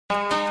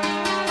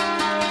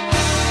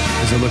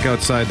As I look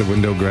outside the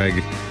window,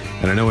 Greg,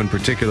 and I know in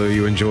particular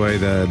you enjoy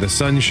the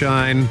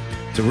sunshine.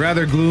 It's a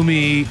rather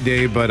gloomy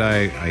day, but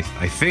I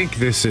think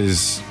this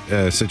is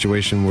a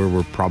situation where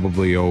we're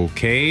probably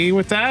okay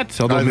with that.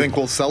 I think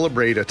we'll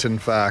celebrate it, in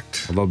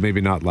fact. Although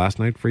maybe not last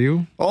night for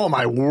you. Oh,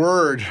 my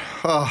word.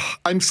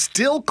 I'm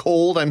still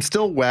cold. I'm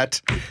still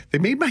wet. They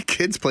made my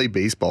kids play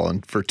baseball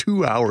for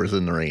 2 hours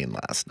in the rain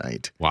last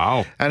night.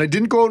 Wow. And I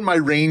didn't go in my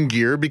rain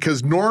gear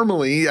because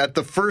normally at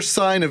the first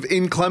sign of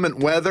inclement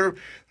weather,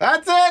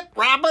 that's it,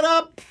 wrap it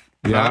up.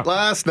 Yeah. Not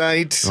last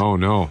night. Oh,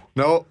 no.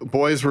 No,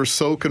 boys were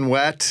soaking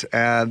wet,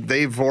 and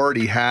they've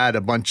already had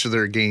a bunch of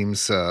their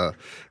games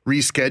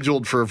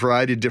rescheduled for a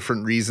variety of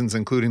different reasons,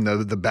 including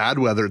the bad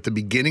weather at the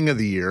beginning of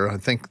the year. I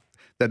think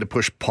they had to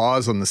push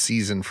pause on the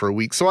season for a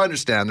week. So I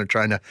understand they're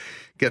trying to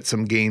get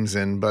some games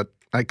in, but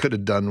I could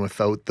have done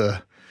without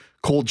the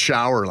cold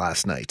shower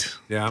last night.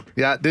 Yeah.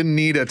 Yeah, didn't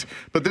need it.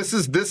 But this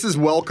is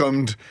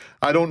welcomed.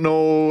 I don't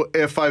know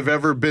if I've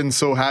ever been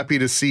so happy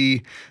to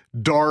see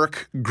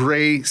dark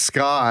gray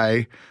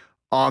sky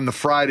on the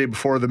Friday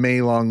before the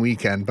May long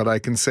weekend, but I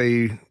can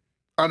say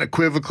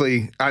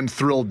unequivocally I'm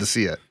thrilled to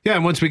see it. Yeah,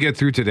 and once we get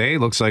through today,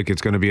 looks like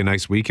it's going to be a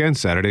nice weekend.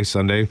 Saturday,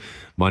 Sunday,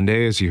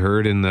 Monday, as you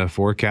heard in the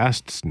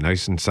forecast,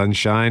 nice and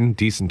sunshine,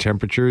 decent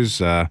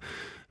temperatures. Let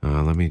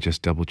me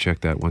just double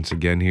check that once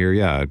again here.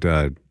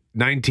 Yeah,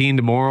 19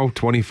 tomorrow,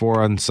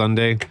 24 on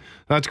Sunday.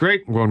 That's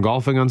great. We're going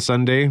golfing on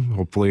Sunday.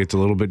 Hopefully it's a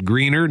little bit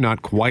greener,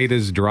 not quite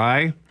as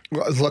dry.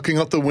 I was looking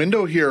out the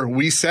window here.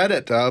 We said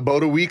it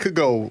about a week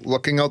ago,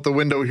 looking out the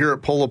window here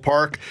at Polo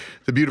Park,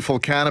 the beautiful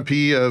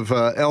canopy of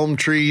elm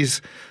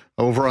trees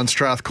over on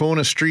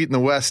Strathcona Street in the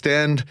West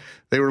End.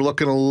 They were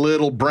looking a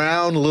little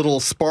brown, a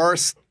little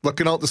sparse.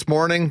 Looking out this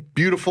morning,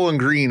 beautiful and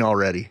green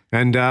already.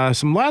 And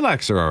some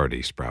lilacs are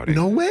already sprouting.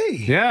 No way.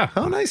 Yeah.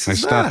 How nice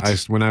is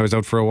that? When I was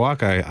out for a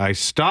walk, I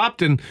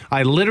stopped and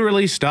I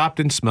literally stopped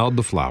and smelled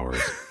the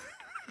flowers.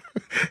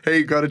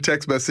 Hey, got a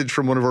text message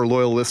from one of our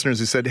loyal listeners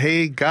who said,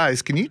 hey,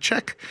 guys, can you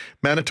check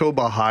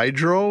Manitoba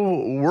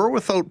Hydro? We're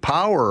without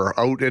power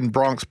out in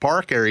Bronx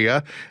Park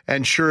area.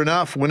 And sure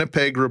enough,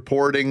 Winnipeg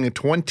reporting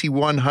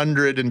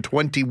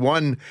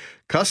 2,121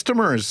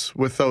 customers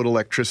without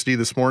electricity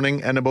this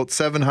morning, and about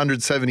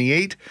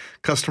 778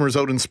 customers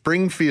out in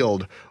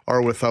Springfield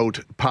are without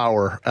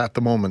power at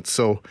the moment.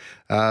 So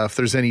if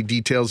there's any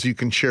details you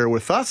can share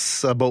with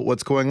us about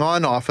what's going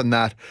on, often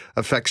that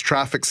affects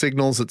traffic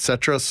signals,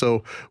 etc.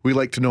 So we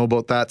like to know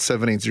about that,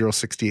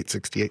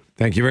 780-6868.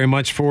 Thank you very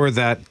much for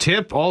that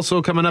tip.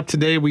 Also coming up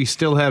today, we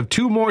still have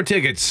 2 more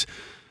tickets.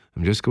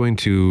 I'm just going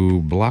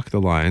to block the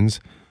lines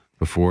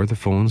before the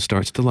phone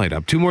starts to light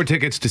up. 2 more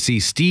tickets to see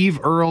Steve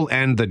Earle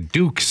and the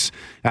Dukes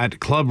at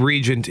Club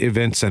Regent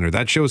Event Center.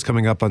 That show's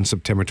coming up on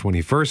September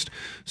 21st,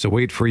 so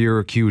wait for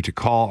your cue to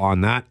call on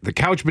that. The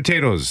Couch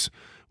Potatoes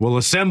will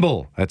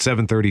assemble at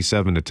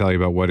 7:37 to tell you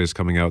about what is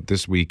coming out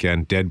this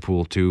weekend.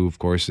 Deadpool 2, of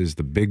course, is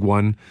the big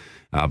one.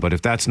 But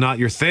if that's not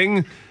your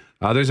thing,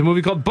 there's a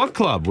movie called Book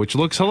Club, which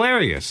looks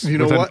hilarious. You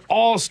know with what? An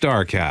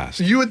all-star cast.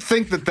 You would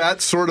think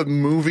that sort of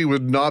movie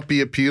would not be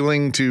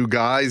appealing to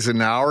guys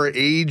in our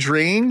age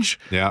range.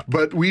 Yeah.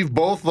 But we've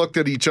both looked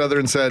at each other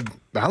and said,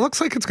 that looks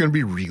like it's going to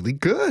be really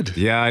good.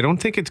 Yeah, I don't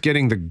think it's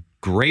getting the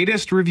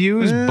greatest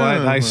reviews,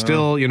 but I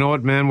still, you know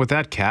what, man, with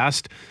that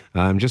cast,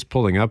 I'm just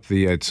pulling up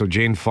the, so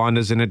Jane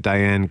Fonda's in it,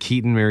 Diane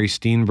Keaton, Mary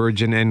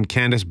Steenburgen, and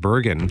Candice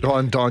Bergen.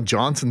 Don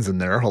Johnson's in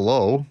there.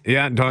 Hello.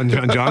 Yeah, Don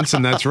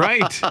Johnson, that's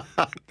right.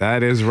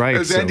 That is right.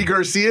 Is Andy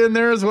Garcia in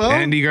there as well?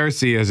 Andy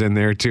Garcia's in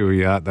there too,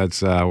 yeah.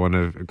 That's one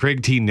of,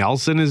 Craig T.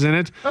 Nelson is in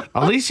it.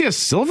 Alicia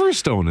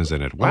Silverstone is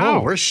in it. Wow.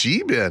 Oh, where's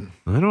she been?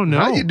 I don't know.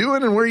 How you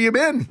doing and where you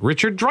been?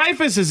 Richard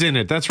Dreyfuss is in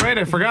it. That's right.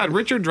 I forgot.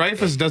 Richard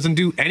Dreyfuss doesn't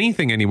do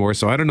anything anymore,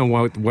 so I don't know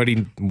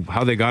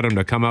how they got him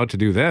to come out to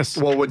do this.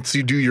 Well, once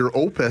you do your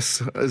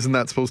opus, isn't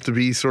that supposed to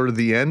be sort of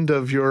the end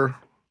of your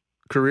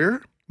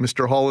career?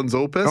 Mr. Holland's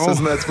opus? Oh.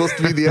 Isn't that supposed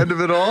to be the end of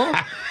it all?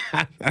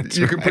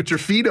 You can put your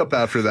feet up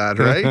after that,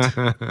 right?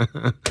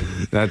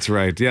 That's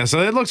right. Yeah,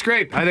 so it looks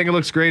great. I think it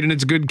looks great, and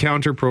it's good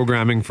counter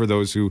programming for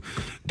those who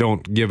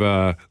don't give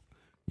a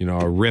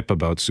rip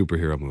about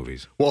superhero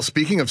movies. Well,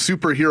 speaking of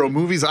superhero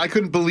movies, I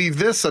couldn't believe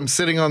this. I'm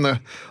sitting on the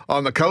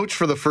couch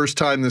for the first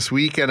time this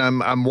week, and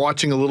I'm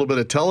watching a little bit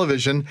of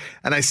television,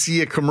 and I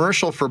see a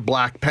commercial for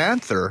Black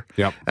Panther.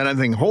 Yep. And I'm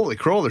thinking, holy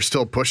crow, they're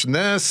still pushing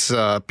this.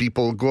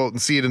 People go out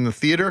and see it in the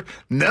theater.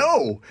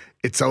 No,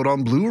 it's out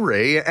on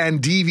Blu-ray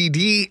and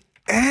DVD,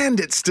 and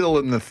it's still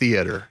in the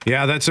theater.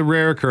 Yeah, that's a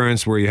rare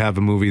occurrence where you have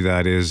a movie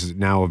that is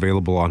now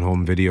available on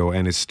home video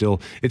and it's still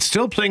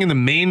playing in the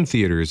main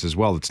theaters as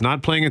well. It's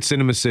not playing at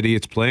Cinema City.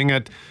 It's playing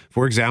at,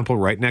 for example,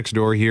 right next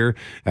door here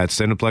at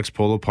Cineplex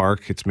Polo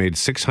Park. It's made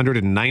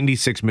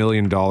 $696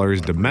 million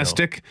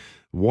domestic.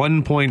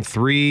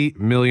 1.3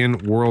 million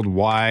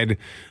worldwide.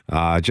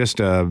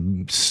 Just a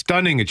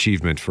stunning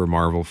achievement for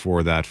Marvel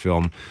for that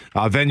film.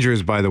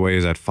 Avengers, by the way,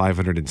 is at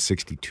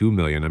 562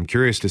 million. I'm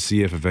curious to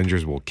see if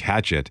Avengers will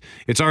catch it.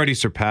 It's already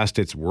surpassed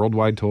its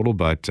worldwide total,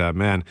 but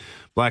man,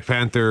 Black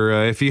Panther,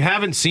 if you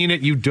haven't seen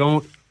it, you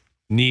don't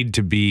need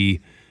to be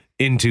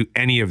into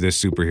any of this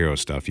superhero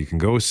stuff. You can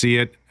go see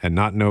it and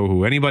not know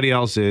who anybody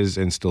else is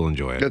and still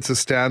enjoy it. It's a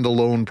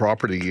standalone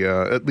property.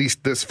 At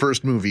least this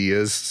first movie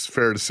is,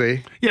 fair to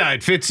say. Yeah,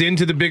 it fits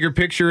into the bigger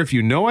picture if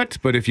you know it,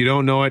 but if you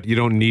don't know it, you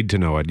don't need to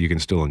know it. You can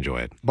still enjoy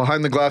it.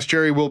 Behind the Glass,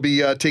 Jerry will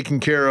be taking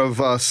care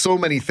of so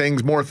many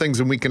things, more things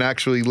than we can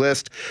actually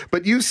list.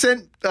 But you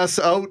sent us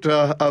out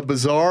a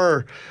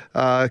bizarre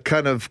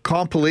kind of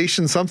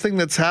compilation, something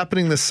that's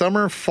happening this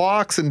summer.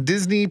 Fox and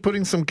Disney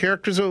putting some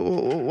characters.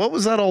 What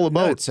was that all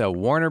about? It's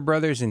Warner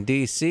Brothers and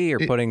DC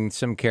are putting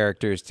some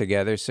characters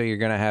together. So you're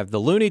going to have the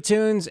Looney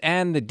Tunes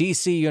and the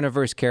DC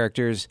Universe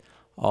characters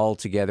all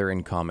together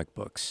in comic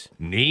books.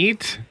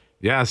 Neat.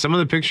 Yeah, some of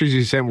the pictures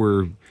you sent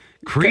were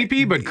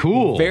creepy but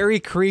cool. Very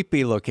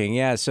creepy looking,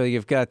 yeah. So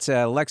you've got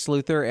Lex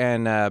Luthor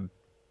and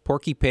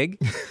Porky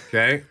Pig.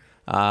 Okay.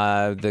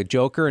 The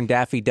Joker and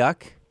Daffy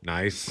Duck.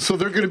 Nice. So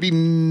they're going to be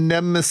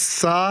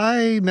Nemesis.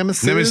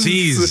 Nemesis.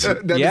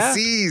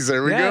 Nemesis.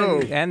 There we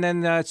go. And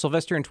then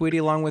Sylvester and Tweety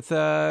along with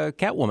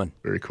Catwoman.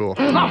 Very cool.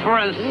 I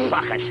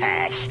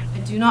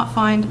do not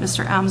find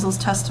Mr. Amsel's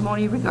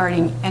testimony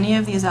regarding any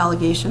of these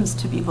allegations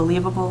to be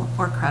believable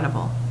or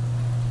credible.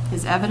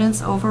 His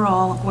evidence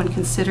overall, when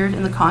considered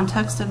in the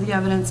context of the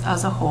evidence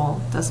as a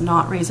whole, does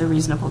not raise a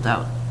reasonable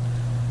doubt.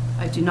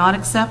 I do not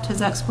accept his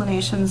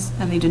explanations,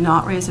 and they do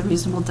not raise a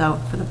reasonable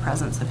doubt for the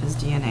presence of his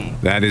DNA.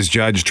 That is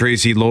Judge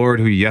Tracy Lord,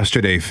 who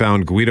yesterday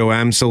found Guido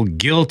Amsel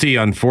guilty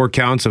on 4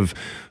 counts of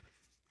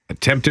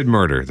attempted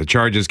murder. The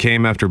charges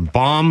came after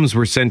bombs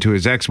were sent to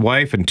his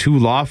ex-wife and 2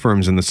 law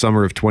firms in the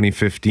summer of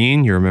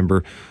 2015. You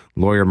remember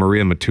lawyer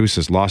Maria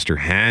Matusas lost her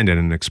hand in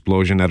an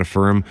explosion at a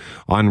firm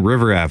on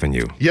River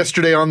Avenue.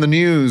 Yesterday on the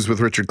news with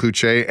Richard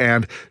Cloutier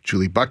and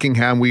Julie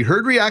Buckingham, we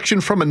heard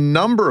reaction from a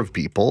number of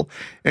people,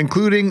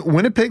 including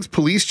Winnipeg's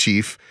police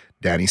chief,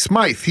 Danny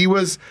Smythe. He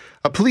was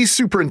a police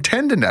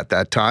superintendent at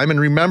that time and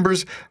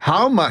remembers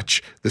how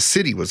much the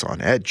city was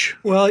on edge.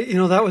 Well,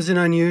 that was an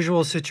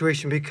unusual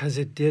situation because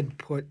it did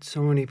put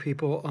so many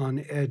people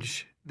on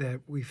edge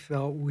that we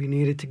felt we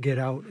needed to get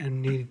out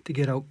and needed to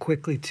get out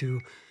quickly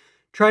to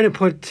try to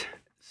put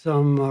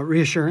some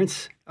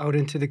reassurance out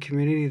into the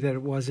community that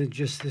it wasn't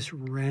just this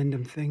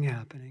random thing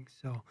happening.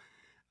 So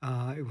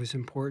it was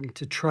important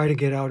to try to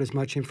get out as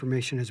much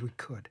information as we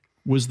could.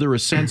 Was there a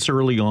sense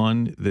early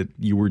on that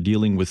you were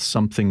dealing with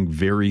something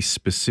very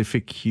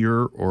specific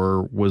here,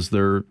 or was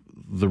there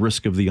the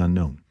risk of the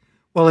unknown?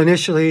 Well,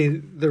 initially,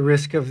 the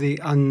risk of the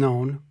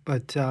unknown,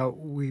 but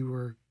we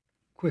were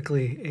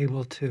quickly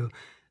able to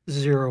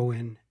zero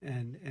in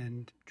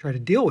and try to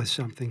deal with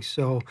something.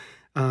 So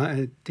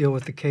deal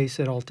with the case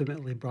that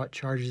ultimately brought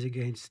charges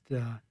against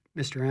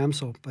Mr.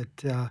 Amsel, but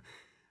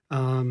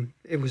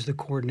it was the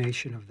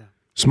coordination of that.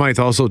 Smythe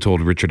also told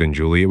Richard and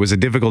Julie it was a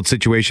difficult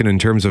situation in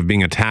terms of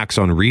being a tax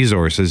on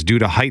resources due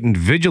to heightened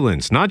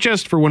vigilance, not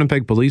just for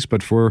Winnipeg Police,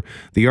 but for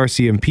the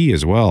RCMP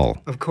as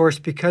well. Of course,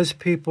 because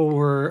people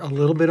were a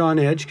little bit on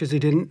edge because they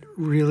didn't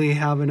really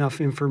have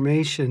enough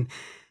information,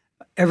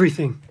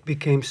 everything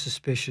became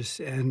suspicious,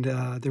 and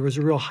there was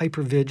a real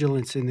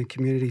hypervigilance in the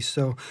community.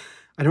 So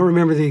I don't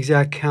remember the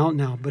exact count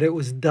now, but it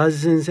was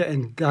dozens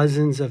and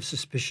dozens of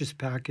suspicious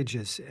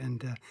packages.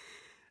 And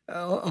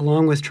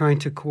along with trying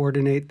to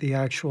coordinate the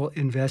actual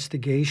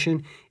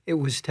investigation, it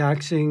was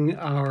taxing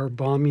our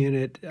bomb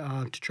unit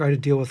to try to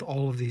deal with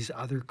all of these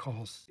other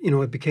calls.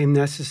 It became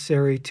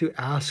necessary to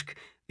ask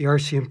the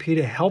RCMP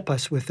to help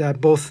us with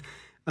that, both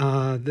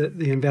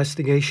the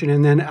investigation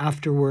and then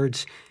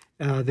afterwards,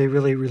 they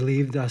really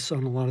relieved us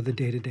on a lot of the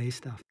day-to-day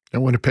stuff.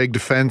 And Winnipeg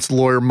defense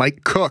lawyer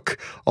Mike Cook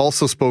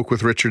also spoke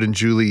with Richard and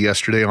Julie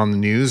yesterday on the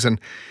news,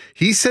 and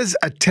he says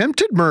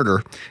attempted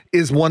murder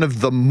is one of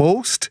the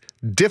most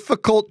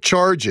difficult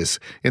charges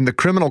in the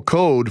criminal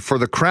code for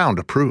the Crown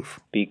to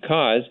prove.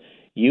 Because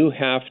you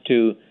have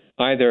to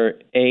either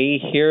A,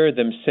 hear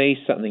them say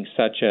something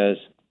such as,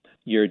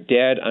 "You're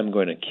dead, I'm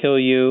going to kill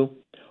you,"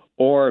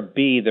 or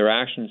B, their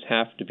actions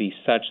have to be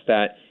such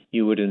that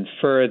you would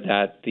infer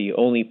that the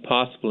only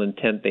possible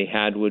intent they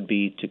had would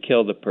be to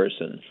kill the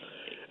person.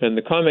 And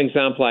the common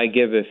example I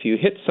give, if you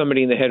hit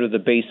somebody in the head with a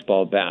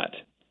baseball bat,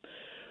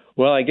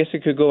 well, I guess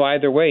it could go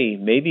either way.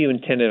 Maybe you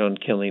intended on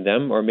killing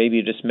them, or maybe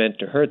you just meant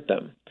to hurt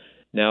them.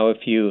 Now,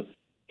 if you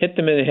hit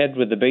them in the head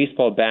with a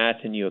baseball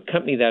bat and you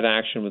accompany that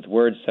action with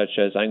words such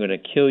as, "I'm going to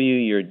kill you,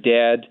 you're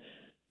dead,"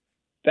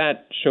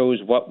 that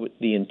shows what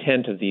the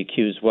intent of the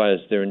accused was.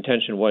 Their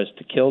intention was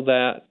to kill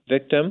that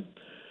victim.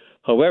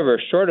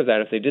 However, short of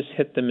that, if they just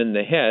hit them in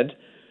the head,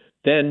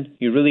 then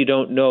you really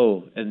don't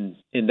know. And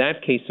in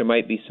that case, there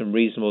might be some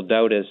reasonable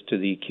doubt as to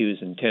the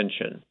accused's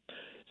intention.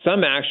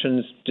 Some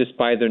actions, just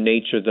by their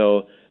nature,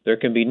 though, there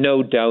can be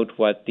no doubt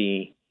what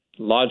the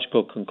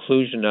logical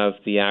conclusion of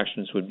the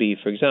actions would be.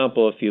 For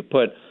example, if you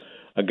put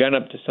a gun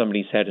up to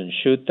somebody's head and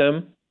shoot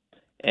them,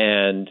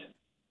 and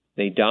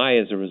they die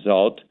as a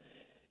result,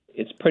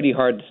 it's pretty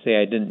hard to say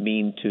I didn't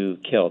mean to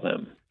kill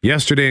them.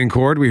 Yesterday in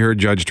court, we heard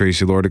Judge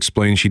Tracy Lord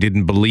explain she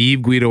didn't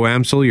believe Guido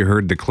Amsel. You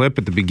heard the clip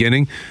at the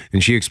beginning,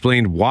 and she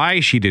explained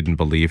why she didn't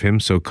believe him.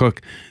 So Cook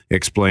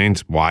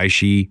explains why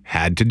she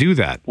had to do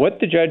that. What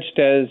the judge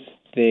says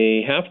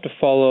they have to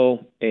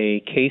follow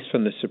a case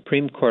from the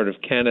Supreme Court of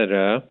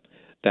Canada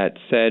that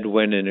said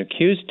when an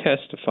accused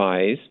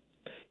testifies,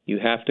 you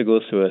have to go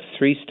through a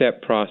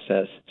 3-step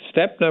process.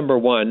 Step number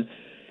 1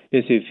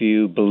 is if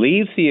you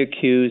believe the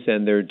accused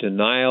and their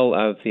denial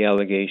of the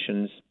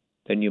allegations,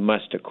 then you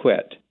must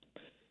acquit.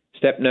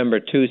 Step number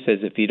 2 says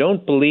if you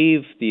don't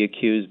believe the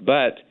accused,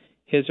 but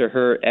his or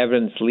her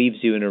evidence leaves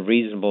you in a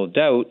reasonable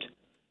doubt,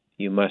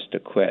 you must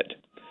acquit.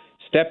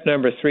 Step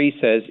number 3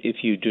 says if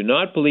you do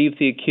not believe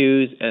the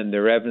accused and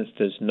their evidence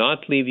does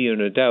not leave you in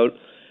a doubt,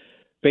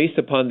 based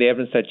upon the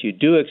evidence that you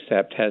do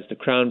accept, has the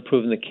Crown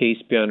proven the case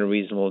beyond a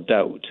reasonable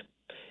doubt?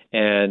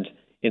 And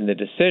in the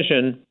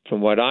decision,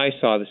 from what I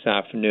saw this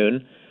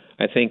afternoon,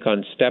 I think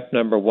on step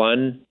number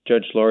 1,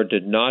 Judge Lord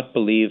did not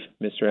believe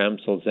Mr.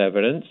 Amsel's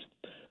evidence.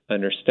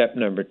 Under step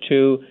number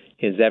 2,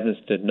 his evidence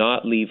did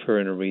not leave her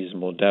in a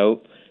reasonable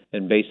doubt.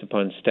 And based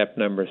upon step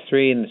number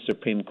 3 in the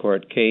Supreme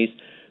Court case,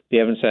 the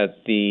evidence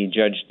that the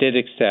judge did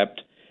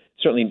accept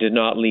certainly did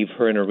not leave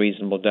her in a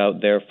reasonable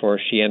doubt. Therefore,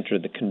 she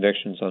entered the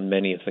convictions on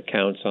many of the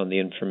counts on the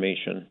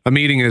information. A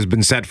meeting has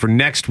been set for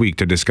next week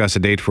to discuss a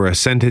date for a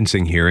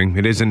sentencing hearing.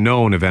 It isn't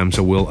known if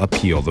Amsel will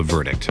appeal the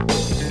verdict.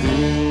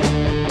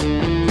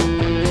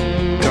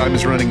 Time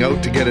is running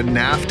out to get a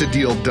NAFTA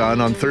deal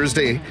done. On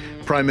Thursday,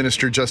 Prime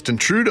Minister Justin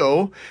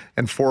Trudeau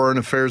and Foreign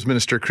Affairs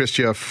Minister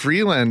Chrystia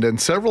Freeland and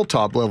several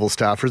top-level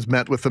staffers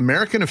met with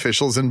American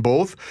officials in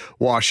both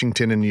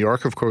Washington and New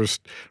York. Of course,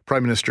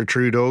 Prime Minister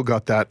Trudeau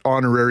got that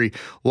honorary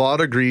law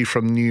degree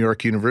from New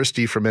York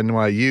University, from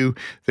NYU.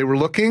 They were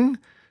looking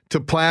to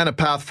plan a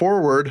path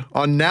forward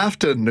on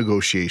NAFTA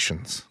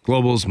negotiations.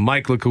 Global's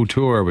Mike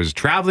LeCouture was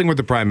traveling with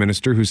the Prime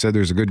Minister, who said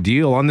there's a good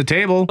deal on the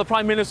table. The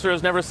Prime Minister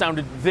has never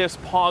sounded this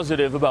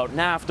positive about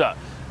NAFTA.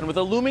 And with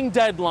a looming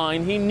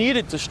deadline, he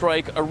needed to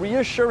strike a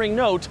reassuring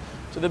note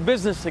to the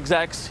business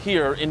execs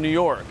here in New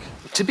York.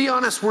 To be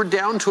honest, we're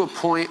down to a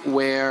point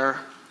where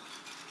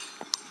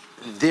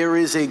there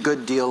is a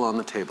good deal on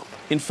the table.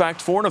 In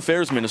fact, Foreign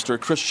Affairs Minister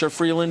Chrystia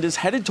Freeland is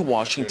headed to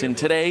Washington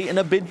today in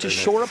a bid to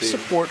shore up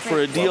support for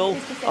a deal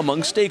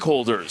among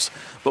stakeholders.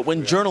 But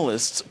when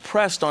journalists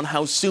pressed on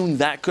how soon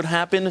that could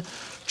happen,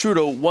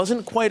 Trudeau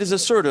wasn't quite as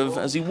assertive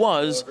as he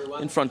was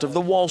in front of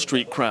the Wall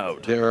Street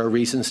crowd. There are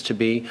reasons to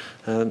be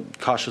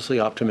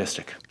cautiously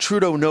optimistic.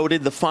 Trudeau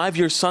noted the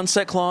 5-year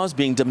sunset clause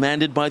being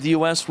demanded by the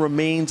U.S.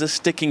 remains a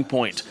sticking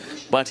point,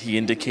 but he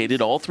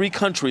indicated all 3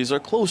 countries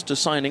are close to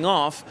signing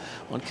off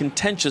on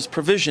contentious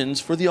provisions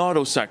for the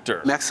auto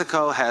sector.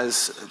 Mexico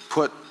has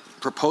put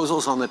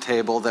proposals on the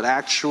table that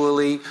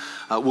actually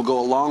will go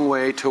a long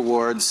way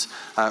towards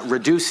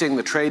reducing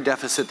the trade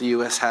deficit the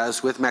U.S.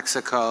 has with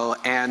Mexico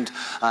and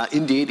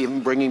indeed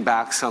even bringing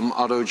back some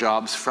auto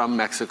jobs from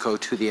Mexico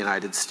to the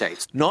United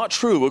States. Not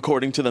true,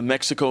 according to the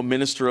Mexico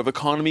Minister of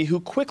Economy, who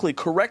quickly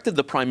corrected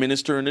the Prime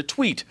Minister in a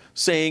tweet,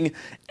 saying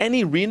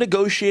any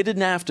renegotiated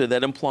NAFTA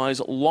that implies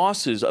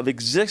losses of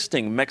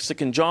existing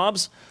Mexican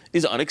jobs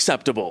is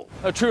unacceptable.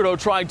 Trudeau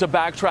tried to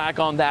backtrack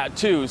on that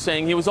too,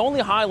 saying he was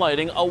only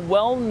highlighting a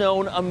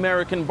well-known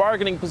American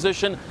bargaining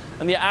position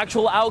and the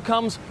actual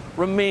outcomes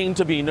remain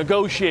to be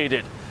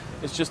negotiated.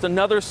 It's just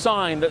another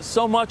sign that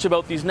so much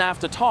about these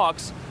NAFTA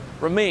talks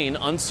remain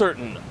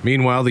uncertain.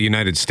 Meanwhile, the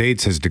United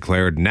States has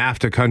declared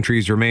NAFTA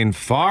countries remain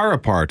far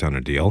apart on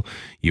a deal.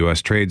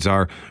 U.S. Trade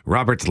Czar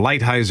Robert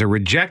Lighthizer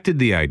rejected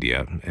the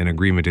idea. An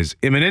agreement is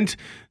imminent,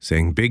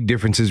 saying big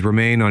differences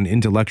remain on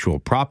intellectual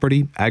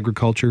property,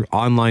 agriculture,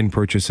 online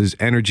purchases,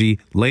 energy,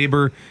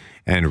 labor,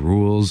 and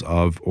rules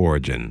of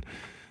origin.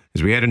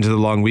 As we head into the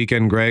long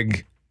weekend,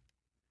 Greg,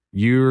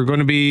 you're going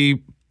to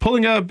be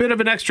pulling a bit of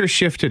an extra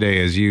shift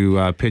today as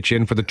you pitch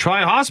in for the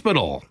Tri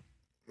Hospital.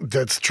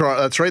 That's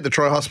right, the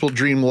Tri Hospital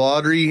Dream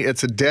Lottery.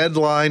 It's a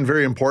deadline,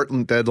 very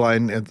important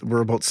deadline.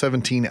 We're about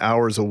 17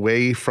 hours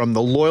away from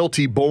the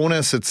loyalty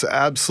bonus. It's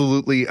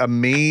absolutely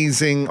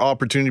amazing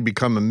opportunity to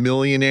become a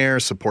millionaire,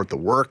 support the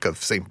work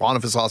of St.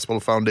 Boniface Hospital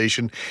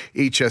Foundation,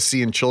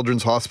 HSC and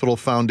Children's Hospital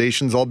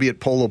Foundations. I'll be at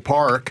Polo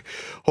Park.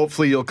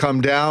 Hopefully you'll come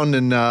down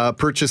and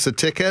purchase a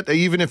ticket.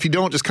 Even if you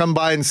don't, just come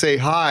by and say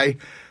hi.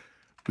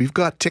 We've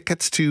got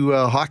tickets to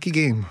a hockey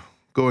game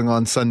going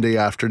on Sunday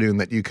afternoon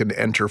that you can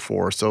enter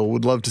for. So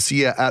would love to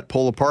see you at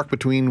Polo Park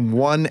between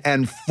 1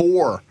 and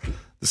 4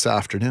 this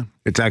afternoon.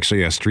 It's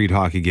actually a street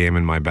hockey game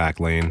in my back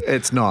lane.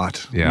 It's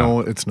not. Yeah.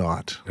 No, it's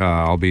not.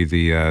 I'll be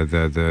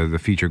the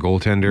feature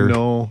goaltender.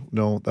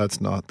 No,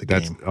 that's not the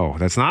game. Oh,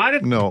 that's not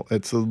it? No,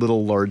 it's a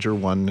little larger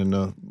one in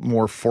a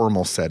more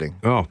formal setting.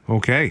 Oh,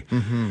 okay.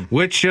 Mm-hmm.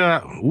 Which, the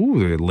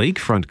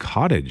lakefront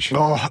cottage.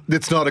 Oh,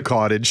 it's not a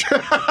cottage.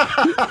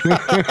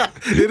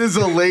 It is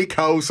a lake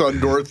house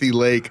on Dorothy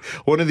Lake.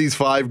 One of these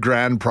 5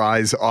 grand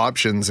prize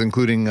options,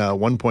 including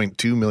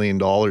 $1.2 million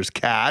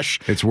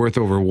cash. It's worth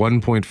over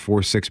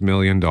 $1.46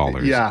 million.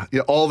 Yeah,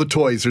 all the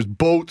toys. There's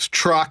boats,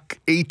 truck,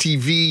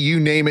 ATV, you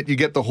name it. You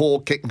get the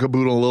whole kit and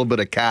caboodle, a little bit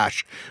of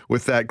cash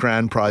with that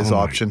grand prize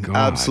option. God.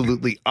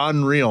 Absolutely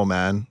unreal,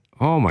 man.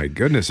 Oh my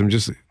goodness!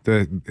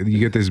 You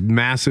get this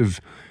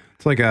massive.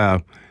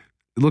 It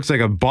looks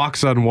like a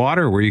box on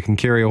water where you can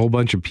carry a whole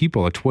bunch of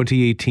people. A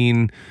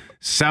 2018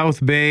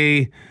 South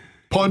Bay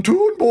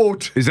Pontoon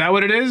boat. Is that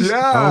what it is?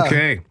 Yeah.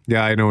 Okay.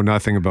 Yeah, I know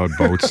nothing about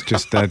boats,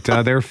 just that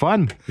they're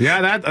fun.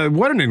 Yeah, that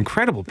what an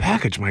incredible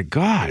package, my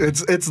God.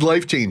 It's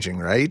life-changing,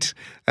 right?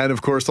 And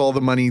of course, all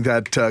the money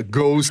that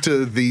goes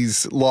to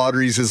these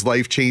lotteries is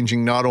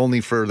life-changing, not only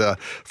for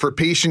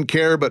patient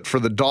care, but for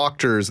the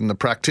doctors and the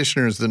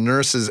practitioners, the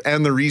nurses,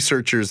 and the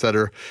researchers that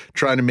are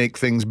trying to make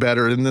things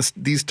better in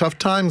these tough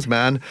times,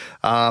 man.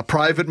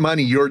 Private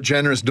money, your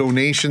generous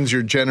donations,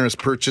 your generous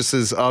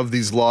purchases of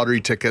these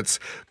lottery tickets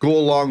go a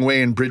long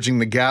way in bridging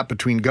the gap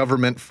between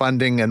government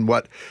funding and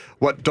what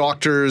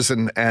doctors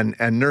and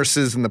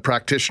nurses and the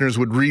practitioners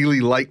would really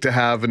like to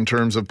have in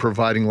terms of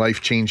providing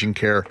life-changing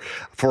care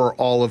for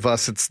all of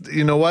us. It's,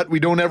 you know what,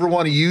 we don't ever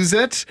want to use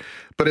it,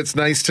 but it's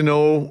nice to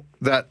know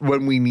that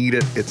when we need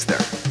it, it's there.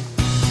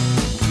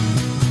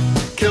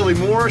 Kelly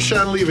Moore,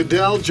 Shanley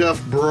Vidal,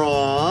 Jeff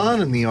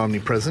Braun, and the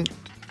omnipresent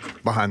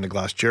behind the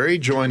glass Jerry,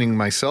 joining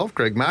myself,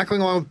 Greg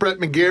Mackling, along with Brett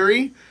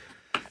McGarry.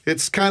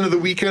 It's kind of the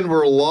weekend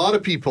where a lot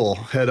of people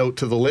head out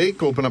to the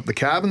lake, open up the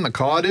cabin, the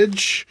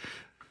cottage,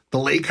 the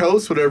lake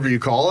house, whatever you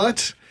call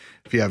it.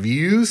 If you have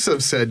use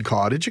of said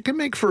cottage, it can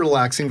make for a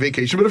relaxing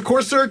vacation. But of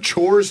course, there are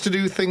chores to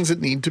do, things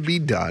that need to be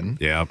done.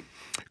 Yeah.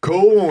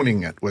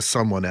 Co-owning it with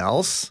someone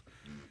else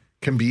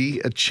can be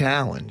a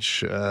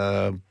challenge.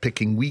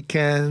 Picking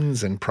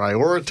weekends and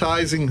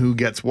prioritizing who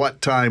gets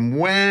what time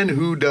when,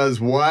 who does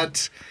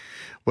what.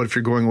 What if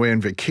you're going away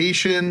on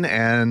vacation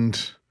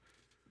and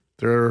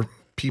there are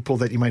people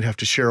that you might have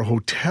to share a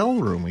hotel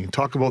room? We can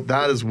talk about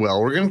that as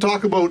well. We're going to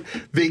talk about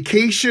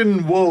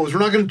vacation woes. We're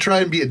not going to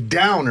try and be a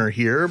downer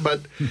here,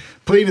 but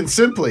plain and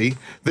simply,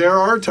 there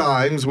are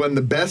times when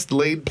the best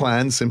laid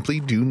plans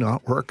simply do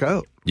not work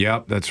out.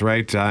 Yep, that's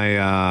right.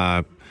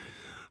 I,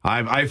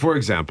 for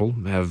example,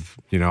 have,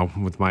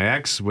 with my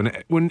ex,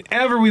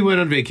 whenever we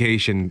went on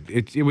vacation,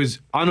 it was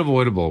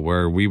unavoidable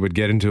where we would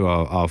get into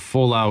a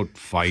full-out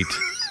fight.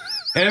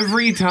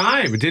 Every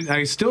time.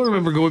 I still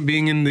remember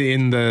being in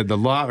the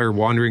lot or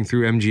wandering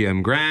through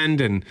MGM Grand,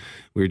 and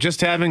we were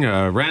just having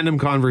a random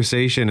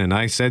conversation, and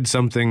I said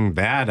something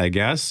bad, I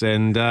guess,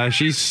 and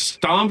she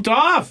stomped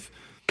off.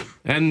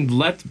 And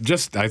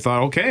I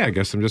thought, okay, I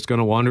guess I'm just going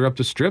to wander up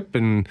the strip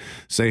and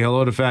say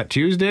hello to Fat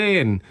Tuesday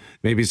and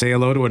maybe say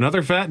hello to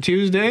another Fat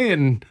Tuesday.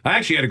 And I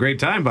actually had a great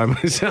time by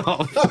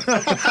myself.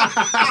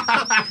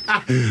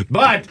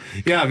 But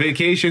yeah,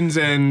 vacations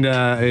and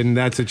in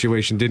that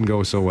situation didn't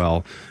go so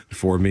well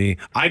for me.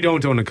 I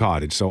don't own a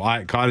cottage, so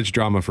cottage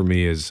drama for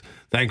me is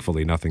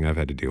thankfully nothing I've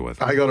had to deal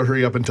with. I got to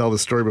hurry up and tell the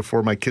story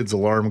before my kids'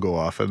 alarm go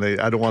off, and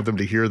I don't want them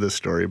to hear this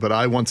story, but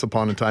I once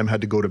upon a time had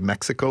to go to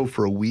Mexico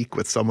for a week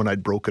with someone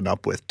I'd broken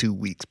up with 2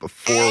 weeks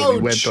before we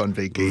went on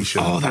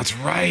vacation. Oh, that's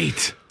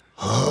right.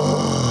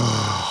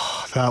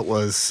 That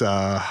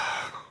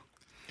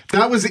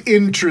was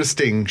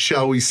interesting,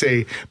 shall we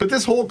say. But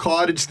this whole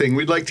cottage thing,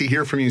 we'd like to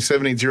hear from you,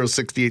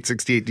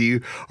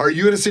 780-6868. Are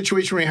you in a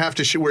situation where you have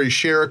to where you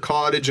share a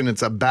cottage and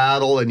it's a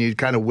battle and you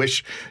kind of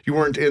wish you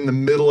weren't in the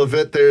middle of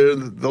it?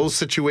 Those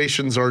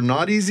situations are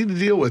not easy to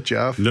deal with,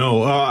 Jeff.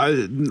 No,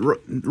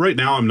 right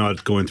now I'm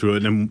not going through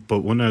it.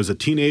 But when I was a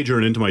teenager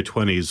and into my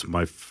 20s,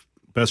 my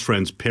best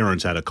friend's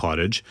parents had a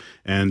cottage,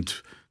 and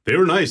they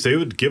were nice. They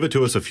would give it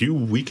to us a few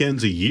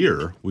weekends a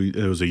year. It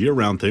was a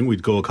year-round thing.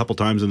 We'd go a couple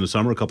times in the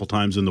summer, a couple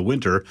times in the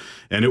winter.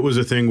 And it was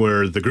a thing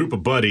where the group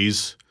of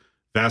buddies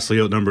vastly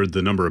outnumbered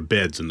the number of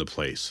beds in the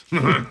place.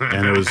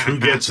 And it was who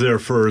gets there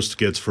first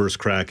gets first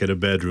crack at a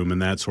bedroom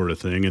and that sort of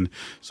thing. And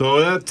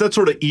so that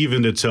sort of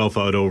evened itself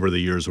out over the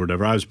years or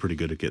whatever. I was pretty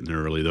good at getting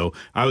there early, though.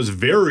 I was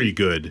very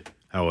good,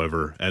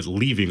 however, at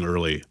leaving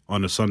early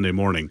on a Sunday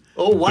morning.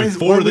 Oh, why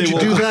would you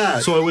do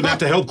that? So I wouldn't have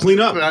to help clean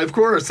up. Of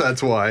course,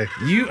 that's why.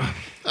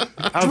 Of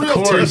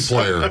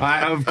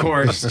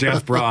course,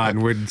 Jeff Braun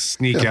would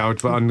sneak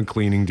out on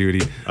cleaning duty.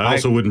 I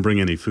also wouldn't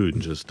bring any food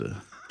and just...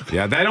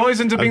 yeah, that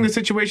always ends up being the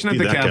situation at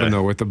the cabin,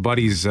 though, with the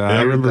buddies.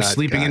 I remember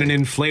sleeping in an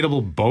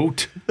inflatable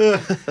boat.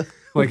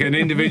 Like an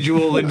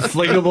individual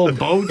inflatable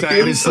boat.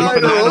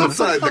 Inside or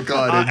outside the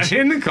cottage?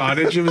 In the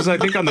cottage. It was, I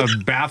think, on the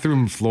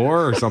bathroom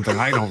floor or something.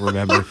 I don't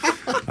remember.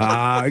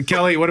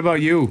 Kelly, what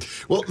about you?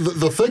 Well,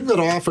 the thing that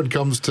often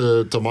comes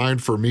to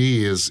mind for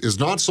me is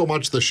not so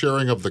much the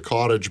sharing of the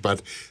cottage,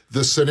 but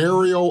the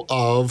scenario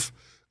of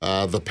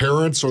the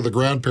parents or the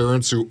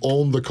grandparents who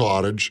owned the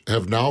cottage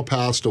have now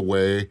passed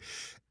away.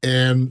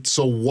 And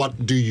so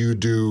what do you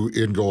do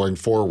in going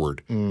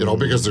forward?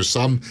 Because there's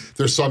some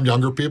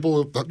younger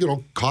people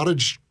who,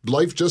 cottage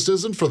life just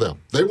isn't for them.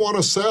 They want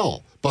to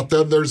sell. But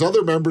then there's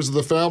other members of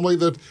the family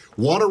that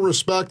want to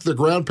respect the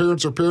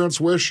grandparents or parents'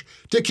 wish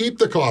to keep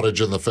the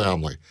cottage in the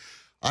family.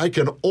 I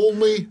can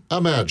only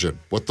imagine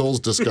what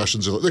those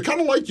discussions are. They're kind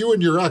of like you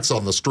and your ex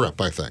on the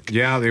strip, I think.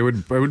 Yeah, it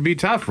would be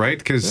tough, right?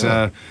 Because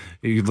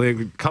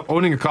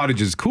owning a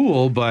cottage is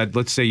cool, but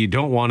let's say you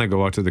don't want to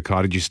go out to the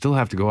cottage, you still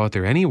have to go out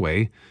there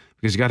anyway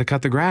because you got to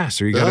cut the grass,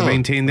 or you got to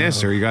maintain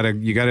this, or you got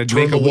to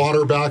turn the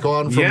water back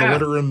on from the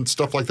winter and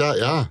stuff like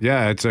that.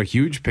 Yeah, it's a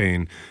huge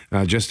pain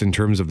just in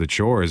terms of the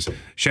chores.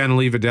 Shannon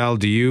Lee Vidal,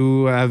 do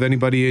you have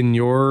anybody in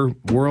your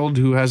world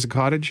who has a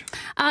cottage?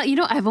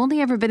 I've only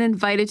ever been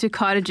invited to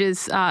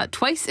cottages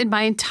twice in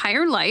my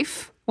entire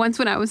life. Once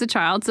when I was a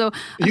child. So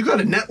you got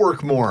to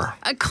network more.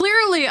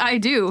 Clearly I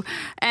do.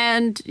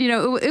 And,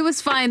 it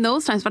was fine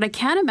those times, but I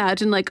can't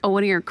imagine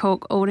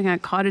owning a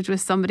cottage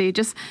with somebody.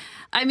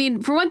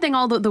 For one thing,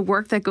 all the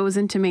work that goes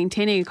into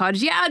maintaining a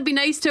cottage. Yeah, it'd be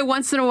nice to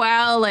once in a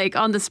while,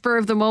 on the spur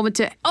of the moment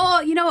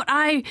you know what,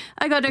 I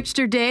got an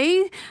extra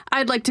day.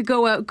 I'd like to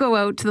go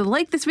out to the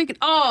lake this weekend.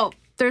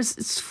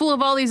 It's full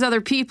of all these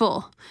other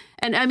people.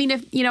 And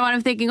if,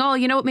 I'm thinking,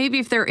 maybe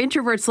if they're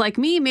introverts like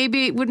me,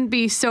 maybe it wouldn't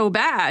be so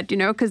bad,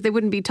 because they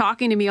wouldn't be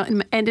talking to me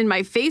and in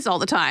my face all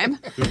the time.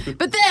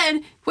 But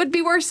then would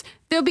be worse.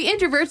 They'll be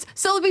introverts,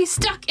 so they'll be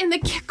stuck in the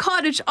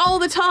cottage all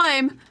the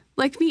time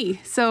like me.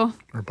 So,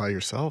 or by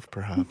yourself,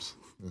 perhaps.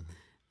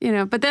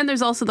 But then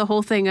there's also the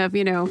whole thing of,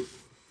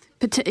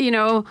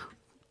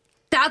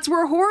 that's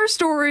where horror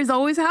stories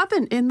always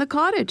happen, in the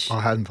cottage. I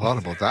hadn't thought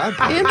about that.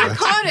 In the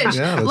cottage.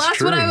 Yeah, that's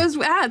true. what I was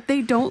at.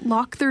 They don't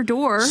lock their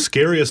door.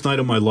 Scariest night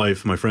of my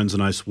life, my friends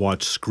and I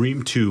watched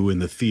Scream 2 in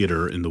the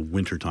theater in the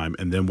wintertime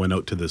and then went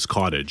out to this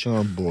cottage.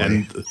 Oh, boy.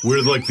 And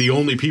we're the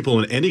only people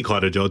in any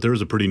cottage out there. It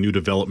was a pretty new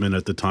development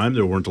at the time.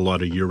 There weren't a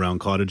lot of year-round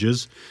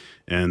cottages,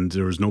 and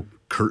there was no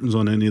curtains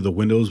on any of the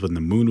windows, but the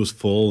moon was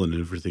full and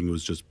everything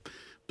was just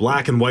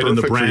black and white, and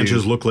the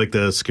branches looked like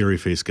the scary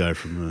face guy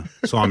from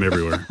saw him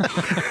everywhere.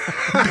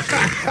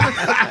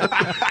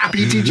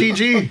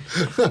 BTGG.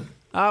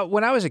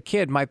 When I was a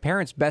kid, my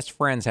parents' best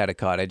friends had a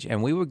cottage,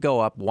 and we would go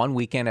up one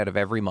weekend out of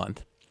every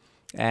month.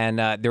 And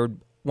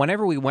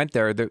whenever we went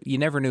there, you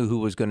never knew who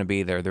was going to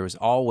be there. There was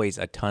always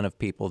a ton of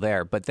people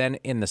there. But then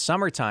in the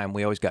summertime,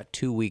 we always got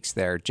 2 weeks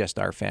there, just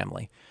our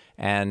family.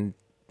 And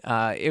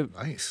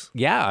nice.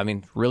 Yeah,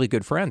 really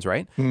good friends,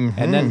 right?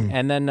 Mm-hmm.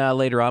 And then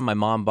later on, my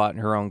mom bought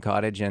her own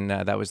cottage, and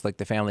that was the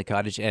family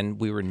cottage, and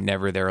we were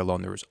never there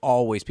alone. There was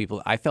always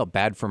people. I felt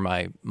bad for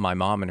my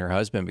mom and her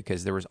husband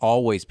because there was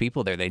always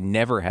people there. They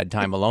never had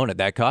time alone at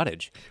that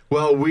cottage.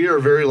 Well, we are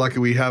very lucky.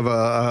 We have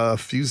a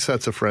few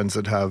sets of friends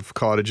that have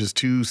cottages,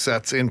 2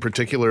 sets in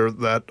particular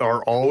that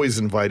are always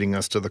inviting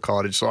us to the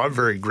cottage. So I'm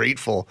very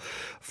grateful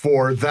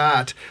for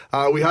that.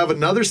 We have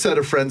another set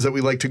of friends that we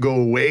like to go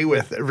away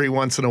with every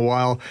once in a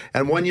while.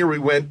 And one year we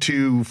went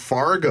to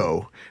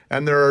Fargo,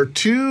 and there are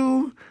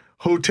 2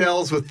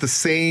 hotels with the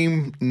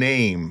same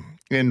name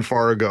in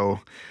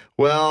Fargo.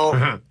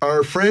 Well,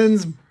 our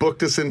friends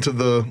booked us into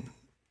the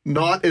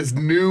not as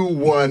new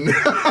one,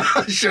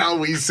 shall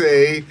we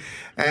say.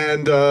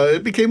 And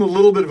it became a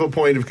little bit of a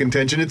point of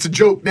contention. It's a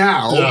joke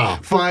now,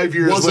 5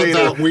 years later.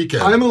 That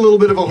weekend. I'm a little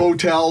bit of a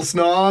hotel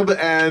snob,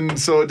 and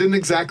so it didn't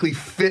exactly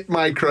fit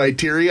my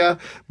criteria,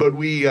 but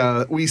we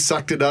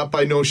sucked it up.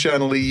 I know,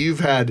 Shannon Lee, you've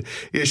had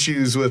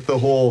issues with the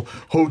whole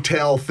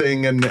hotel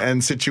thing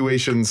and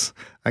situations.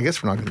 I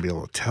guess we're not going to be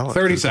able to tell it.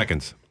 30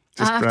 seconds.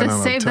 I'll have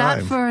to save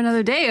that for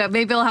another day.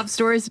 Maybe I'll have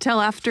stories to tell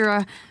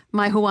after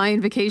my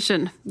Hawaiian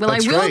vacation. Well, I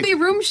will be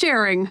room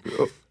sharing.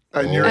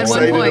 And you're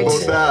excited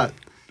about that.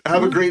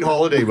 Have a great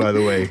holiday, by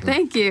the way.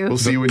 Thank you. We'll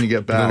see you when you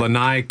get back. The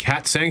Lanai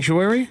Cat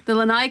Sanctuary? The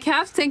Lanai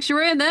Cat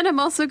Sanctuary, and then I'm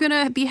also going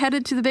to be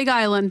headed to the Big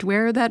Island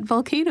where that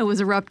volcano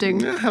was erupting.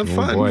 Yeah, have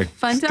fun. Boy.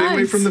 Fun Stay times.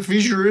 away from the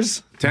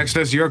fissures. Text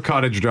us your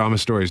cottage drama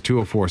stories,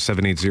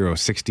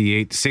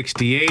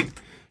 204-780-6868.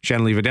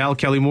 Shannon Lee Vidal,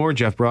 Kelly Moore,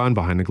 Jeff Braun,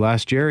 Behind the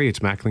Glass, Jerry. It's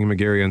Mackling and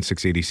McGarry on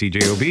 680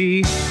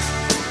 CJOB.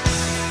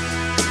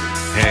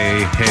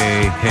 Hey,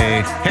 hey,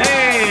 hey,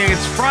 hey!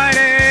 It's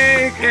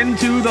Friday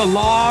into the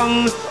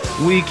long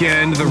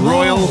weekend, the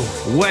royal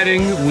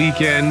wedding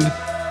weekend.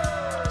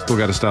 Still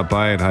got to stop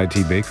by at High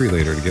Tea Bakery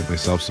later to get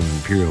myself some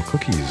imperial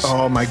cookies.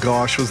 Oh my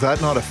gosh, was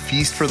that not a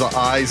feast for the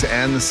eyes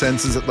and the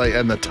senses,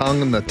 and the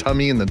tongue and the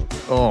tummy and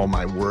oh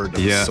my word,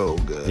 it was so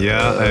good.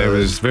 Yeah, I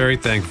was very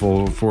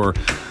thankful for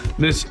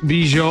Miss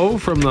Bijot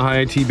from the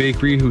High Tea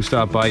Bakery who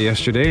stopped by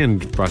yesterday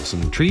and brought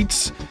some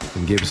treats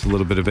and gave us a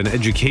little bit of an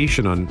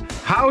education on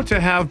how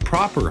to have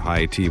proper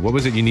high tea. What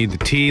was it? You need the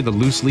tea, the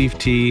loose leaf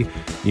tea.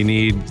 You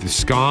need the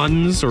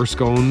scones or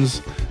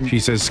scones. She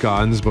says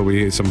scones,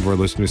 but some of our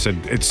listeners said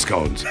it's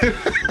scones.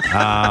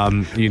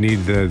 You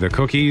need the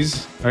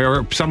cookies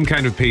or some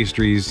kind of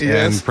pastries,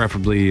 and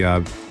preferably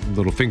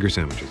little finger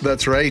sandwiches.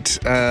 That's right.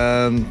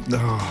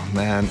 Oh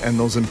man, and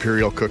those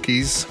imperial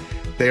cookies.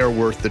 They are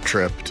worth the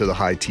trip to the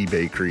High Tea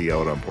Bakery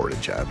out on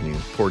Portage Avenue,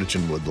 Portage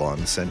and Woodlawn,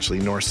 essentially,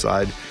 north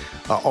side,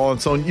 all on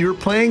its own. You were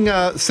playing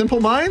Simple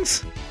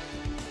Minds?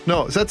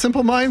 No, is that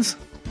Simple Minds?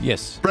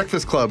 Yes.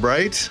 Breakfast Club,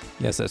 right?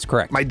 Yes, that's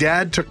correct. My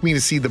dad took me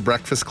to see the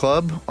Breakfast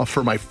Club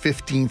for my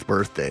 15th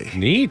birthday.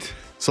 Neat.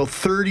 So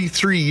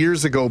 33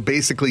 years ago,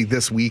 basically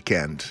this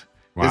weekend,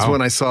 is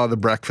when I saw the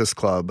Breakfast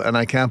Club. And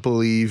I can't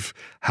believe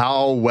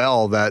how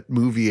well that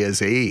movie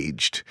has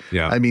aged.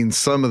 Yeah. I mean,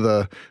 some of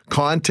the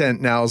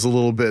content now is a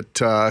little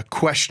bit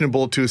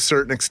questionable to a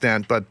certain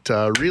extent, but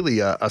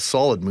really a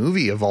solid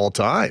movie of all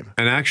time.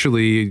 And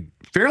actually,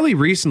 fairly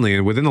recently,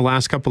 and within the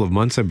last couple of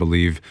months, I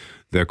believe,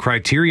 the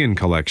Criterion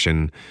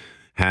Collection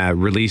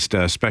released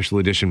a special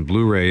edition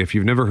Blu-ray. If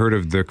you've never heard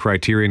of the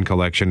Criterion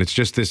Collection, it's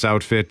just this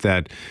outfit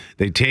that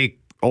they take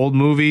old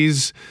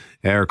movies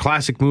or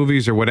classic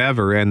movies or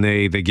whatever, and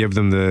they give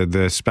them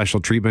the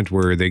special treatment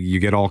where you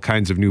get all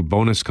kinds of new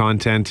bonus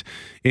content,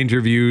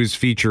 interviews,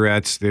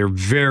 featurettes. They're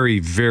very,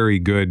 very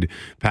good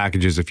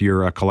packages if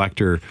you're a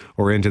collector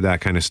or into that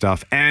kind of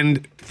stuff.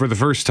 And for the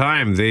first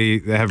time,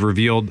 they have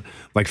revealed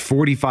like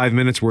 45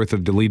 minutes worth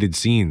of deleted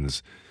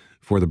scenes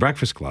for The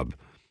Breakfast Club.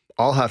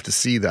 I'll have to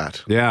see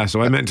that. Yeah,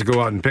 so I meant to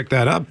go out and pick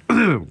that up.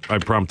 I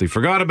promptly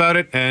forgot about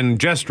it and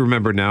just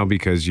remembered now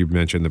because you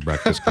mentioned The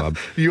Breakfast Club.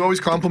 You always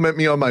compliment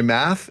me on my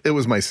math. It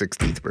was my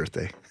 16th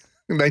birthday.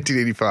 In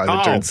 1985,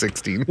 I turned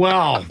 16.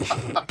 Well,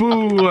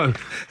 boo.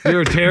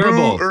 You're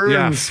terrible. Boo earns.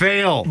 Yeah,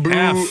 fail. Boo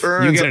F.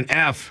 earns. You get an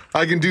F.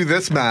 I can do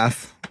this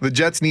math. The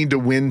Jets need to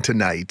win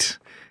tonight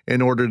in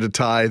order to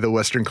tie the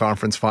Western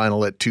Conference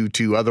final at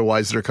 2-2.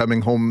 Otherwise, they're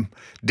coming home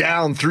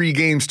down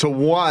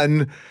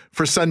 3-1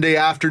 for Sunday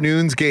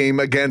afternoon's game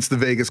against the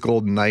Vegas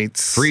Golden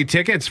Knights. Free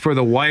tickets for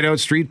the Whiteout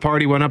Street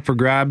Party went up for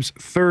grabs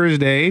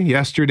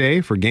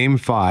yesterday for Game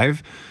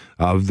 5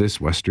 of this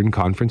Western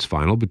Conference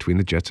final between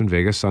the Jets and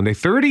Vegas Sunday.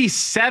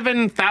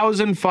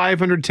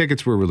 37,500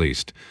 tickets were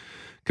released.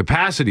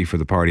 Capacity for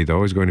the party,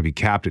 though, is going to be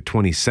capped at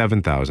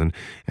 27,000,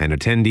 and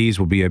attendees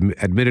will be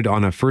admitted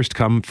on a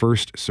first-come,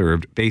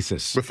 first-served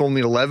basis. With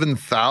only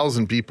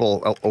 11,000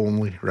 people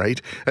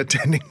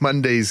attending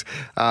Monday's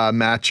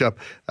matchup,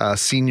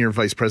 Senior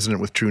Vice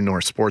President with True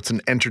North Sports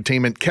and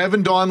Entertainment,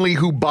 Kevin Donnelly,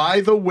 who, by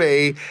the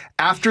way,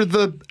 after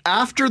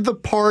the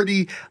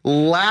party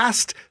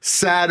last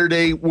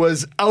Saturday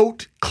was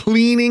out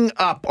cleaning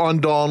up on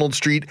Donald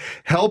Street,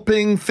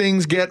 helping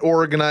things get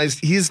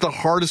organized. He's the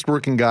hardest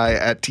working guy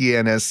at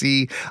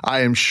TNSC. I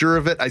am sure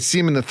of it. I see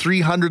him in the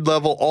 300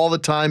 level all the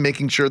time,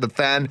 making sure the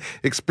fan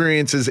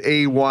experience is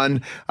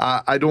A1.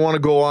 I don't want to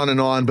go on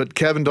and on, but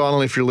Kevin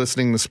Donnelly, if you're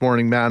listening this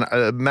morning, man,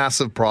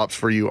 massive props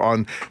for you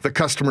on the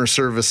customer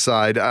service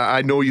side.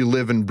 I know you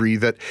live and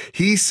breathe it.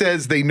 He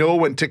says they know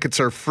when tickets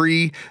are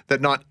free,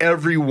 that not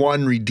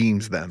everyone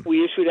redeems them.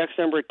 We issued X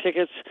number of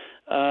tickets.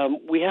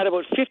 We had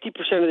about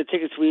 50% of the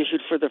tickets we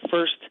issued for the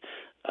first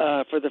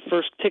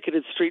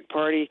ticketed street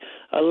party,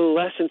 a little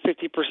less than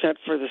 50%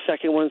 for the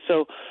second one.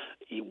 So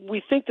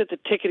we think that the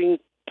ticketing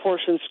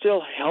portion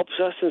still helps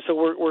us, and so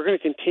we're going to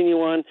continue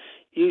on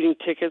using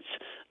tickets.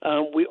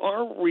 We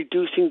are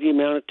reducing the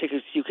amount of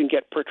tickets you can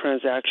get per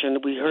transaction.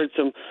 We heard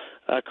some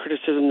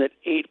criticism that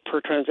 8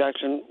 per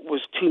transaction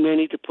was too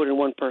many to put in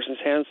one person's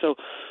hands. So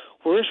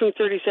we're issuing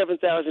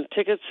 37,000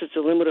 tickets. It's a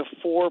limit of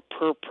 4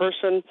 per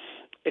person.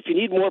 If you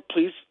need more,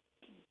 please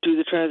do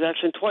the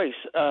transaction twice.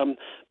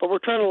 But we're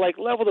trying to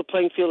level the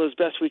playing field as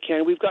best we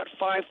can. We've got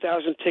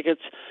 5,000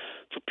 tickets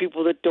for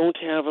people that don't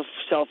have a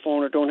cell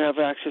phone or don't have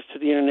access to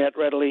the internet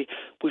readily.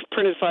 We've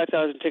printed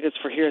 5,000 tickets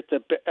for here at the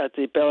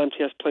Bell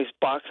MTS Place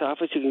box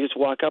office. You can just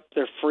walk up;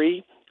 they're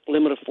free.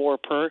 Limit of 4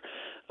 per.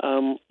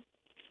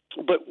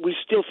 But we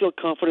still feel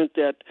confident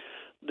that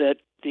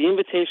the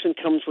invitation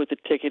comes with the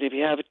ticket. If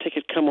you have a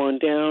ticket, come on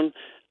down.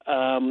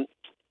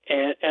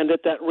 And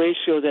that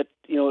ratio that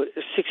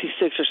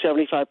 66 or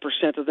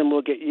 75% of them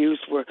will get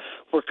used.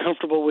 We're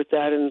comfortable with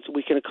that, and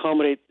we can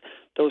accommodate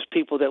those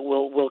people that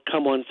will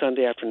come on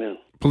Sunday afternoon.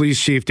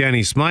 Police Chief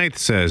Danny Smythe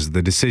says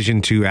the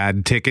decision to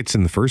add tickets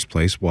in the first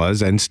place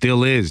was and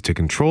still is to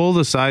control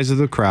the size of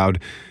the crowd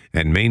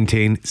and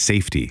maintain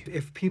safety.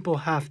 If people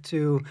have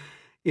to,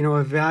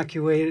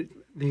 evacuate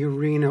the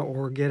arena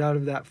or get out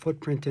of that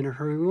footprint in a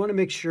hurry, we want to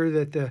make sure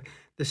that the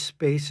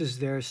space is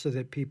there so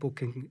that people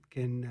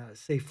can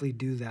safely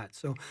do that.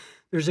 So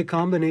there's a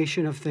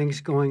combination of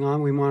things going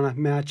on. We want to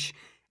match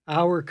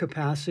our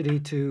capacity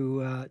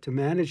to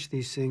manage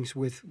these things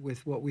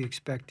with what we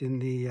expect in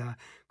the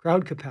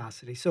crowd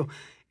capacity. So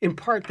in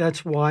part,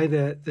 that's why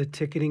the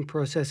ticketing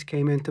process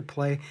came into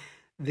play.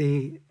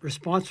 The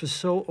response was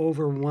so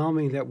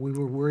overwhelming that we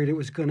were worried it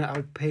was going to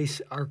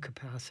outpace our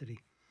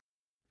capacity.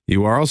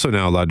 You are also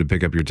now allowed to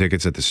pick up your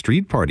tickets at the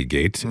street party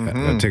gate.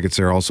 Tickets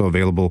are also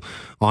available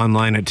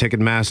online at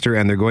Ticketmaster,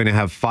 and they're going to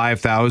have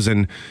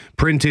 5,000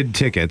 printed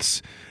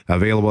tickets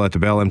available at the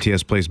Bell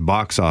MTS Place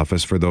box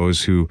office for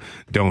those who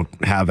don't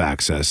have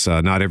access.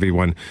 Not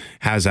everyone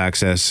has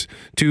access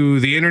to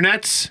the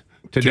internets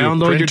to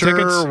download your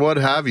tickets, what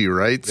have you,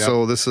 right? Yep.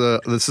 So this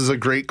is a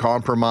great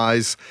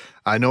compromise.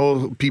 I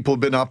know people have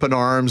been up in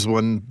arms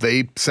when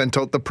they sent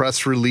out the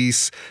press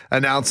release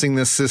announcing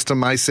this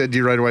system. I said to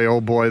you right away, oh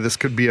boy, this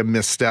could be a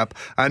misstep.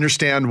 I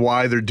understand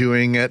why they're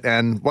doing it.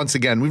 And once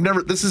again,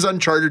 this is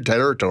uncharted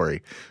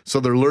territory. So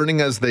they're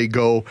learning as they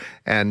go.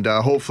 And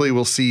hopefully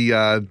we'll see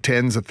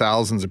tens of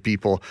thousands of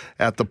people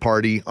at the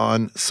party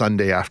on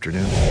Sunday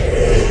afternoon.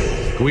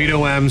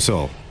 Guido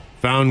Amsel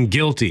found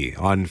guilty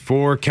on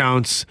 4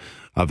 counts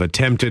of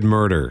attempted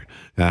murder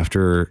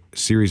after a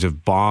series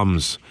of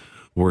bombs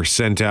were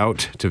sent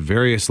out to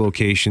various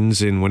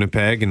locations in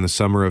Winnipeg in the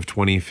summer of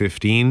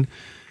 2015.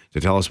 To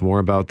tell us more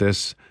about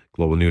this,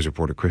 Global News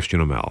reporter Christian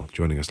O'Mell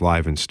joining us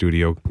live in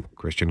studio.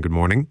 Christian, good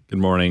morning. Good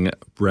morning,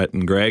 Brett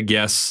and Greg.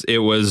 Yes, it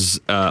was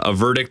a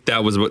verdict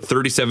that was about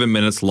 37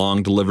 minutes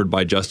long, delivered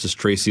by Justice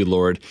Tracy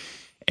Lord.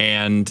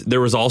 And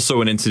there was also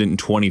an incident in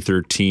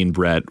 2013,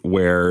 Brett,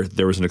 where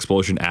there was an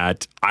explosion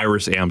at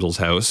Iris Amsel's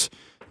house.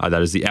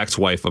 That is the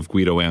ex-wife of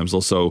Guido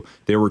Amsel. So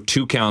there were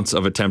 2 counts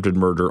of attempted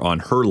murder on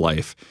her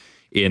life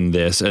in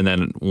this, and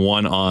then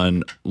one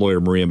on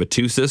lawyer Maria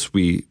Matusas.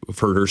 We've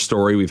heard her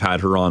story. We've had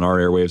her on our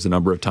airwaves a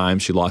number of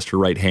times. She lost her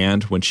right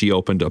hand when she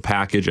opened a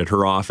package at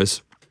her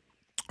office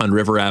on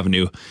River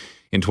Avenue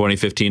in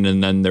 2015.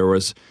 And then there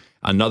was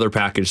another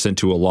package sent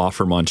to a law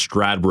firm on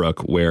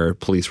Stradbrook where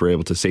police were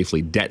able to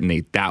safely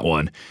detonate that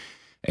one.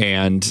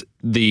 And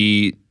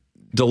the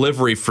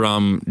delivery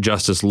from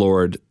Justice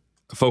Lord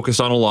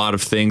focused on a lot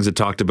of things. It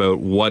talked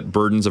about what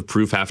burdens of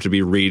proof have to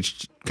be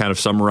reached, kind of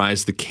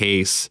summarized the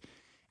case,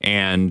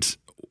 and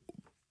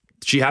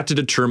she had to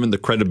determine the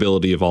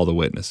credibility of all the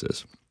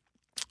witnesses.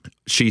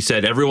 She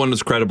said everyone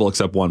was credible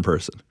except one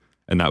person,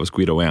 and that was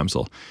Guido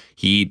Amsel.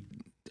 He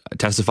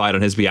testified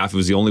on his behalf. He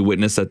was the only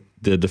witness that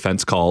the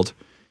defense called,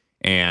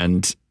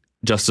 and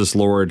Justice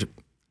Lord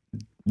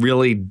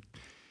really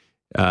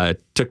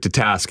took to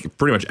task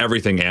pretty much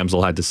everything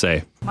Amsel had to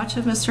say. Much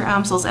of Mr.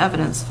 Amsel's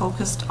evidence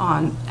focused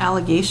on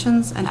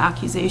allegations and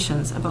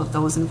accusations about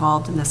those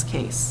involved in this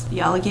case.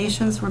 The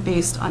allegations were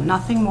based on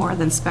nothing more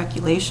than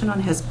speculation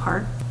on his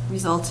part,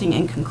 resulting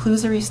in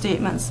conclusory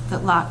statements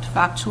that lacked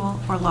factual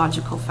or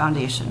logical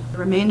foundation. The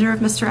remainder of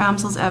Mr.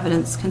 Amsel's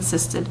evidence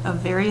consisted of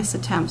various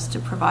attempts to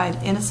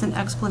provide innocent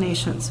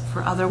explanations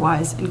for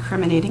otherwise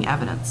incriminating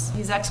evidence.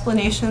 These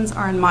explanations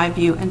are, in my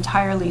view,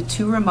 entirely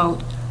too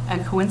remote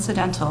and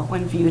coincidental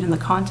when viewed in the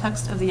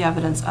context of the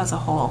evidence as a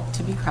whole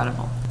to be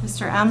credible.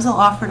 Mr. Amsel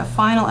offered a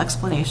final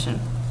explanation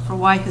for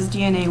why his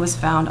DNA was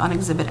found on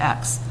Exhibit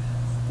X,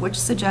 which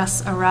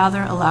suggests a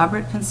rather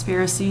elaborate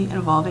conspiracy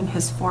involving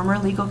his former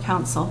legal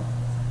counsel,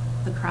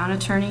 the Crown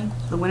Attorney,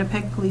 the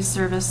Winnipeg Police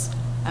Service,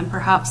 and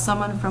perhaps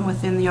someone from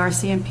within the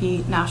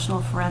RCMP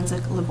National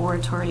Forensic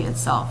Laboratory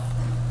itself.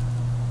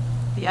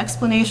 The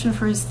explanation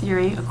for his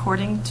theory,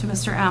 according to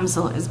Mr.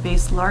 Amsel, is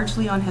based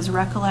largely on his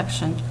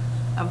recollection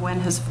of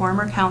when his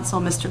former counsel,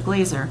 Mr.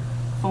 Glazer,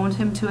 phoned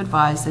him to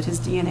advise that his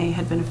DNA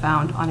had been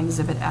found on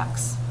Exhibit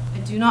X. I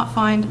do not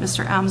find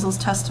Mr. Amsel's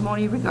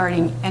testimony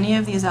regarding any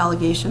of these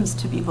allegations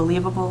to be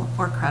believable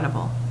or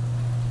credible.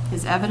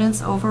 His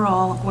evidence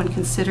overall, when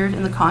considered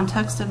in the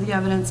context of the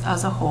evidence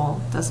as a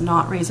whole, does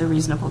not raise a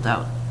reasonable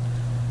doubt.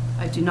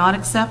 I do not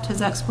accept his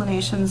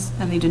explanations,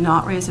 and they do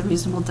not raise a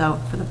reasonable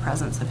doubt for the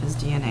presence of his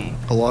DNA.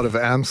 A lot of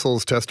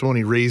Amsel's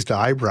testimony raised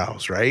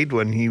eyebrows, right?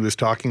 When he was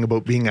talking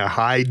about being a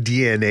high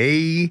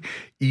DNA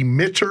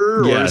emitter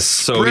or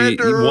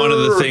spreader. So one of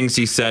the things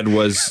he said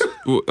was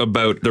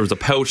about there was a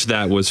pouch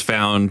that was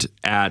found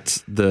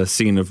at the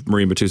scene of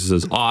Maria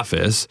Matusas'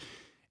 office,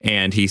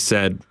 and he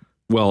said,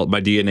 well, my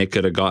DNA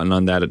could have gotten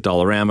on that at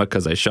Dollarama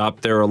because I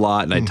shop there a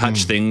lot, and I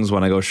touch things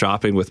when I go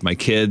shopping with my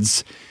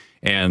kids.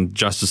 And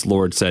Justice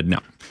Lord said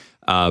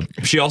no.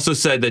 She also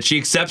said that she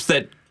accepts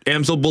that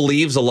Amsel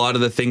believes a lot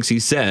of the things he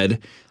said,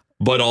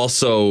 but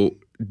also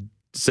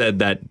said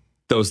that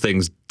those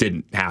things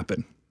didn't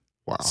happen.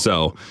 Wow.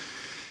 So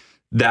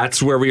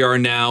that's where we are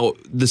now.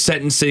 The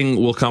sentencing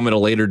will come at a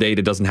later date.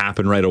 It doesn't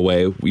happen right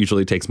away. It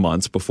usually takes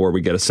months before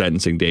we get a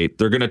sentencing date.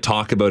 They're going to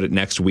talk about it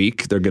next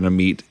week. They're going to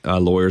meet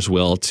lawyers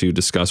will to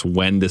discuss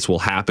when this will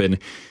happen.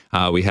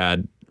 We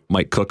had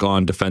Mike Cook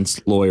on,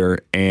 defense lawyer,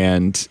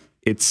 and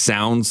it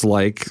sounds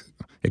like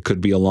it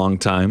could be a long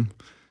time.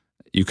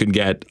 You can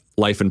get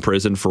life in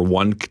prison for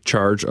one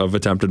charge of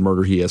attempted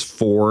murder. He has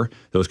 4.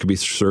 Those could be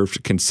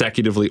served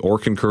consecutively or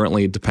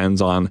concurrently. It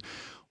depends on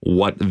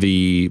what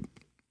the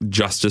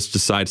justice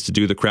decides to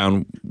do. The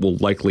Crown will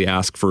likely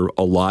ask for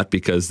a lot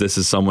because this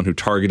is someone who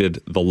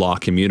targeted the law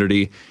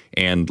community,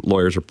 and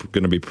lawyers are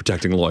going to be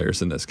protecting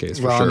lawyers in this case.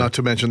 For sure. Not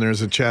to mention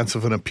there's a chance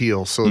of an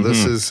appeal. So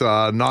this is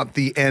not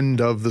the end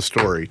of the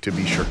story, to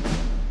be sure.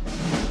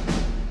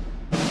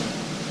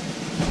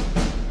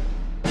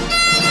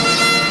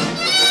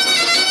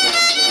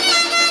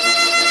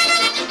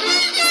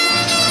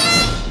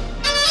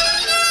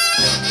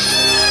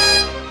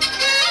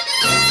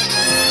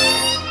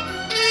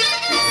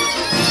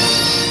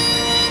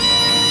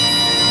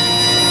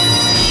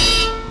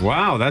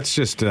 Wow, that's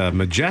just a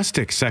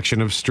majestic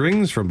section of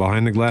strings from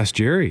Behind the Glass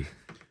Jerry.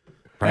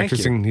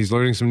 Practicing, he's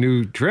learning some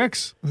new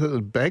tricks. Was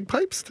it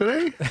bagpipes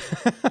today?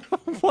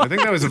 I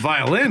think that was a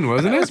violin,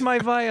 wasn't it? That was my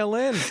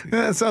violin.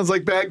 Yeah, it sounds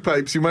like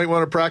bagpipes. You might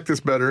want to practice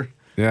better.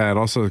 Yeah, it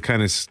also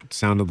kind of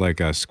sounded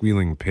like a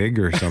squealing pig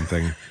or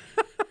something.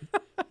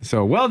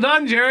 So well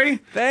done, Jerry.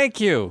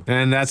 Thank you.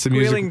 And that's the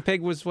music. Squealing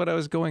pig was what I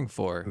was going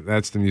for.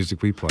 That's the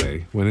music we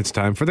play when it's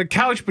time for the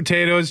Couch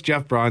Potatoes.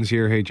 Jeff Braun's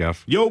here. Hey,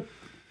 Jeff. Yo.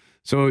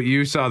 So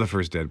you saw the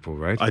first Deadpool,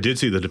 right? I did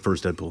see the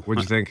first Deadpool.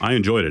 What'd you think? I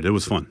enjoyed it. It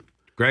was fun.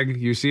 Greg,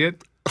 you see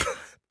it?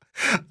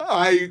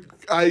 I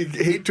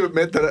hate to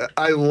admit that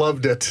I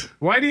loved it.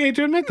 Why do you hate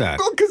to admit that?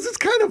 Well, because it's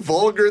kind of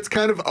vulgar. It's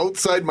kind of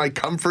outside my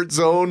comfort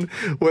zone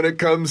when it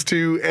comes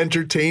to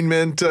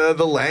entertainment.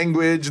 The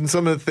language and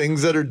some of the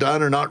things that are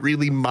done are not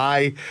really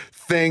my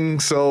thing.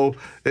 So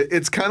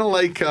it's kind of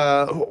like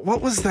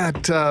what was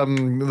that?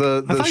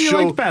 The I thought show.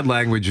 you liked bad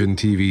language in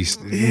TV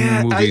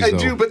Yeah, movies. I though.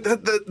 do, but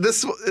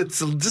this it's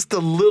just a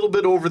little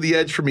bit over the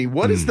edge for me.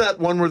 What is that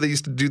one where they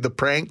used to do the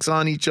pranks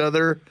on each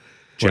other?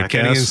 What,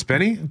 Kenny and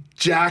Spenny?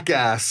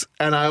 Jackass,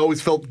 and I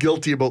always felt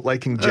guilty about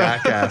liking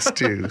Jackass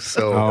too.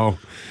 So, Oh,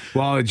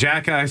 well,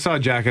 I saw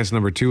Jackass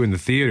number 2 in the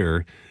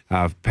theater,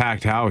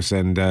 packed house,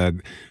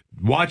 and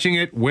watching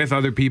it with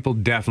other people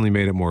definitely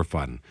made it more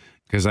fun.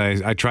 Because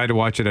I tried to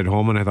watch it at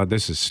home and I thought,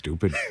 this is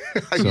stupid.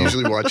 I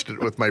usually watched it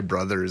with my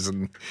brothers,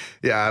 and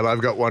yeah,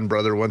 I've got one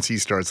brother. Once he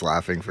starts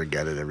laughing,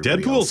 forget it.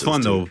 Everybody Deadpool's fun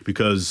else though,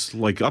 because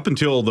like up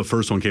until the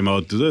first one came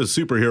out, the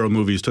superhero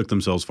movies took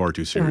themselves far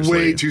too seriously.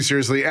 Way too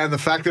seriously, and the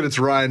fact that it's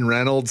Ryan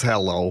Reynolds.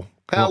 Hello.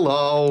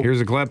 Well,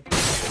 here's a clip.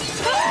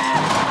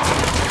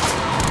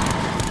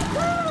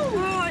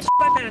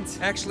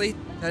 Actually,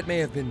 that may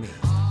have been me.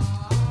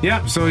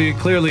 Yeah, so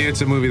clearly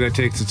it's a movie that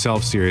takes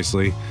itself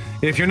seriously.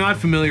 If you're not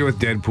familiar with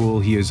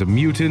Deadpool, he is a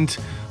mutant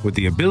with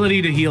the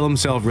ability to heal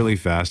himself really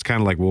fast, kind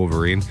of like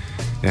Wolverine.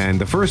 And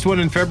the first one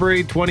in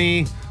February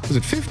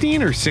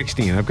 15 or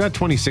 16? I've got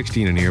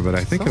 2016 in here, but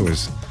I think it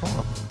was...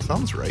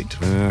 sounds right.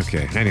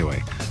 Okay,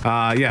 anyway.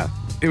 Yeah,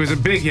 it was a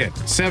big hit.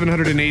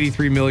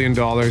 $783 million.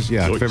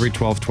 Yeah, February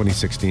 12th,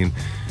 2016.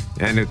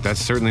 And that's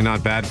certainly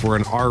not bad for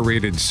an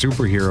R-rated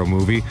superhero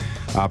movie,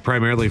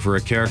 primarily for a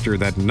character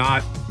that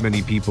not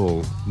many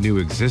people knew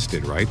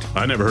existed, right?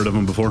 I never heard of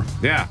him before.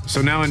 Yeah,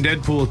 so now in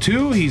Deadpool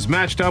 2, he's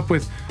matched up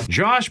with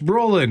Josh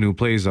Brolin, who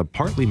plays a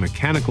partly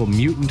mechanical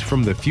mutant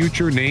from the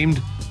future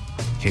named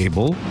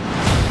Cable.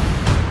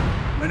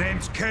 My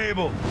name's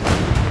Cable.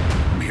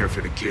 I'm here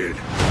for the kid.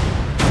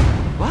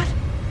 What?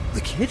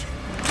 The kid?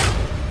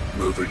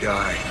 Move or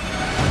die.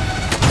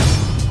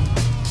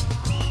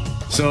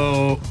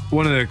 So,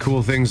 one of the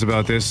cool things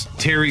about this,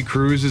 Terry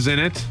Crews is in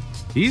it.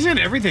 He's in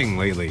everything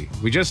lately.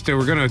 We're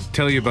going to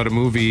tell you about a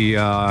movie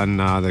on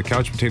the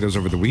Couch Potatoes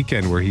over the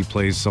weekend where he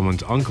plays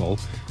someone's uncle.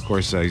 Of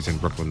course, he's in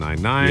Brooklyn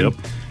Nine-Nine.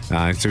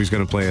 Yep. So he's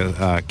going to play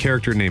a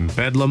character named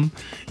Bedlam.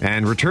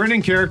 And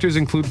returning characters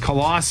include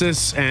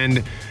Colossus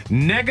and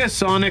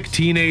Negasonic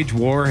Teenage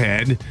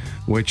Warhead,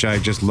 which I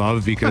just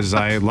love because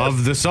I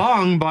love the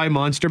song by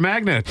Monster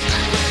Magnet.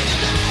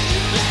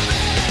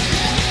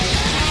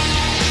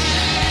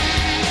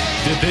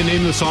 Did they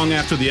name the song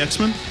after the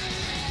X-Men?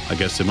 I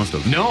guess they must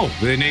have. No,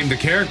 they named the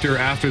character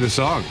after the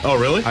song. Oh,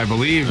 really? I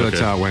believe that's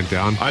how it went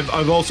down.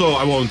 I've also,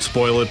 I won't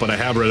spoil it, but I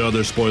have read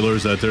other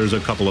spoilers that there's a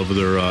couple of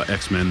other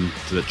X-Men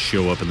that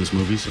show up in this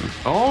movie. So.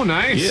 Oh,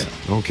 nice.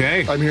 Yeah.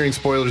 Okay. I'm hearing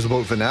spoilers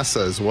about Vanessa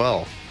as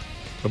well,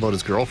 about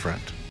his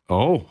girlfriend.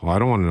 Oh, I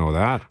don't want to know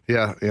that.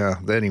 Yeah.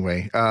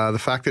 Anyway,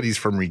 the fact that he's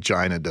from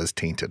Regina does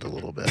taint it a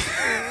little bit.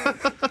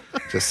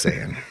 Just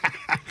saying.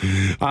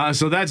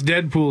 So that's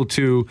Deadpool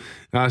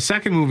 2.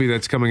 Second movie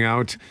that's coming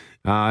out.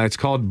 It's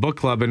called Book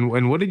Club.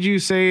 And what did you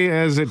say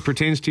as it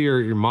pertains to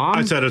your mom?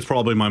 I said it's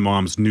probably my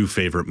mom's new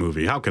favorite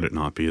movie. How could it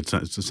not be? It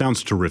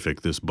sounds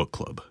terrific, this book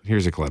club.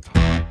 Here's a clip.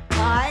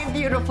 Hi,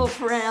 beautiful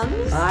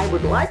friends. I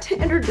would like to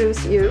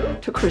introduce you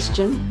to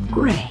Christian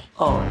Grey.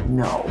 Oh,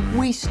 no.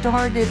 We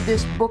started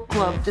this book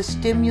club to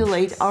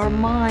stimulate our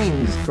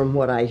minds. From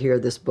what I hear,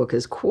 this book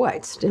is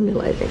quite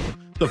stimulating.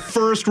 The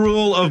first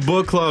rule of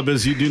book club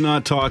is you do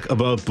not talk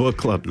about book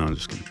club. No, I'm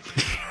just kidding.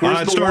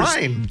 Where's It the stars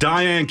line?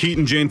 Diane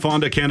Keaton, Jane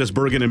Fonda, Candice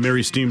Bergen, and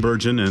Mary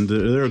Steenburgen, and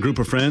they're a group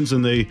of friends,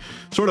 and they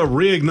sort of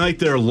reignite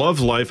their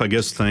love life, I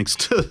guess, thanks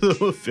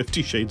to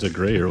 50 Shades of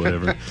Grey or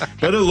whatever.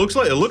 But it looks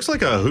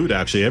like a hoot,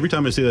 actually. Every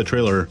time I see that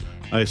trailer,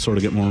 I sort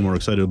of get more and more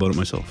excited about it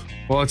myself.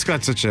 Well, it's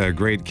got such a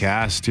great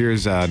cast.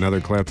 Here's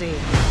another clip.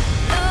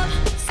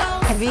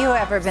 Have you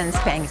ever been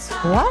spanked?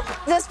 What?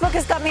 This book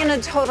has got me in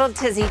a total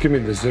tizzy. Give me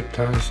the zip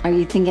ties. Are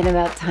you thinking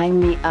about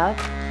tying me up?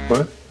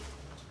 What?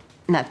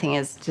 Nothing,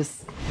 is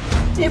just...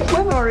 If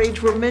women our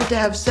age were meant to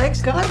have sex,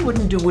 God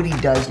wouldn't do what he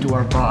does to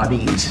our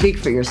bodies. Speak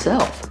for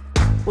yourself.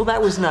 Well, that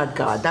was not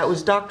God. That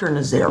was Dr.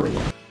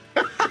 Nazarian.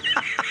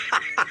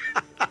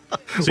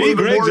 See,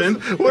 Greg's in.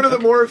 One of the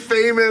more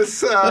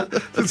famous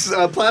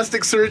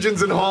plastic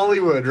surgeons in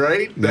Hollywood,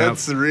 right?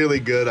 That's really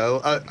good.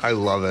 I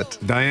love it.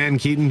 Diane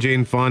Keaton,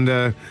 Jane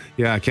Fonda,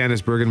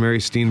 Candice Bergen, Mary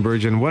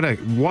Steenburgen.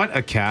 What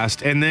a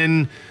cast. And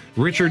then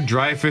Richard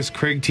Dreyfuss,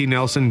 Craig T.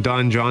 Nelson,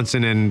 Don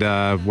Johnson,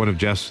 and one of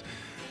Jeff's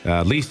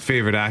least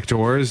favorite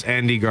actors,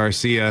 Andy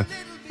Garcia.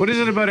 What is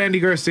it about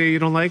Andy Garcia you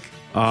don't like?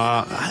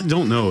 I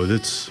don't know.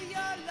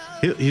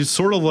 He's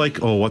sort of like,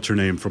 what's her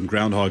name from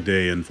Groundhog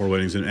Day and Four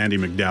Weddings, and Andy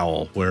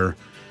McDowell, where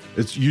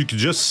you could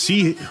just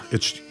see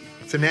it's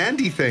an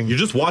Andy thing. You're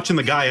just watching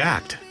the guy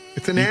act.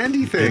 It's an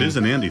Andy thing. It is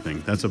an Andy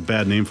thing. That's a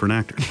bad name for an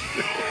actor.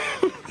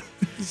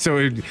 So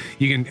you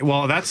can.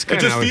 Well, that's kind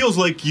it of. just feels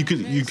like you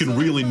can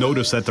really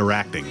notice that they're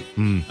acting.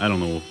 I don't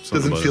know.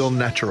 Doesn't feel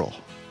natural.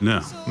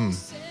 No.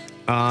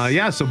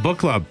 So Book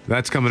Club,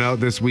 that's coming out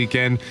this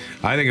weekend.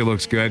 I think it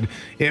looks good.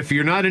 If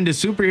you're not into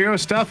superhero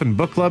stuff and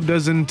Book Club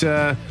doesn't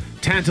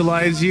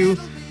tantalize you,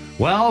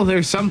 well,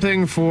 there's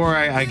something for,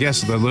 I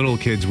guess the little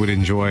kids would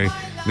enjoy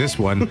this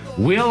one.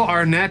 Will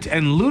Arnett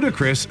and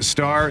Ludacris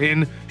star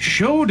in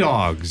Show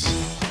Dogs.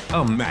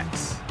 I'm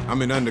Max.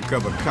 I'm an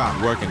undercover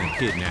cop working a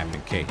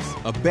kidnapping case.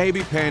 A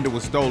baby panda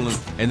was stolen,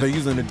 and they're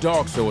using the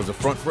dog show as a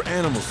front for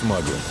animal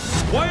smuggling.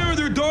 Why are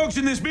there dogs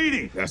in this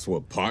meeting? That's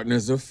what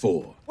partners are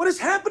for. What is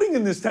happening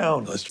in this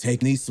town? Let's take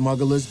these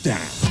smugglers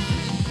down.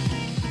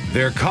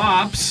 They're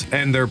cops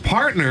and they're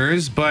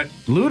partners, but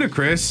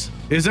Ludacris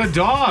is a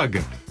dog,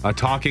 a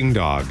talking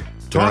dog.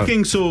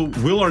 Talking so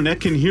Will Arnett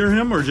can hear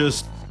him, or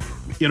just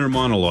inner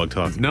monologue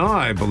talk? No,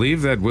 I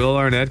believe that Will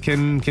Arnett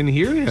can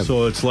hear him.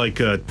 So it's like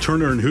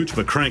Turner and Hooch,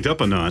 but cranked up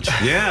a notch.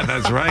 Yeah,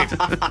 that's right.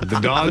 The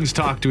dogs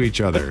talk to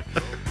each other,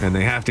 and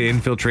they have to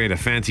infiltrate a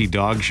fancy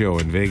dog show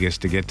in Vegas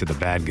to get to the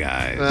bad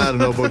guys. I don't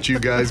know about you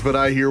guys, but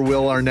I hear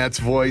Will Arnett's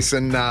voice,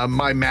 and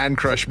my man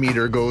crush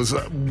meter goes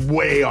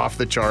way off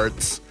the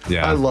charts.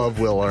 Yeah. I love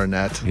Will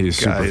Arnett. He's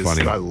super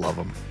funny. I love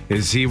him.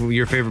 Is he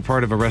your favorite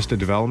part of Arrested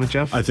Development,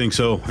 Jeff? I think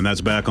so, and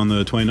that's back on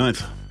the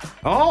 29th.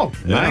 Oh,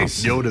 Yeah.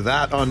 Nice. Yo to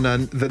that on the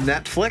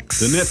Netflix.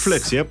 The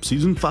Netflix, yep,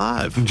 season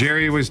 5.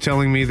 Jerry was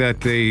telling me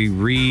that they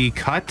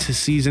recut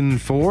season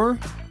 4.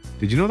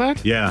 Did you know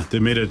that? Yeah, they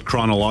made it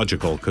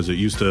chronological because it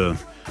used to.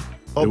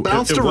 It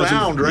bounced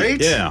around, right?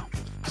 Yeah.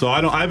 So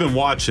I haven't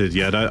watched it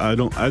yet.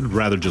 I'd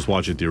rather just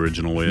watch it the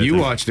original way. You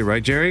watched it,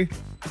 right, Jerry?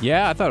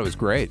 Yeah, I thought it was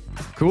great.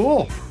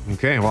 Cool.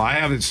 Okay, well,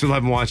 I still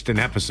haven't watched an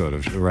episode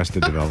of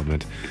Arrested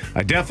Development.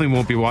 I definitely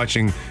won't be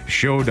watching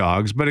Show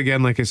Dogs, but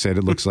again, like I said,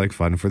 it looks like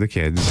fun for the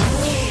kids.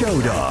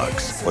 Show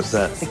Dogs. What's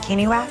that?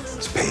 Bikini wax?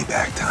 It's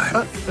payback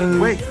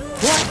time. Wait,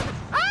 what?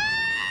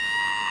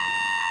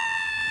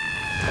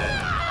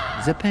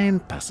 The pain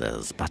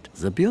passes, but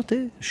the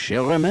beauty, she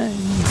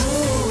remains.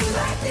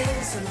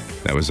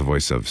 That was the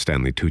voice of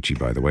Stanley Tucci,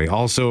 by the way.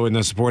 Also in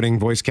the supporting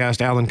voice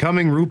cast, Alan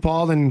Cumming,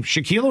 RuPaul, and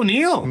Shaquille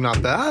O'Neal.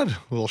 Not bad. A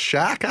little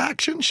Shaq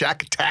action,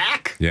 Shaq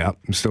attack. Yeah,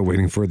 I'm still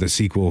waiting for the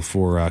sequel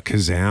for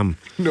Kazam.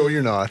 No,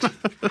 you're not.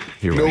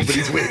 You're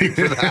Nobody's right. waiting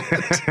for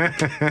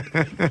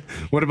that.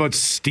 What about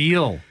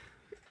Steel?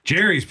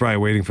 Jerry's probably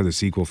waiting for the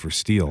sequel for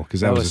Steel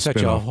because That was was a such a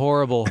spin-off.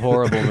 horrible,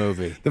 horrible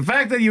movie. The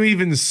fact that you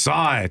even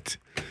saw it.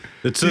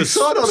 It's You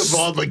saw it out of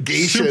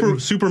obligation.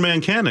 Superman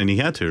canon. He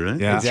had to, right?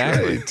 Yeah.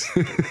 Exactly.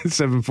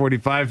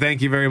 7:45.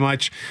 Thank you very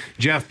much,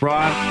 Jeff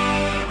Broad.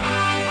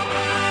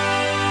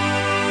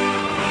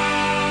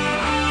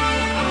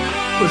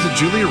 Was it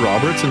Julia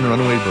Roberts in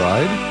Runaway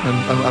Bride?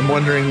 I'm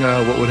wondering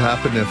what would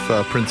happen if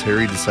Prince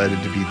Harry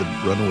decided to be the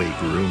runaway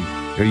groom.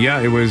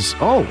 Yeah, it was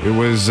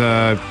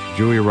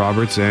Julia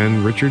Roberts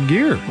and Richard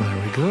Gere.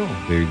 There we go.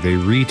 They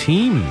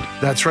re-teamed.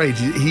 That's right.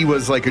 He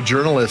was like a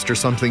journalist or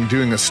something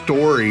doing a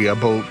story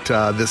about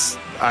this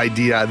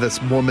idea,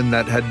 this woman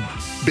that had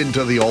been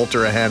to the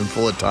altar a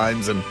handful of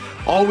times and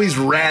always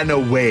ran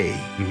away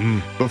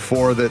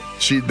before that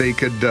they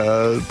could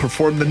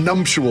perform the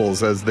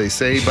nuptials, as they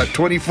say. But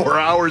 24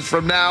 hours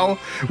from now,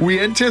 we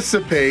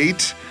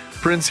anticipate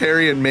Prince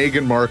Harry and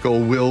Meghan Markle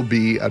will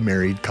be a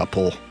married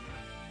couple.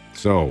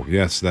 So,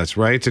 yes, that's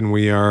right. And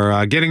we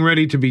are getting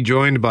ready to be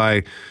joined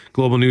by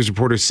Global News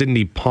reporter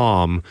Cindy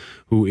Palm,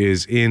 who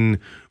is in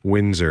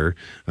Windsor.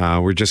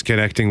 We're just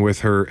connecting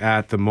with her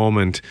at the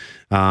moment.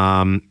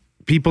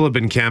 People have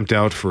been camped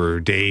out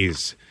for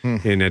days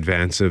in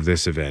advance of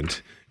this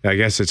event. I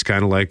guess it's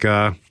kind of like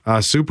a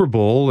Super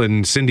Bowl,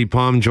 and Cindy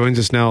Palm joins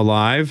us now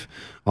live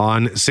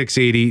on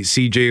 680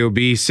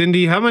 CJOB.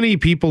 Cindy, how many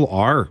people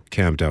are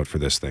camped out for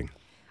this thing?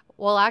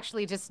 Well,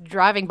 actually, just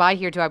driving by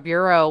here to our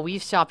bureau, we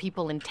saw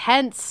people in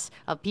tents.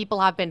 People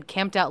have been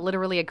camped out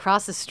literally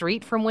across the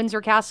street from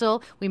Windsor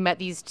Castle. We met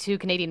these two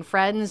Canadian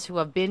friends who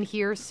have been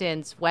here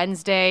since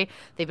Wednesday.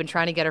 They've been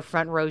trying to get a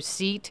front row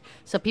seat.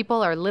 So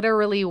people are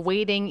literally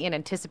waiting in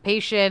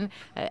anticipation.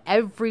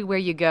 Everywhere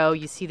you go,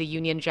 you see the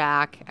Union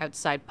Jack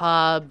outside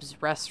pubs,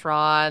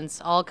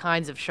 restaurants, all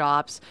kinds of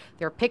shops.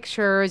 There are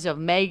pictures of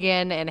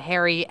Meghan and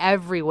Harry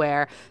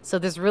everywhere. So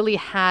this really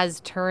has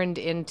turned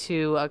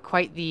into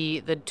quite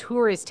the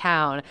tourist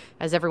town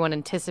as everyone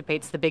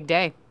anticipates the big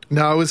day.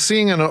 Now, I was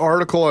seeing an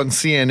article on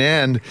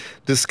CNN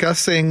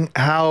discussing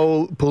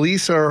how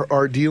police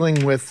are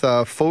dealing with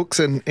folks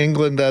in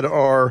England that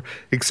are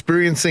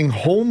experiencing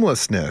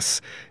homelessness.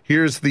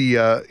 Here's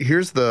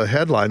the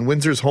headline.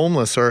 Windsor's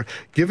homeless are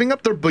giving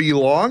up their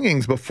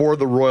belongings before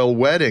the royal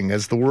wedding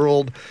as the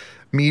world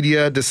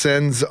media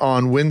descends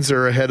on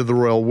Windsor ahead of the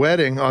royal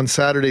wedding. On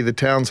Saturday, the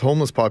town's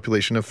homeless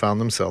population have found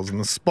themselves in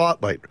the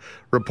spotlight.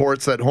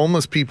 reports that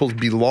homeless people's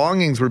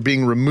belongings were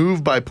being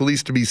removed by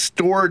police to be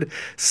stored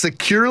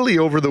securely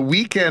over the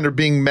weekend are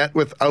being met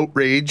with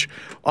outrage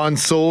on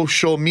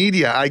social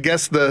media. I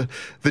guess the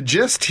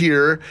gist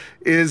here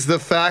is the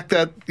fact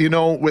that, you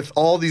know, with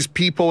all these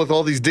people, with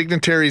all these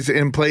dignitaries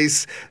in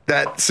place,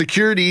 that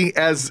security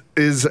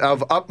is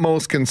of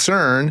utmost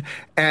concern,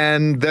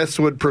 and this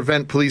would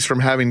prevent police from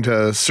having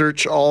to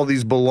search all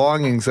these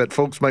belongings that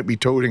folks might be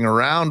toting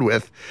around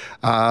with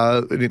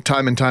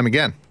time and time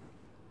again.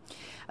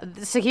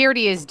 The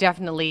security is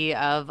definitely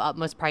of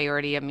utmost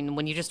priority. I mean,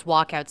 when you just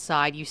walk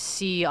outside, you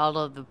see all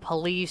of the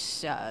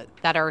police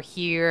that are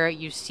here.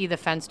 You see the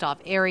fenced-off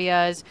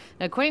areas.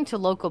 Now, according to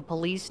local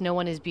police, no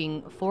one is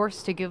being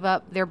forced to give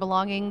up their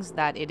belongings,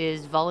 that it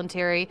is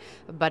voluntary.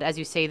 But as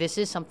you say, this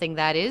is something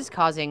that is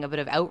causing a bit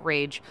of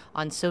outrage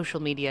on social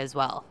media as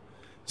well.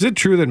 Is it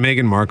true that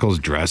Meghan Markle's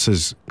dress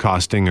is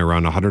costing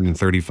around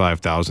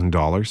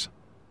 $135,000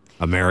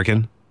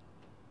 American?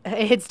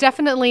 It's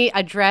definitely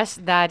a dress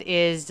that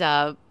is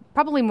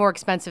probably more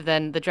expensive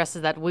than the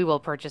dresses that we will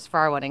purchase for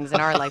our weddings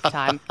in our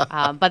lifetime.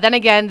 But then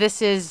again,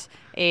 this is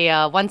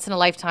a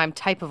once-in-a-lifetime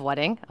type of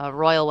wedding, a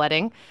royal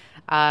wedding.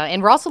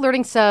 And we're also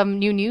learning some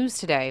new news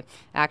today.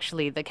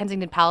 Actually, the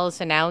Kensington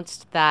Palace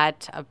announced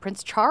that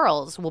Prince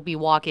Charles will be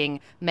walking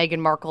Meghan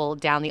Markle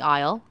down the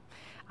aisle.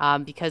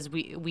 Because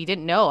we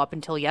didn't know up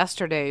until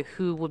yesterday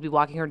who would be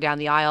walking her down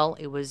the aisle.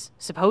 It was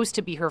supposed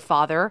to be her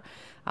father,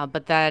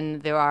 but then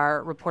there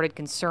are reported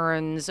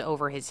concerns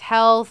over his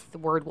health. The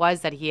word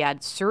was that he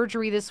had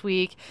surgery this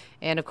week.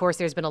 And of course,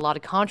 there's been a lot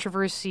of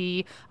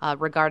controversy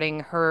regarding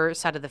her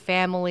side of the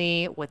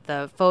family with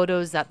the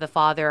photos that the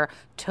father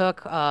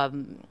took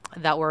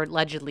that were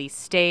allegedly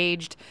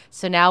staged.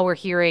 So now we're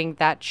hearing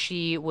that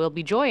she will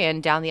be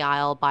joined down the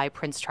aisle by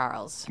Prince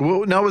Charles.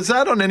 Well, now, was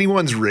that on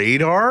anyone's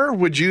radar?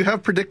 Would you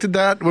have predicted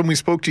that when we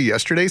spoke to you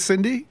yesterday,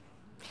 Cindy?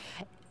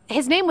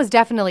 His name was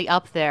definitely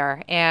up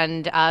there,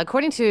 and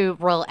according to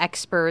royal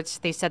experts,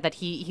 they said that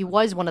he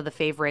was one of the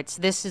favorites.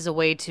 This is a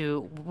way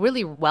to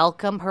really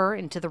welcome her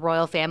into the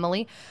royal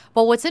family.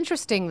 But what's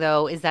interesting,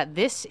 though, is that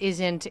this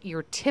isn't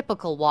your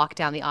typical walk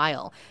down the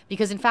aisle,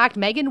 because in fact,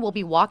 Meghan will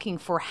be walking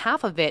for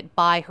half of it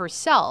by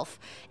herself,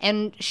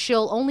 and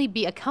she'll only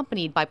be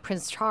accompanied by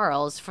Prince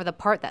Charles for the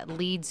part that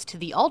leads to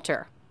the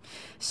altar.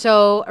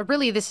 So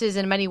really, this is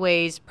in many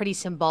ways pretty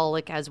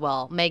symbolic as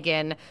well.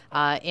 Meghan,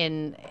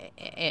 in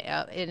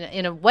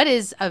what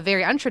is a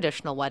very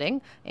untraditional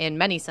wedding in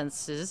many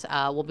senses,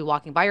 will be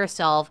walking by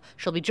herself.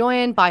 She'll be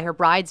joined by her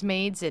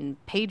bridesmaids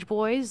and page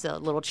boys,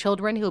 little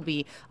children who'll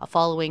be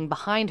following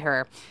behind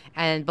her,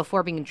 and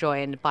before being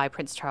joined by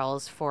Prince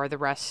Charles for the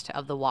rest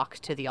of the walk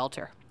to the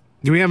altar.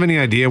 Do we have any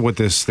idea what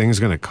this thing's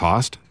going to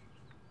cost?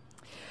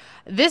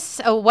 This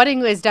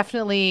wedding is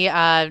definitely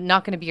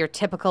not going to be your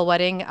typical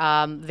wedding.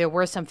 There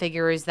were some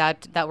figures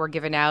that were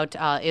given out.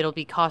 It'll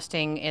be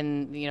costing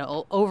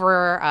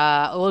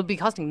it'll be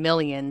costing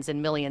millions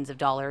and millions of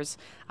dollars.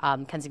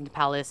 Kensington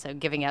Palace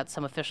giving out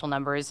some official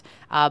numbers,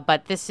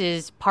 but this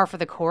is par for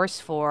the course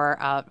for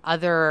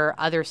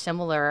other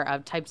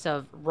similar types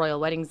of royal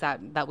weddings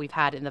that we've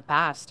had in the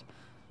past.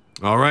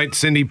 All right,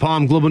 Cindy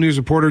Palm, Global News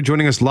reporter,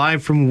 joining us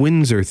live from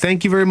Windsor.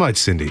 Thank you very much,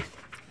 Cindy.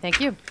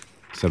 Thank you.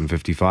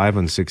 7:55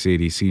 on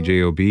 680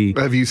 CJOB.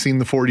 Have you seen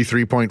the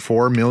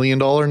 $43.4 million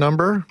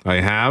number? I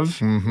have.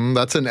 Mm-hmm.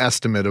 That's an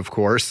estimate, of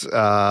course.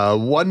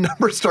 One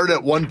number started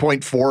at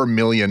 $1.4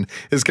 million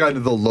is kind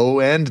of the low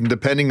end, and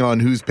depending on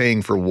who's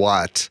paying for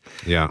what.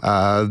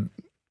 Yeah.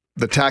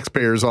 The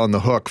taxpayer's on the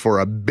hook for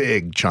a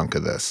big chunk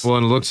of this. Well,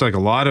 and it looks like a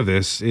lot of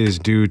this is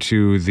due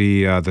to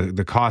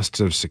the costs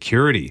of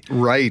security.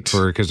 Right.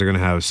 Because they're going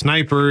to have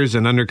snipers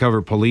and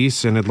undercover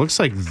police, and it looks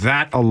like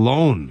that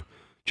alone,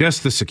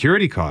 just the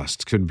security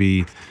costs, could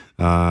be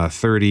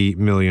 $30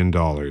 million.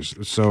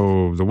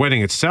 So the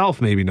wedding itself,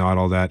 maybe not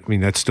all that. I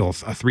mean, that's still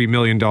a $3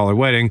 million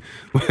wedding,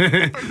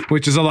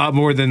 which is a lot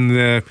more than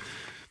the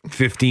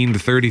 $15,000 to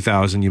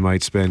 $30,000 you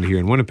might spend here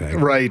in Winnipeg.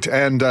 Right,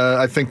 and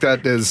I think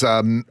that is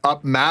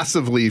up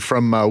massively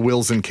from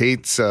Will's and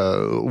Kate's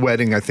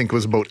wedding. I think it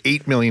was about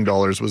 $8 million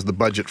was the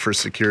budget for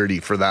security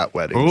for that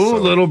wedding. Oh,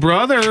 little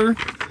brother.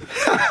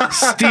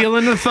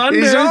 Stealing the thunder.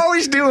 He's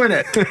always doing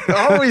it.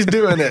 Always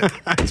doing it.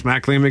 It's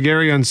Mackley and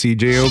McGarry on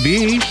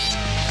CJOB.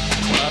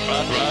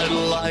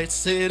 Bright light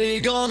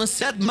city, gonna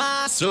set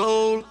my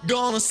soul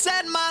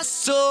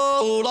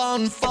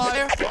on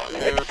fire.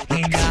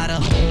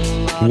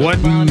 What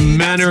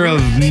manner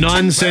of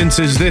nonsense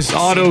is this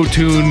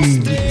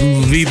auto-tune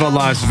Viva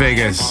Las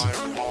Vegas?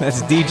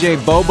 That's DJ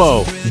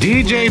Bobo.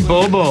 DJ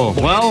Bobo.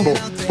 Well,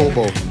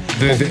 Bobo.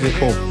 I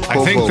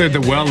think that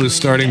the well is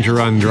starting to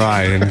run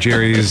dry in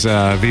Jerry's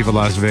Viva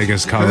Las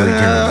Vegas cover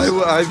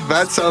tunes.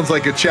 That sounds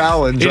like a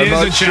challenge. It is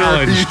a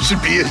challenge. Sure you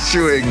should be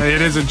issuing.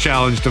 It is a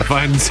challenge to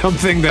find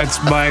something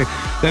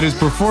that is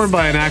performed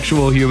by an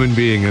actual human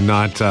being and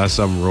not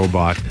some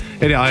robot.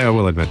 I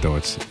will admit, though,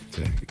 it's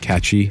a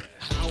catchy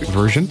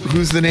version.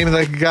 Who's the name of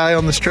that guy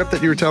on the strip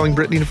that you were telling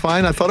Brittany to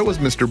find? I thought it was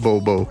Mr.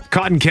 Bobo.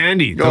 Cotton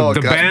Candy, the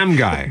BAM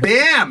guy.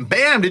 Bam!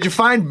 Did you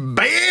find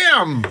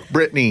Bam,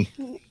 Brittany?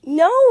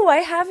 No, I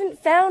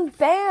haven't found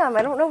Bam.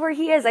 I don't know where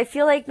he is. I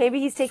feel like maybe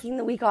he's taking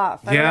the week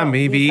off. I don't know.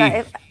 Maybe.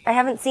 I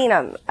haven't seen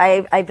him.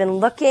 I've been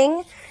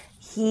looking.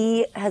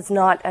 He has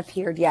not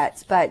appeared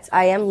yet, but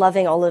I am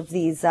loving all of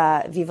these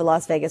Viva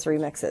Las Vegas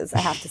remixes,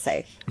 I have to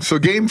say. So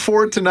game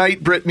 4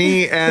 tonight,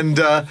 Brittany, and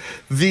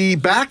the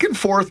back and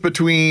forth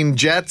between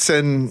Jets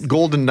and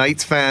Golden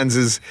Knights fans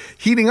is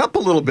heating up a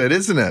little bit,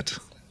 isn't it?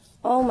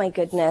 Oh my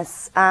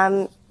goodness.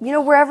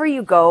 Wherever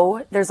you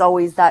go, there's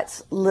always that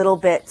little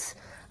bit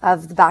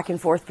of the back and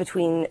forth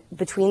between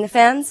the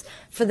fans.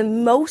 For the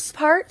most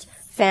part,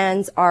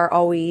 fans are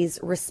always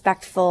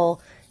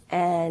respectful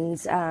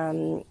and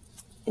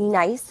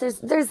nice.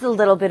 There's a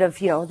little bit of,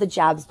 the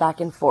jabs back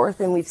and forth,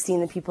 and we've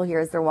seen the people here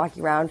as they're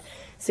walking around.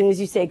 As soon as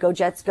you say, "Go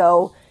Jets,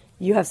 go,"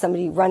 you have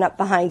somebody run up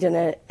behind in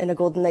a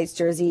Golden Knights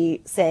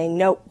jersey saying,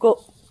 "No,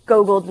 go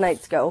Golden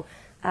Knights, go."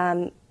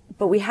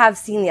 But we have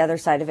seen the other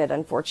side of it,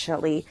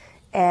 unfortunately.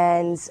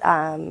 And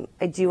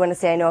I do want to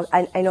say,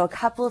 I know a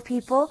couple of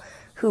people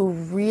who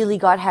really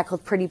got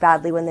heckled pretty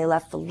badly when they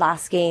left the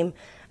last game.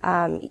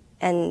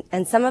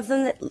 And some of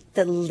them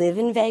that live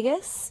in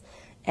Vegas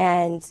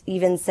and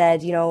even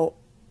said,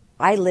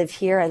 I live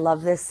here. I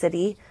love this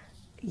city.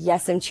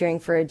 Yes, I'm cheering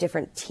for a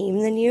different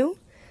team than you,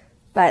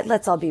 but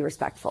let's all be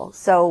respectful.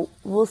 So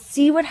we'll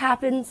see what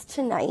happens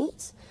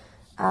tonight.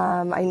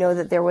 I know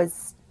that there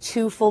was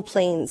 2 full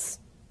planes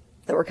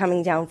that were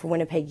coming down from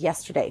Winnipeg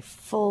yesterday,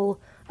 full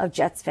of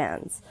Jets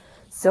fans.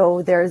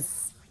 So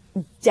there's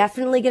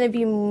definitely going to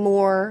be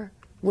more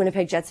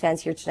Winnipeg Jets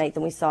fans here tonight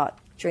than we saw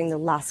during the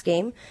last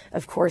game.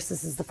 Of course,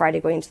 this is the Friday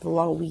going into the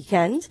long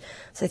weekend,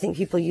 so I think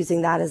people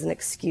using that as an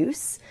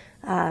excuse.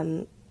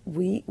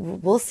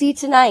 We'll see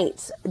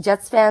tonight.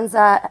 Jets fans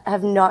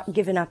have not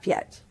given up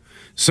yet.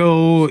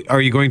 So are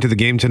you going to the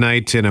game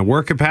tonight in a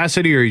work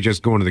capacity, or are you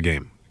just going to the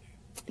game?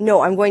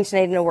 No, I'm going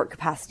tonight in a work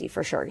capacity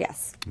for sure,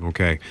 yes.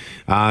 Okay.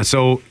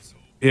 So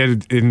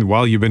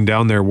while you've been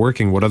down there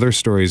working, what other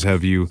stories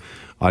have you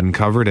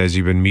uncovered as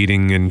you've been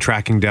meeting and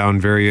tracking down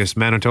various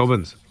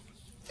Manitobans?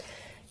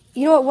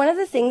 You know what? One of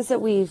the things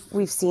that we've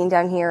seen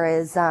down here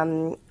is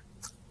a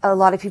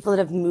lot of people that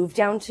have moved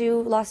down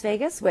to Las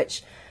Vegas,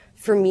 which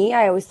for me,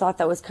 I always thought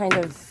that was kind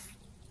of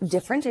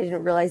different. I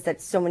didn't realize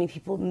that so many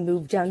people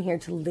moved down here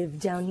to live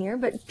down here,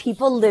 but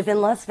people live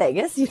in Las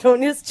Vegas. You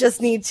don't just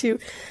need to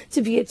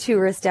be a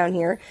tourist down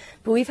here.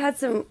 But we've had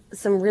some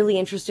really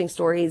interesting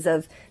stories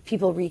of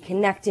people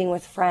reconnecting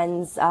with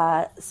friends,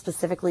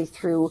 specifically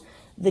through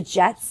the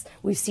Jets.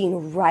 We've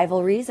seen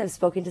rivalries. I've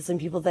spoken to some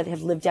people that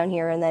have lived down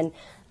here and then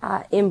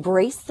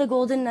embraced the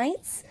Golden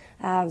Knights.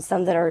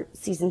 Some that are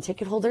season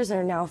ticket holders and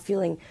are now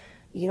feeling,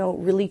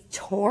 really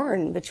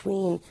torn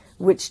between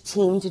which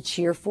team to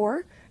cheer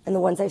for. And the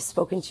ones I've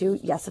spoken to,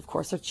 yes, of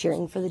course, are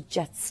cheering for the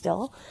Jets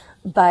still,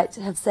 but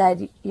have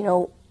said,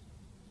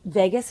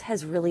 Vegas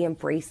has really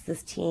embraced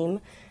this team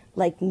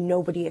like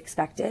nobody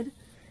expected.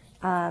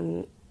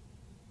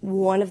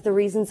 One of the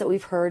reasons that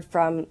we've heard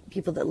from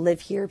people that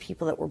live here,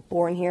 people that were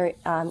born here,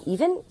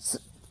 even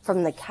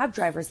from the cab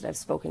drivers that I've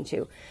spoken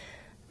to,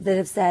 that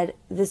have said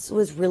this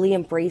was really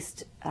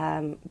embraced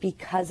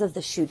because of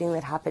the shooting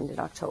that happened in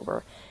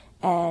October.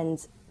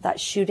 And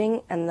that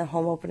shooting and the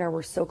home opener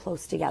were so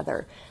close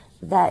together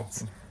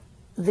that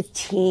the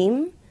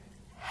team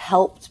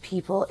helped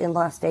people in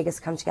Las Vegas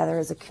come together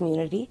as a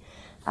community.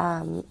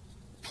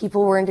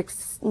 People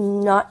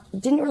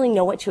didn't really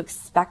know what to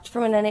expect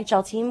from an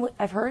NHL team,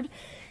 I've heard.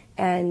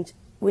 And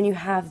when you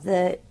have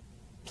the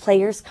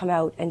players come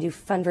out and do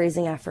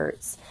fundraising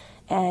efforts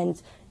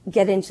and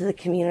get into the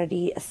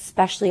community,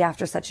 especially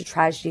after such a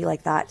tragedy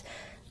like that,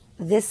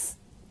 this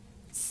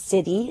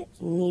city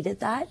needed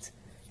that.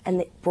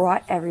 And it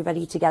brought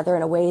everybody together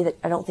in a way that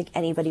I don't think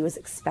anybody was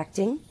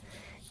expecting.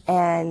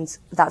 And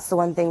that's the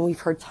one thing we've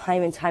heard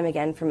time and time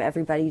again from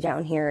everybody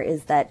down here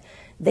is that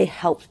they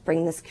helped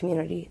bring this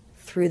community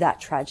through that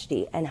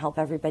tragedy and help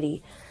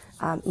everybody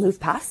move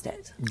past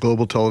it.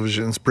 Global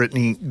Television's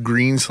Brittany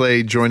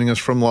Greenslade joining us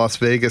from Las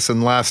Vegas.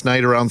 And last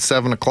night around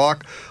 7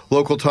 o'clock,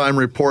 local time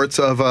reports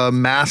of a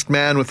masked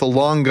man with a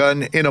long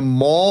gun in a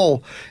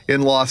mall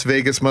in Las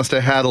Vegas must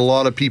have had a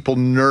lot of people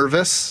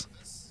nervous.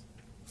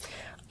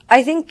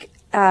 I think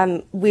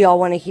we all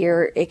want to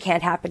hear it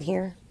can't happen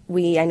here.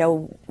 I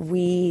know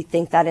we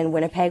think that in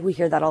Winnipeg, we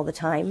hear that all the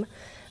time.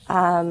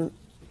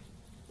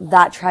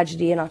 That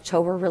tragedy in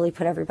October really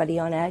put everybody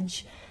on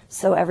edge.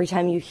 So every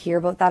time you hear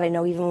about that, I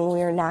know even when we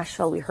were in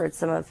Nashville, we heard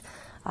some of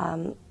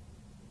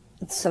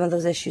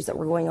those issues that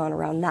were going on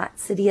around that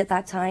city at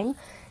that time.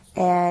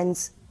 And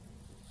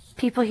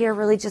people here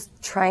really just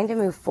trying to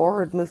move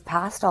forward, move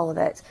past all of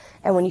it.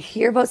 And when you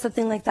hear about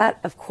something like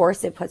that, of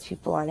course, it puts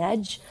people on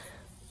edge.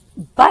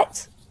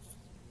 But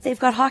they've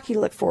got hockey to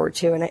look forward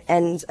to.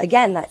 And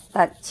again,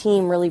 that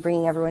team really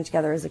bringing everyone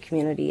together as a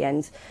community.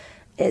 And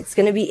it's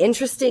going to be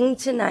interesting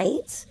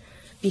tonight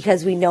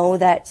because we know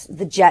that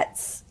the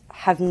Jets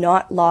have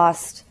not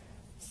lost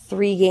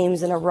 3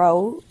 games in a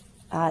row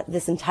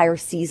this entire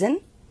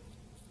season.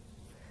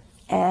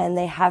 And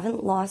they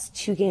haven't lost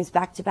 2 games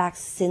back-to-back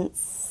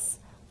since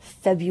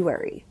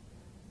February.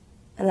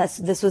 And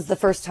this was the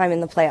first time in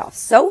the playoffs.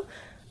 So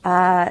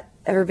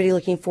everybody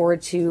looking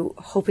forward to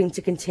hoping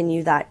to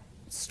continue that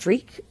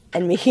streak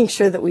and making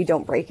sure that we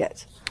don't break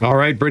it. All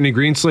right, Brittany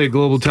Greenslade,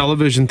 Global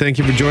Television, thank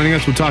you for joining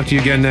us. We'll talk to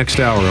you again next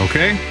hour,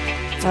 okay?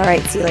 All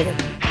right, see you later.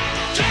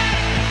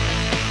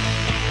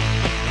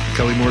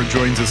 Kelly Moore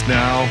joins us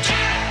now.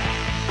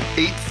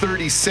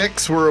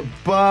 8:36. We're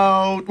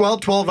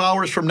about 12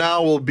 hours from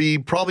now. We'll be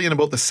probably in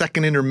about the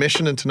second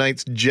intermission in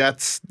tonight's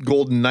Jets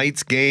Golden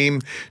Knights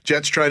game.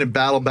 Jets trying to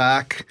battle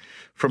back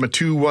from a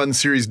 2-1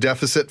 series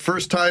deficit.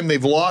 First time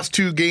they've lost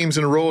 2 games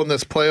in a row in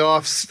this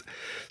playoffs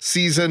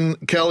season,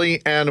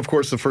 Kelly, and of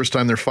course the first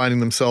time they're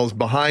finding themselves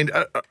behind.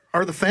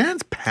 Are the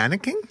fans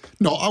panicking?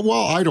 No,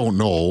 well, I don't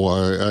know.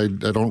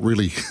 I don't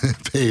really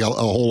pay a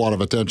whole lot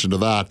of attention to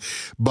that.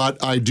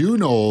 But I do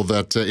know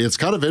that it's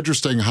kind of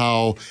interesting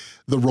how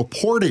the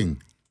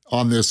reporting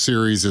on this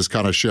series is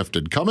kind of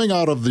shifted. Coming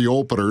out of the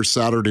opener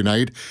Saturday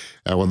night,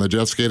 when the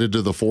Jets skated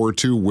to the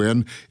 4-2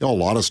 win, a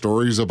lot of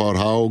stories about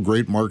how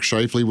great Mark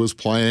Scheifele was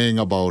playing,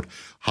 about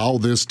how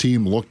this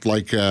team looked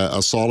like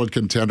a solid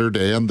contender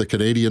to end the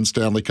Canadian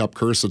Stanley Cup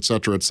curse, et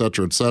cetera, et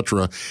cetera, et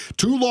cetera.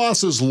 2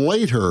 losses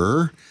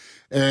later,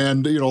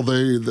 and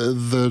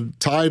the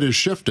tide has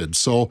shifted.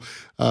 So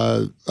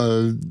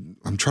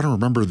I'm trying to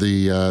remember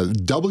the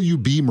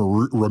W.B.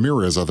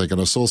 Ramirez, I think, an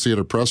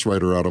Associated Press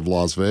writer out of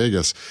Las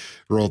Vegas,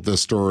 wrote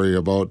this story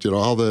about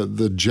how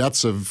the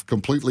Jets have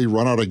completely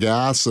run out of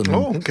gas. And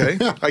okay.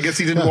 I guess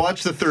he didn't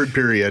watch the third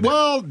period.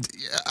 Well,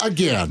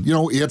 again,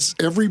 it's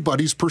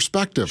everybody's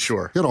perspective.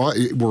 Sure.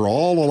 We're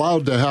all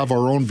allowed to have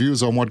our own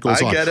views on what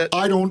goes on. I get it.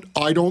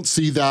 I don't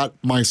see that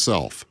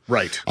myself.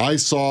 Right. I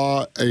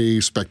saw a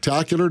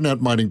spectacular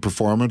net mining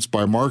performance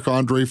by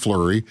Marc-Andre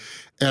Fleury.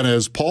 And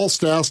as Paul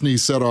Stastny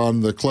said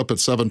on the clip at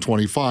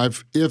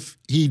 7:25, if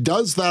he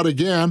does that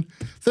again,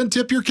 then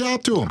tip your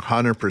cap to him.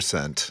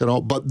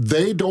 100%. But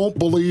they don't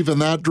believe in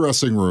that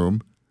dressing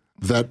room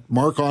that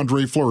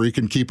Marc-Andre Fleury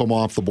can keep them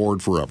off the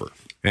board forever.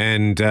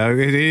 And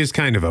it is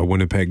kind of a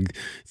Winnipeg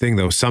thing,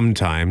 though,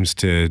 sometimes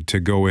to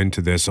go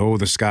into this,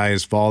 the sky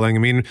is falling. I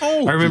mean,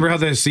 I remember how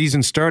the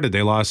season started.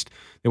 They went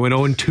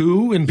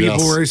 0-2, and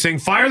people were saying,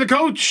 fire the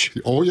coach.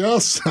 Oh,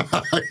 yes.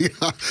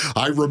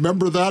 I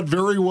remember that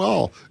very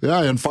well.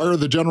 Yeah, and fire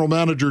the general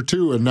manager,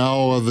 too. And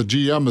now the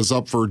GM is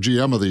up for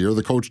GM of the year.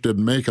 The coach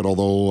didn't make it,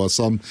 although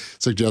some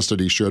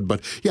suggested he should.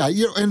 But, yeah,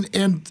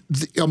 and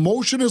the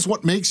emotion is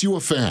what makes you a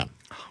fan.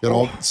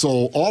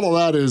 So all of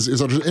that is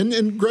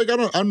and Greg,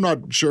 I'm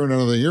not sharing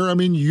anything here. I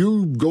mean,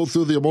 you go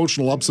through the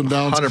emotional ups and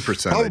downs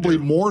 100%, probably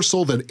more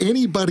so than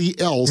anybody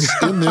else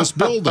in this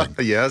building.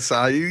 Yes,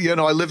 I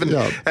live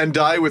and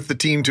die with the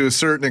team to a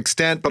certain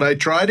extent, but I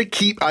try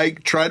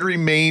to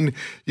remain,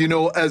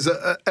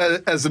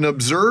 as an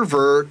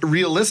observer,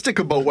 realistic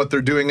about what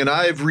they're doing. And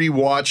I've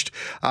rewatched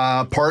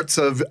parts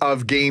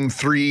of Game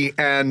 3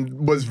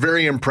 and was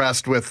very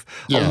impressed with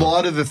a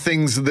lot of the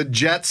things the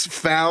Jets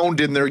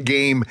found in their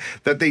game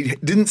that they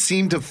didn't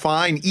seem to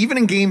find, even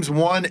in Games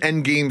 1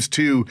 and Games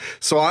 2.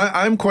 So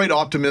I'm quite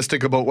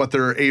optimistic about what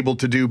they're able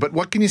to do. But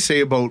what can you say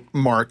about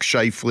Mark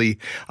Scheifele?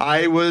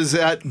 I was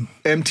at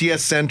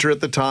MTS Center at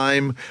the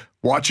time,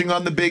 watching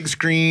on the big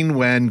screen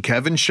when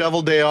Kevin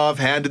Cheveldayoff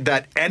handed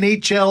that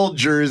NHL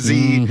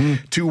jersey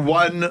to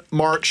one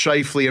Mark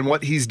Scheifele, and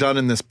what he's done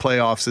in this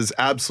playoffs is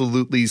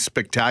absolutely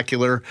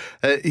spectacular.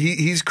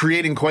 He's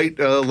creating quite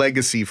a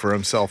legacy for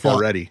himself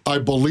already. I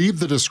believe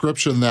the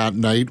description that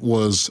night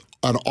was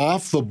an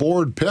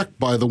off-the-board pick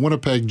by the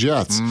Winnipeg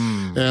Jets.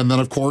 And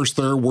then, of course,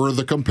 there were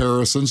the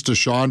comparisons to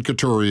Sean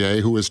Couturier,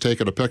 who was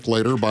taken a pick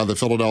later by the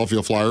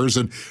Philadelphia Flyers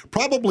and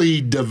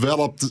probably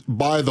developed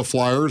by the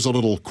Flyers a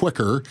little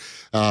quicker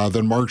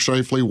than Mark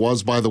Scheifele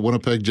was by the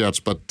Winnipeg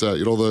Jets. But,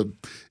 it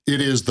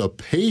is the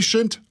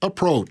patient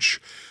approach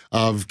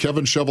of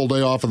Kevin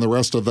Cheveldayoff and the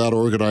rest of that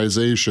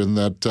organization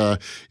that,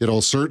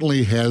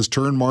 certainly has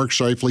turned Mark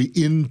Scheifele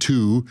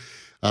into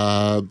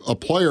a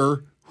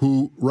player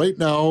who right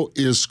now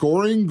is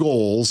scoring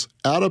goals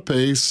at a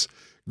pace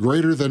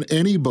greater than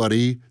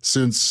anybody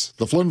since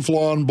the Flin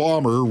Flon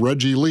bomber,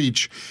 Reggie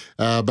Leach,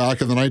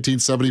 back in the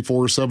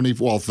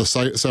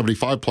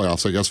 1974-75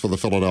 playoffs, I guess, for the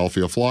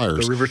Philadelphia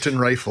Flyers. The Riverton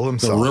Rifle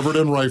himself. The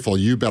Riverton Rifle,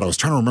 you bet. I was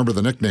trying to remember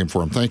the nickname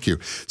for him. Thank you.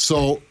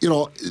 So,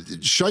 what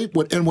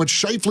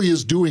Scheifele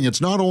is doing,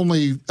 it's not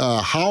only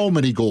how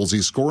many goals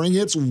he's scoring,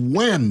 it's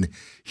when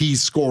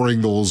he's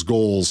scoring those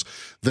goals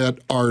that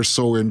are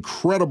so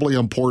incredibly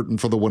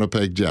important for the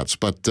Winnipeg Jets.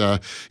 But, they're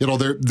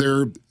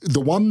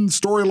the one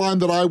storyline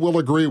that I will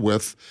agree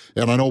with,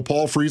 and I know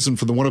Paul Friesen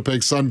from the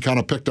Winnipeg Sun kind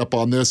of picked up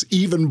on this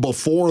even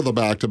before the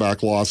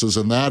back-to-back losses,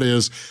 and that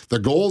is the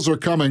goals are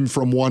coming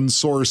from one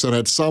source, and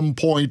at some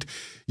point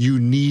you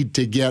need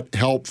to get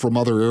help from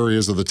other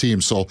areas of the team.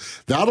 So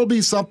that'll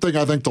be something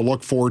I think to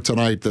look for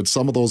tonight, that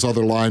some of those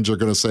other lines are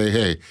going to say,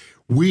 hey,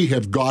 we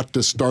have got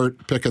to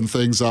start picking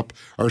things up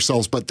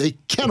ourselves, but they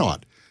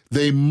cannot.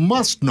 They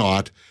must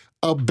not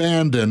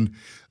abandon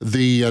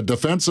the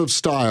defensive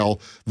style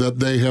that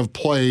they have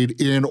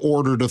played in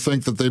order to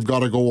think that they've got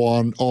to go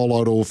on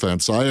all-out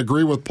offense. I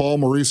agree with Paul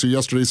Maurice, who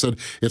yesterday said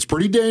it's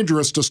pretty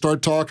dangerous to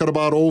start talking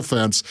about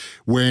offense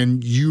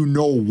when you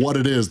know what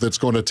it is that's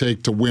going to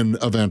take to win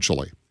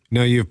eventually.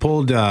 Now, you've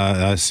pulled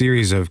a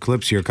series of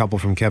clips here, a couple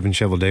from Kevin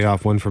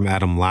Cheveldayoff, one from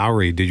Adam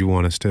Lowry. Did you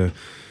want us to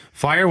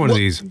fire one of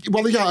these?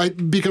 Well, yeah,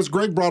 because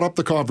Greg brought up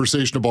the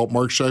conversation about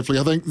Mark Scheifele.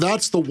 I think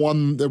that's the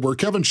one where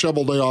Kevin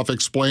Cheveldayoff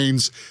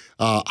explains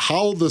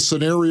how the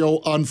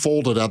scenario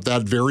unfolded at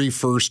that very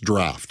first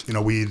draft.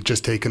 We'd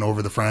just taken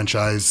over the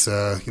franchise,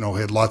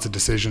 had lots of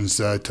decisions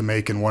to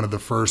make, and one of the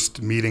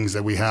first meetings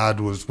that we had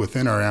was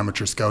within our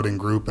amateur scouting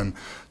group and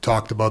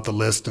talked about the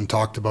list and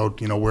talked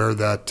about, where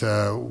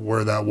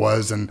that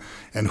was and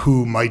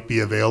who might be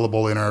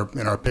available in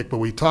our pick. But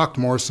we talked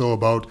more so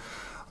about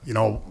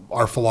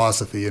our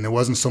philosophy. And it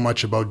wasn't so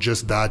much about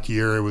just that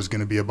year. It was going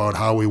to be about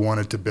how we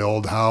wanted to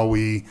build, how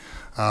we,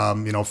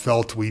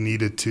 felt we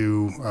needed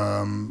to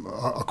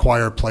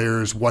acquire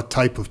players, what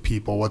type of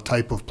people, what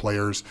type of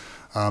players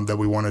that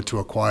we wanted to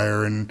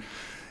acquire. And,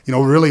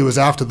 really it was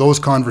after those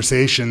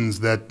conversations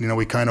that,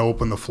 we kind of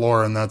opened the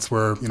floor. And that's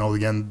where,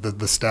 again,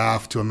 the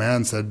staff to a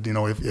man said,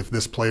 if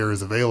this player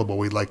is available,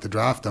 we'd like to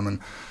draft them. And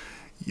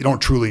you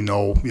don't truly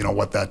know,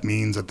 what that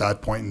means at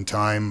that point in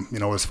time,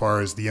 as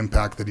far as the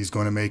impact that he's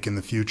going to make in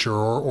the future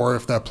or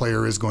if that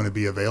player is going to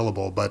be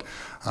available. But,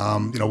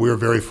 we were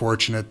very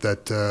fortunate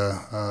that,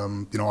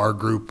 our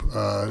group,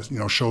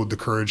 showed the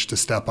courage to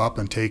step up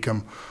and take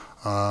him.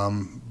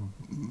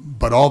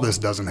 But all this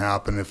doesn't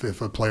happen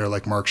if a player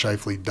like Mark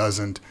Scheifele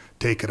doesn't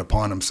take it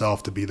upon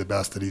himself to be the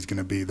best that he's going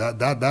to be.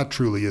 That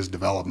truly is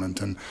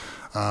development. And,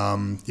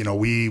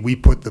 we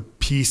put the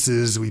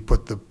pieces, we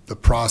put the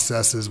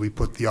processes, we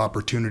put the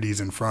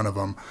opportunities in front of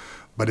them.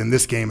 But in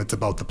this game, it's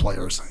about the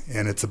players,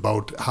 and it's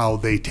about how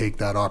they take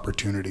that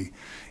opportunity.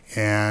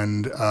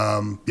 And,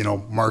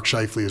 Mark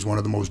Scheifele is one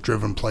of the most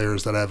driven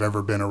players that I've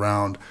ever been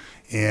around.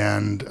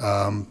 And,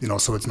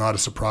 so it's not a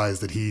surprise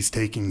that he's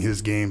taking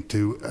his game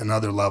to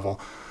another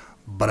level.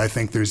 But I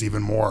think there's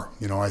even more.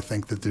 I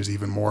think that there's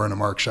even more in a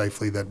Mark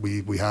Scheifele that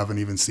we haven't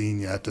even seen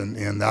yet.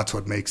 And that's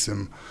what makes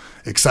him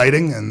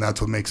exciting, and that's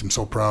what makes him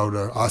so proud,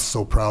 us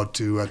so proud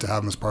to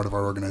have him as part of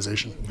our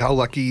organization. How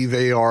lucky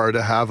they are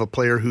to have a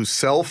player whose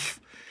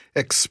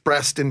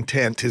self-expressed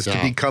intent is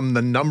to become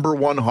the number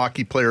one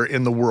hockey player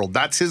in the world.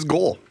 That's his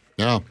goal.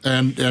 Yeah,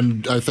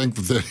 and I think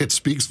that it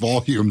speaks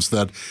volumes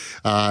that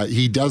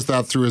he does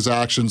that through his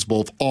actions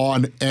both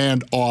on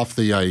and off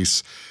the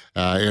ice.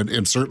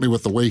 And certainly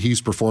with the way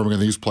he's performing in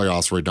these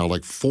playoffs right now,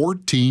 like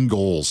 14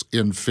 goals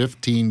in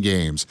 15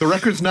 games. The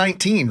record's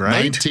 19,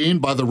 right? 19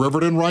 by the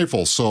Riverton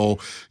Rifles. So,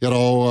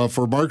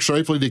 for Mark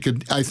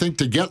Scheifele, I think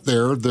to get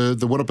there,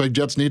 the Winnipeg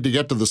Jets need to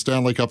get to the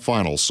Stanley Cup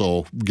Finals.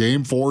 So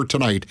Game 4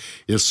 tonight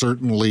is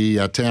certainly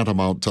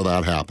tantamount to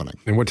that happening.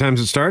 And what time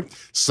does it start?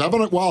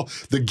 7. Well,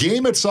 the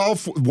game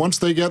itself, once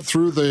they get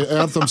through the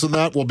anthems and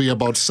that, will be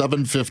about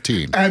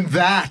 7:15. And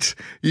that,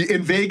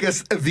 in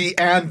Vegas,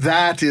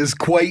 that is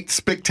quite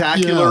spectacular.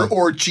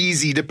 Or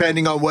cheesy,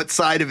 depending on what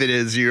side of it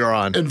is you're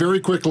on. And very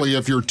quickly,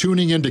 if you're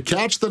tuning in to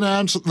catch the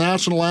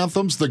national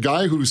anthems, the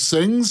guy who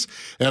sings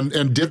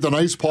and did the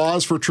nice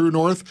pause for True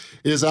North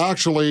is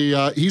actually,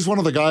 he's one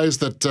of the guys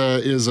that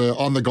is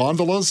on the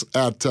gondolas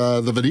at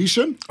the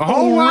Venetian.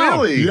 Oh,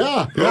 wow. Really?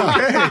 Yeah.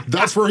 Okay.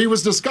 That's where he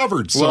was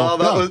discovered. So,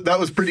 that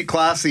was pretty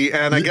classy.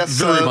 And I guess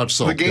very much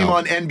so, the game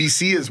on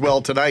NBC as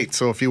well tonight.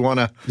 So if you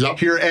want to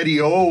hear Eddie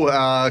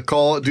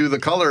O do the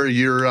color,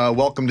 you're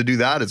welcome to do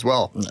that as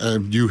well.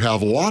 You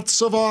have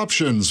lots of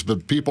options,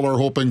 but people are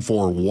hoping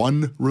for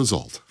one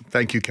result.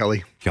 Thank you,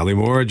 Kelly. Kelly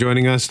Moore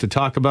joining us to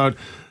talk about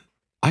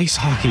ice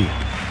hockey.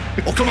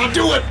 Oh, come on,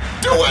 do it!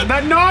 Do it!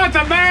 The North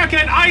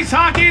American Ice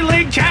Hockey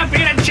League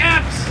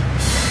Championships!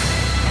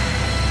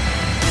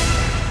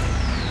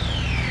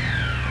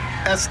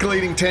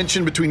 Escalating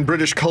tension between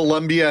British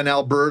Columbia and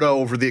Alberta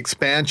over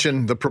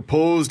the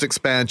proposed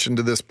expansion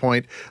to this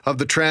point of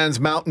the Trans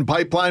Mountain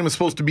Pipeline was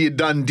supposed to be a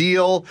done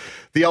deal.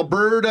 The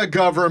Alberta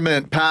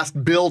government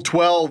passed Bill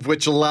 12,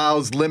 which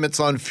allows limits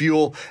on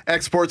fuel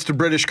exports to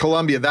British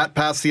Columbia. That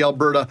passed the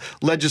Alberta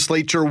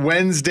legislature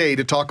Wednesday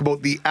to talk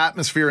about the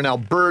atmosphere in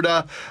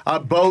Alberta,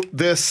 about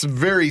this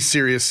very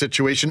serious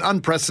situation,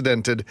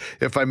 unprecedented,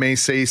 if I may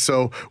say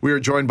so. We are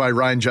joined by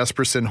Ryan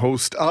Jesperson,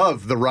 host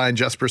of The Ryan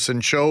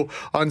Jesperson Show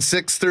on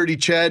 6:30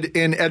 CHED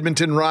in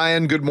Edmonton.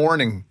 Ryan, good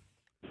morning.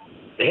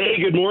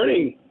 Hey, good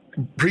morning.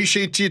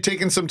 Appreciate you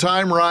taking some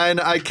time, Ryan.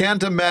 I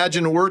can't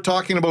imagine we're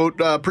talking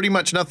about pretty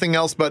much nothing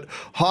else but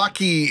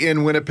hockey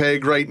in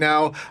Winnipeg right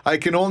now. I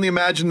can only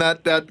imagine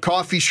that at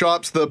coffee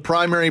shops, the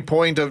primary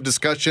point of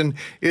discussion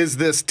is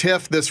this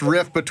tiff, this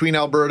rift between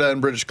Alberta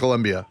and British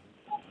Columbia.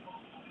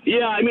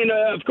 Yeah,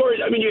 of course,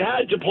 you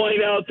had to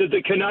point out that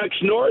the Canucks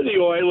nor the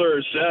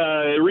Oilers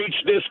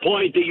reached this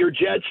point that your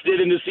Jets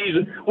did in the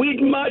season.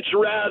 We'd much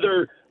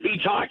rather be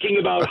talking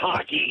about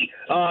hockey.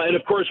 And,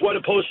 of course, what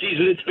a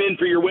postseason it's been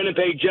for your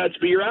Winnipeg Jets.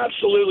 But you're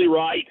absolutely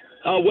right.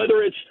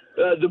 Whether it's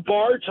the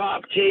bar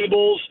top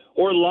tables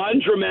or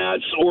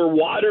laundromats or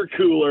water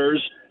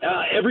coolers.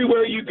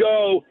 Everywhere you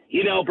go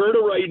in Alberta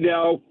right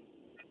now,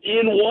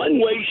 in one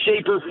way,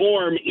 shape, or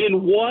form,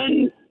 in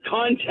one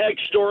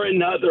context or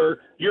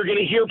another, you're going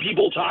to hear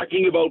people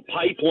talking about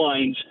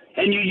pipelines.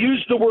 And you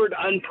use the word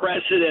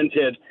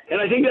unprecedented. And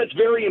I think that's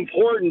very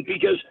important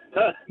because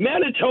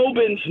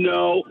Manitobans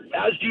know,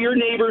 as do your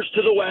neighbors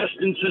to the west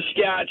in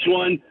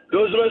Saskatchewan,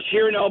 those of us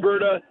here in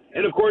Alberta,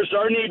 and of course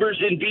our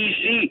neighbors in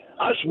BC,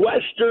 us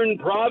western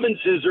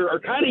provinces are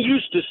kind of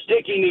used to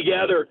sticking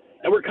together.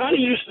 And we're kind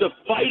of used to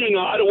fighting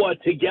Ottawa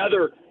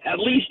together, at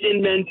least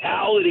in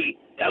mentality,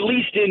 at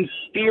least in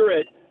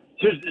spirit.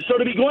 So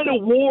to be going to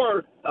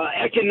war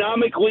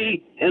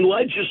economically and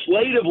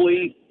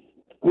legislatively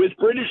with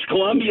British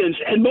Columbians,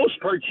 and most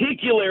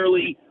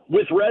particularly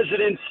with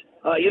residents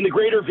in the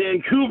greater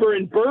Vancouver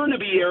and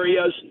Burnaby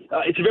areas,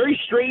 it's a very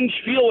strange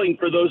feeling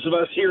for those of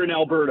us here in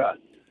Alberta.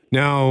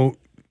 Now,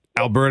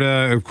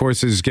 Alberta, of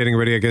course, is getting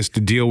ready, I guess, to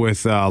deal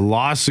with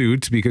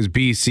lawsuits because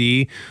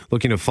BC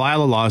looking to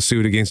file a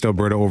lawsuit against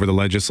Alberta over the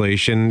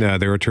legislation.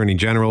 Their Attorney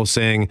General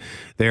saying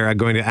they're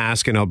going to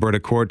ask an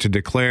Alberta court to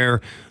declare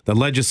the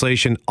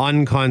legislation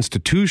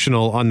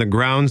unconstitutional on the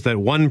grounds that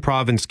one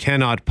province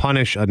cannot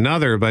punish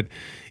another. But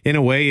in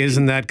a way,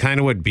 isn't that kind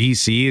of what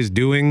BC is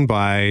doing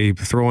by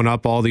throwing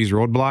up all these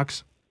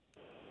roadblocks?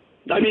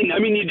 I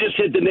mean, you just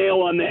hit the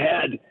nail on the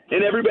head.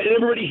 And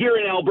everybody here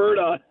in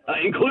Alberta,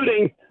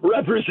 including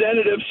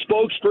representatives,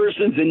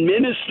 spokespersons, and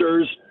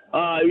ministers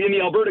in the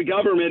Alberta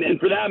government, and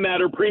for that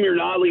matter, Premier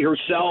Notley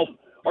herself,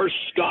 are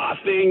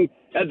scoffing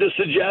at the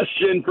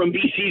suggestion from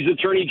BC's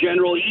Attorney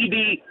General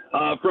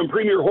Eby, from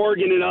Premier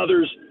Horgan and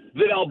others,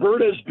 that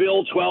Alberta's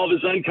Bill 12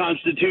 is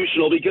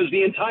unconstitutional because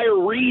the entire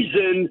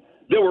reason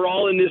that we're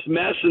all in this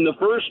mess in the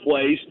first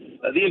place,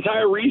 the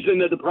entire reason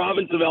that the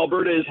province of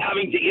Alberta is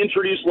having to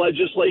introduce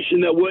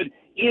legislation that would,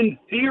 in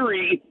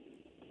theory,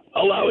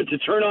 allow it to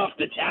turn off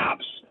the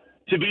taps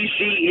to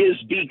BC is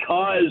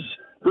because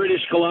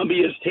British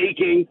Columbia is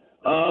taking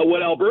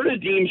what Alberta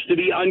deems to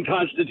be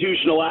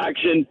unconstitutional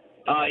action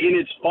in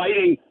its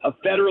fighting a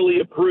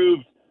federally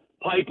approved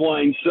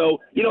pipeline. So,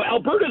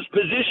 Alberta's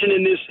position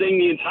in this thing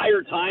the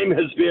entire time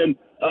has been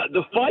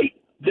the fight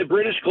that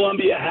British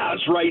Columbia has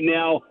right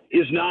now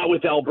is not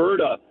with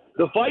Alberta.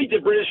 The fight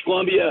that British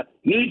Columbia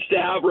needs to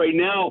have right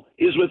now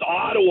is with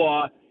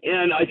Ottawa,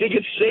 and I think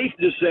it's safe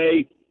to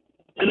say,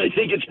 and I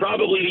think it's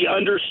probably the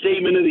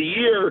understatement of the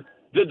year,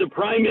 that the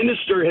Prime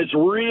Minister has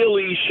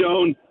really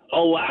shown a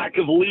lack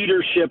of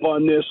leadership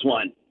on this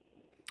one.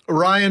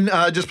 Ryan,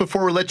 just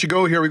before we let you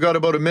go here, we got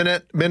about a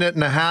minute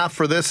and a half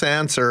for this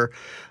answer.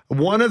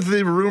 One of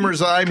the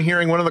rumors I'm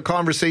hearing, one of the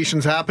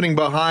conversations happening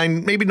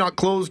behind, maybe not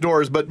closed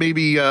doors, but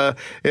maybe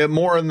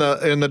more in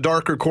the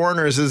darker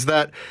corners, is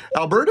that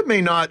Alberta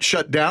may not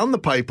shut down the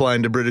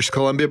pipeline to British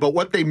Columbia, but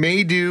what they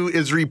may do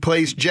is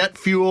replace jet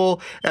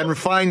fuel and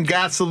refined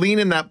gasoline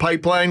in that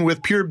pipeline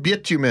with pure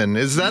bitumen.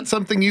 Is that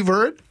something you've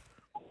heard?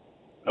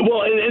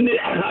 Well, and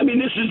I mean,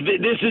 this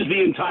is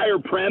the entire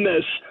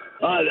premise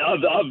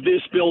of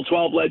this Bill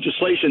 12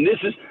 legislation.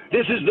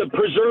 This is the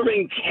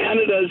Preserving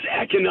Canada's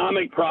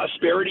Economic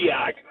Prosperity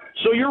Act.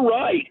 So you're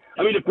right.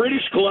 I mean, if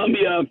British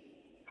Columbia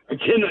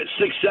can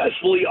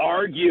successfully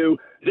argue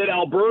that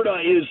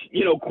Alberta is,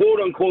 quote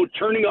unquote,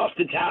 turning off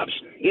the taps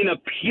in a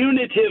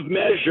punitive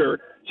measure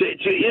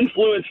to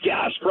influence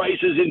gas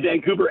prices in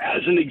Vancouver,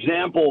 as an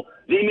example,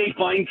 they may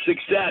find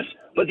success.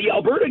 But the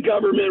Alberta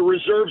government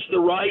reserves the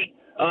right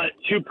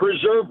to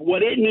preserve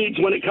what it needs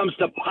when it comes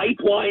to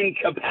pipeline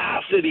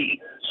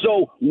capacity.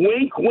 So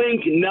wink,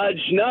 wink,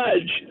 nudge,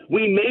 nudge.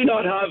 We may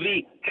not have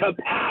the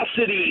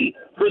capacity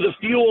for the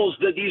fuels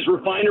that these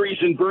refineries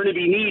in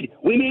Burnaby need.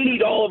 We may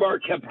need all of our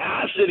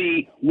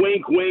capacity,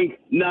 wink, wink,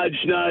 nudge,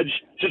 nudge,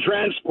 to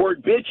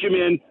transport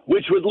bitumen,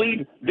 which would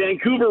leave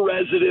Vancouver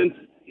residents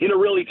in a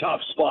really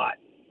tough spot.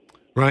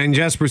 Ryan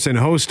Jesperson,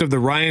 host of the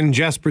Ryan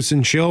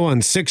Jesperson Show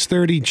on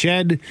 630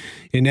 CHED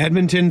in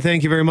Edmonton.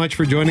 Thank you very much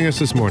for joining us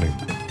this morning.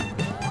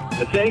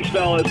 Thanks,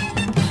 fellas.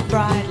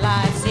 Bright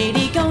light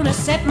city, gonna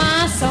set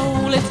my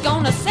soul. It's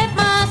gonna set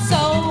my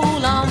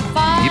soul on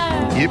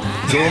fire. Yep.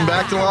 Going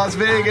back to Las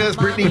Vegas,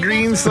 Brittany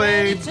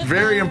Greenslade.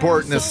 Very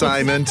important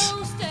assignment.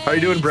 How are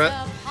you doing, Brett?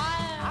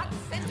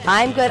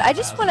 I'm good. I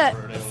just want to,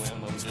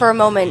 for a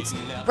moment,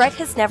 Brett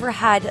has never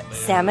had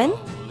salmon.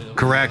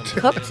 Correct.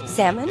 Cooked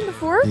salmon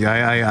before?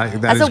 Yeah,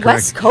 that As is a correct.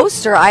 West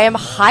Coaster, I am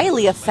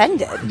highly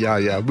offended.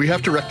 Yeah. We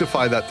have to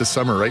rectify that this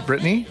summer, right,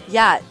 Brittany?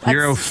 Yeah.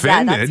 You're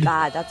offended?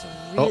 Yeah, that's bad. That's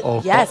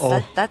really, yes,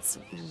 that's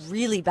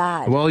really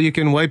bad. Well, you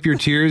can wipe your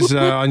tears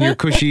on your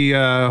cushy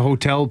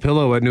hotel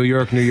pillow at New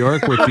York, New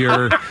York, with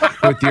your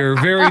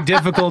very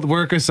difficult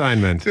work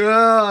assignment. You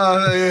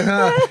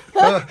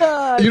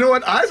know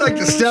what? I'd like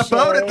to step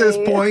out at this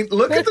point.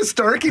 Look at the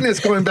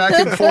starkiness going back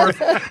and forth,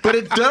 but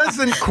it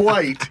doesn't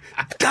quite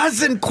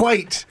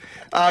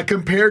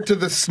compared to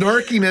the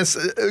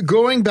snarkiness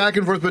going back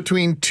and forth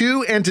between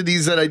two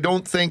entities that I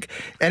don't think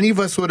any of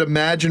us would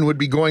imagine would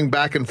be going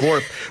back and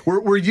forth.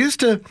 We're used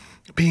to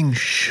being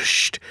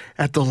shushed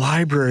at the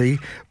library,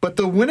 but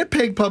the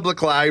Winnipeg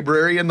Public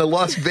Library and the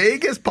Las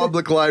Vegas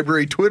Public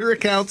Library Twitter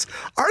accounts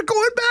are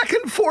going back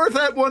and forth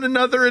at one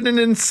another at an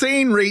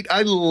insane rate.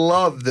 I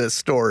love this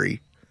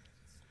story.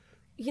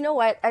 You know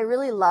what? I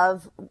really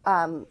love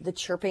the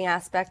chirping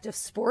aspect of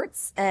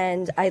sports,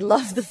 and I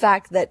love the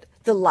fact that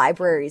the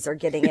libraries are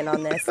getting in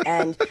on this.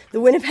 And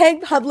the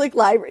Winnipeg Public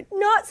Library,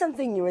 not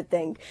something you would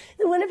think.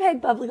 The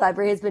Winnipeg Public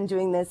Library has been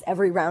doing this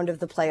every round of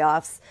the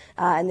playoffs,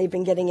 and they've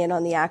been getting in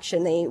on the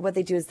action. What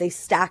they do is they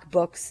stack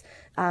books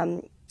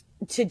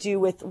to do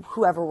with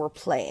whoever we're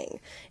playing.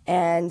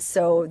 And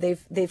so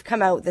they've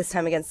come out this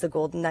time against the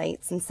Golden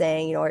Knights and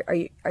saying, you know,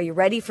 are you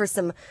ready for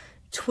some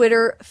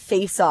Twitter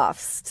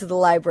face-offs to the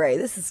library?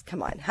 This is,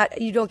 come on,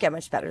 you don't get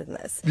much better than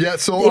this. Yeah,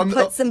 so they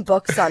put some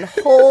books on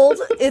hold.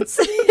 It's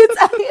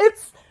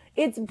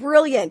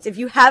brilliant. If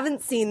you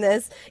haven't seen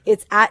this,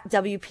 it's at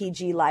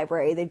WPG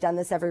Library. They've done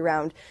this every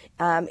round.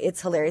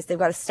 It's hilarious. They've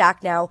got a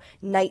stack now.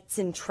 Knights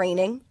in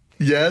training.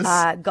 Yes.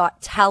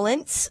 Got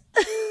talent.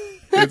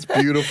 It's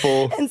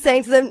beautiful. And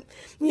saying to them,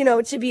 you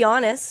know, to be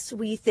honest,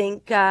 we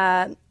think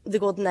the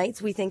Golden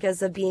Knights, we think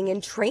as of being in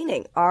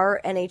training,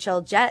 our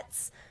NHL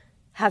Jets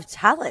have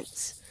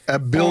talent,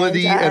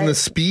 ability, and the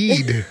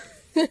speed.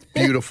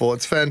 Beautiful.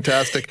 It's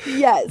fantastic.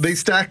 Yes. They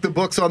stack the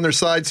books on their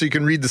side so you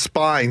can read the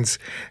spines,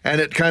 and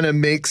it kind of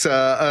makes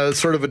a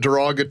sort of a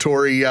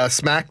derogatory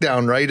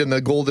smackdown, right? And the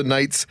Golden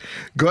Knights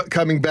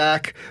coming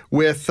back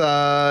with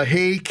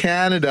Hey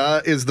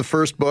Canada is the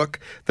first book.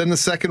 Then the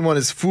second one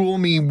is Fool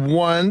Me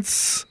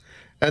Once.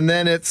 And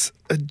then it's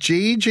a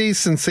JJ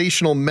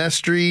Sensational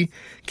Mystery.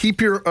 Take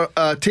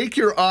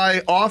your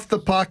eye off the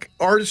puck.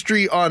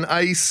 Artistry on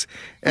ice.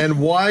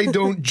 And why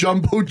don't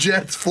jumbo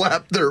jets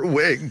flap their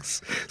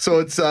wings? So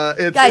it's Guys,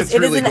 it's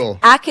really it is cool. an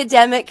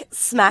academic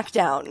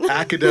smackdown.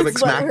 Academic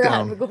That's what we're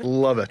smackdown. having.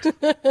 Love it.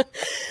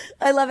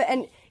 I love it.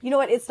 And you know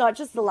what? It's not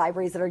just the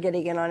libraries that are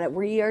getting in on it.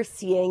 We are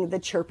seeing the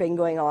chirping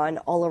going on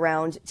all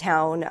around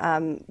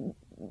town.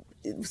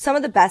 Some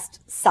of the best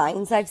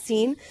signs I've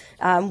seen,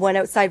 one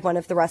outside one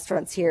of the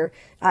restaurants here,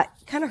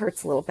 kind of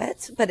hurts a little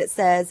bit, but it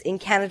says, in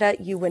Canada,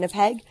 you win a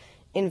peg.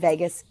 In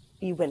Vegas,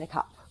 you win a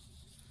cup.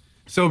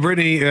 So,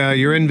 Brittany,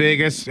 you're in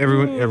Vegas.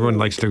 Everyone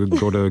likes to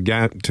go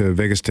to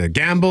Vegas to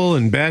gamble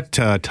and bet.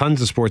 Tons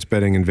of sports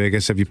betting in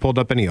Vegas. Have you pulled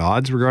up any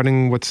odds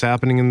regarding what's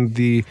happening in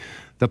the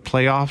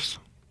playoffs?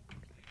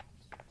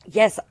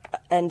 Yes,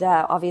 and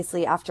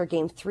obviously after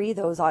Game 3,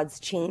 those odds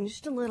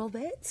changed a little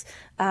bit,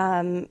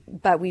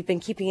 but we've been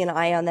keeping an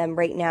eye on them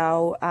right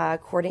now.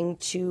 According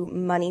to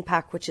Money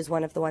Pack, which is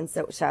one of the ones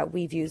that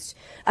we've used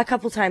a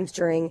couple times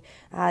during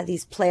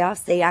these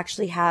playoffs, they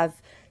actually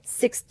have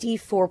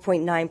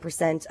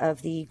 64.9%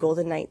 of the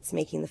Golden Knights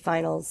making the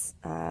finals.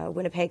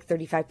 Winnipeg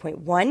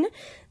 35.1%,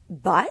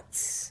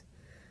 but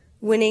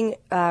winning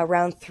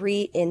round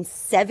 3 in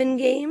 7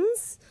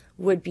 games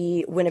would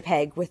be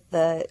Winnipeg with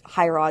the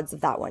higher odds of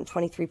that one,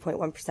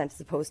 23.1%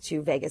 as opposed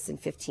to Vegas in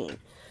 15.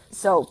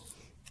 So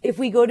if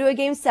we go to a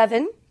Game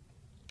 7,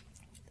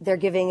 they're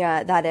giving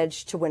that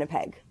edge to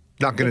Winnipeg.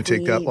 Not going to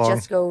take that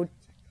long.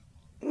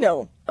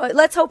 No,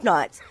 let's hope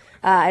not.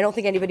 I don't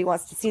think anybody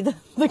wants to see the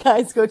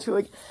guys go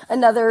to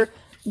another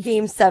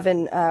Game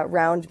 7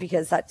 round,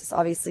 because that just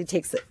obviously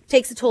takes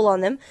a toll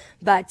on them.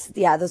 But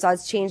yeah, those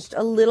odds changed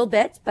a little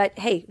bit. But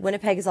hey,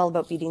 Winnipeg is all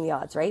about beating the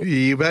odds, right?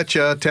 You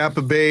betcha.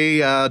 Tampa Bay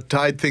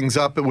tied things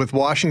up with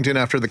Washington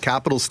after the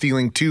Capitals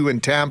stealing 2 in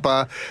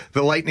Tampa.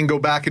 The Lightning go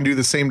back and do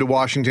the same to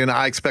Washington.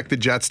 I expect the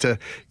Jets to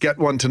get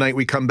one tonight.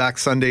 We come back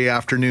Sunday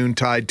afternoon,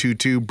 tied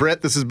 2-2.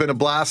 Brett, this has been a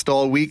blast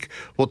all week.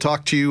 We'll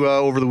talk to you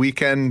over the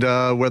weekend,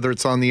 whether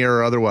it's on the air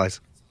or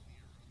otherwise.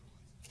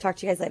 Talk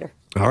to you guys later.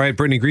 All right,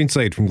 Brittany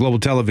Greenslade from Global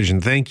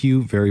Television, thank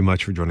you very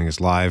much for joining us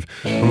live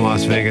from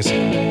Las Vegas.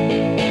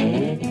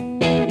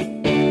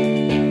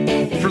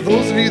 For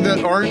those of you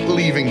that aren't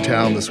leaving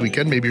town this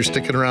weekend, maybe you're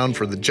sticking around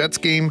for the Jets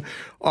game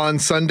on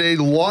Sunday,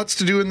 lots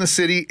to do in the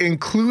city,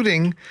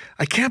 including,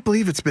 I can't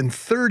believe it's been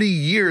 30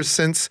 years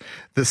since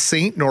the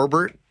St.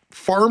 Norbert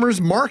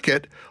Farmers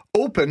Market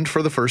opened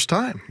for the first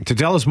time. To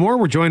tell us more,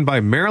 we're joined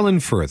by Marilyn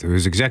Firth, who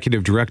is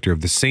Executive Director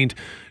of the St.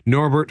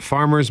 Norbert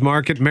Farmers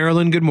Market.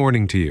 Marilyn, good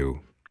morning to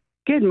you.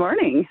 Good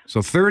morning.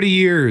 So 30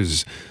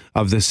 years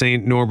of the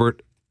St.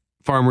 Norbert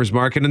Farmers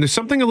Market, and there's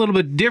something a little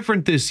bit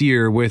different this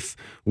year with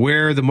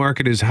where the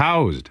market is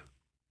housed.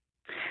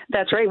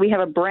 That's right. We have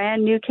a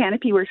brand new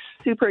canopy. We're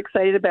super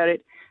excited about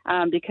it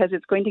because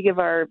it's going to give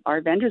our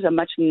vendors a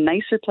much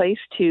nicer place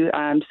to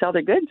sell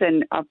their goods,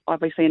 and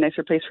obviously a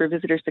nicer place for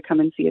visitors to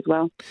come and see as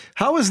well.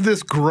 How has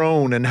this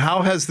grown, and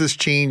how has this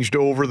changed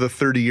over the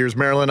 30 years?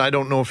 Marilyn, I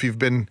don't know if you've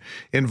been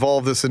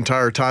involved this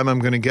entire time. I'm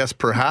going to guess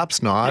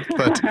perhaps not,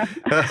 but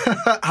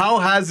how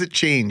has it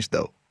changed,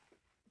 though?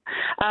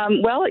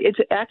 Well, it's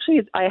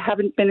actually, I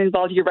haven't been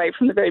involved, you're right,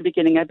 from the very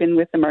beginning. I've been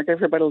with the market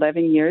for about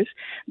 11 years.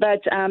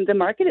 But the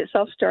market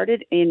itself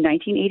started in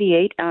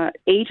 1988,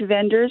 8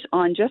 vendors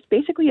on just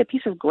basically a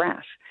piece of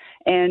grass.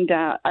 And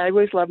I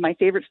always love, my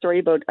favorite story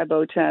about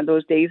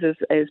those days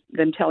is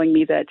them telling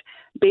me that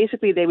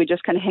basically they would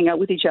just kind of hang out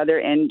with each other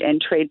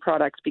and trade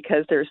products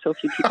because there are so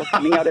few people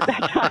coming out at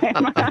that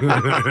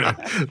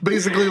time.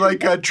 Basically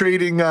like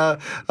trading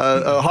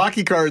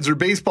hockey cards or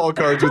baseball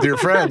cards with your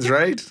friends,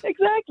 right?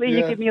 Exactly. Yeah.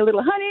 You give me a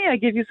little honey, I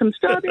give you some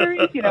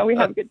strawberries, we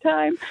have a good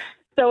time.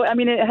 So, I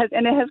mean, it has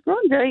grown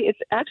it's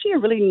actually a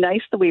really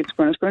nice the way it's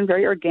grown. It's grown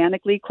very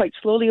organically, quite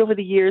slowly over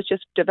the years,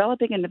 just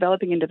developing and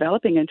developing and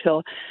developing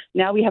until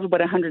now we have about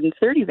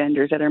 130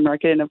 vendors at our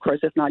market. And of course,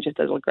 it's not just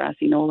a little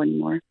grassy knoll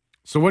anymore.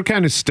 So what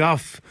kind of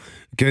stuff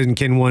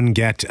can one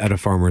get at a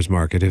farmer's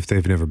market if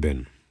they've never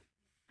been?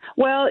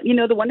 Well,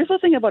 the wonderful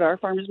thing about our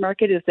farmers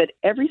market is that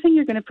everything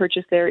you're going to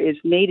purchase there is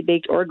made,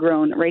 baked, or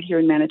grown right here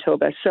in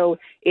Manitoba. So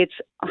it's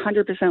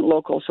 100%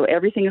 local. So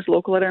everything is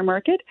local at our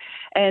market,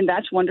 and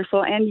that's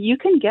wonderful. And you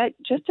can get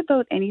just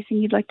about anything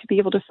you'd like to be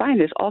able to find.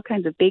 There's all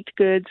kinds of baked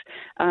goods,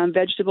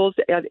 vegetables.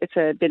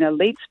 It's been a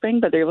late spring,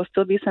 but there will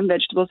still be some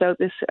vegetables out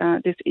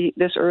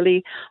this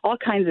early. All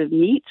kinds of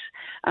meats.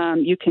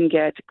 You can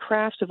get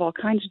crafts of all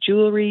kinds,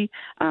 jewelry,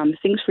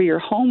 things for your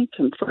home,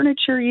 some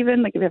furniture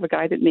even. Like if you have a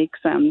guy that makes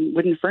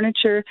wooden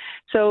furniture.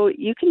 So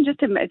you can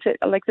just imagine,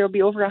 like there'll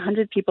be over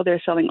 100 people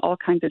there selling all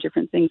kinds of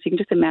different things. You can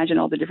just imagine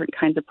all the different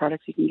kinds of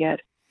products you can get.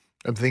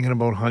 I'm thinking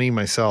about honey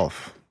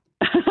myself.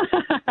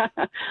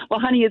 Well,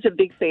 honey is a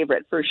big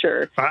favorite for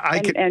sure,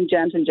 and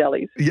jams and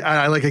jellies.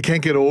 Yeah, I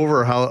can't get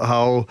over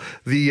how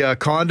the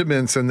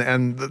condiments and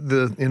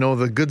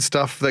the good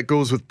stuff that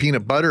goes with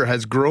peanut butter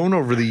has grown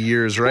over the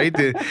years, right?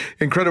 The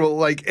incredible,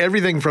 like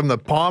everything from the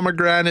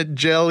pomegranate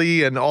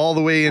jelly and all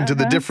the way into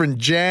the different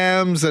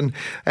jams and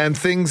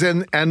things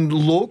and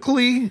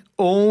locally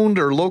owned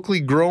or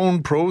locally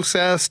grown,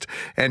 processed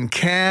and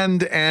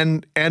canned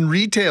and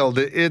retailed.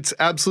 It's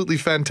absolutely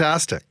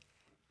fantastic.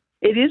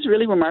 It is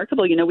really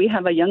remarkable. We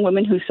have a young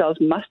woman who sells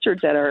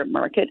mustards at our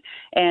market,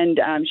 and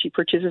she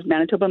purchases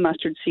Manitoba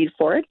mustard seed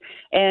for it.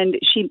 And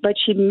she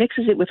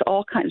mixes it with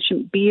all kinds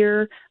of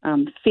beer,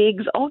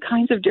 figs, all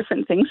kinds of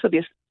different things. So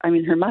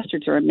her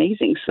mustards are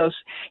amazing. So,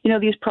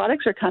 these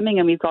products are coming,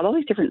 and we've got all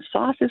these different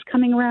sauces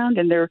coming around,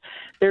 and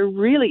they're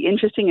really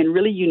interesting and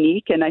really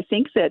unique. And I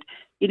think that,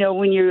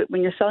 when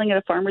you're selling at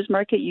a farmer's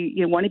market,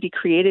 you want to be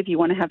creative. You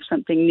want to have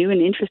something new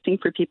and interesting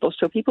for people.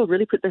 So people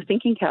really put their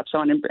thinking caps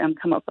on and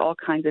come up with all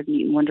kinds of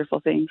neat and wonderful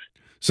things.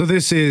 So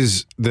this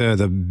is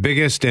the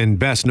biggest and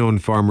best known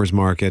farmers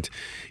market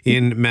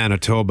in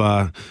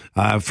Manitoba.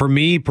 For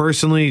me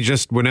personally,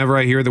 just whenever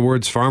I hear the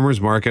words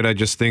farmers market, I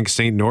just think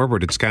St.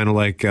 Norbert. It's kind of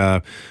like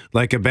a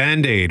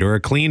Band-Aid or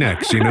a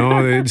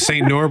Kleenex.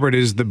 St. Norbert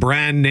is the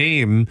brand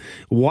name.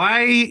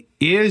 Why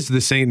is the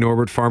St.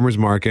 Norbert Farmers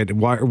Market?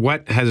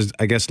 What has,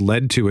 I guess,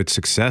 led to its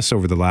success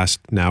over the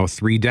last now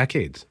 3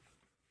 decades?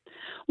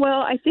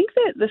 Well, I think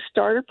that the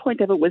starter point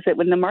of it was that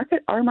when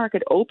our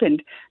market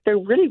opened, there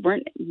really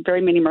weren't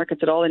very many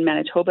markets at all in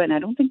Manitoba, and I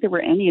don't think there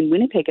were any in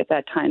Winnipeg at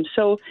that time.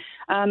 So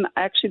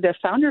actually the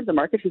founder of the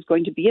market, who's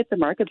going to be at the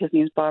market, his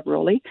name is Bob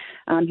Rowley.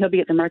 He'll be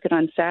at the market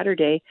on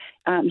Saturday.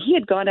 He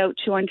had gone out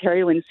to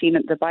Ontario and seen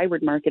the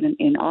Byward market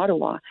in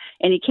Ottawa,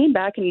 and he came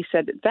back and he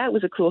said that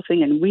was a cool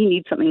thing, and we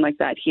need something like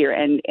that here.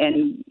 And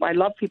I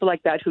love people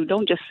like that who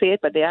don't just say it,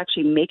 but they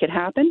actually make it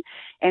happen.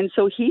 And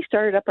so he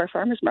started up our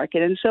farmers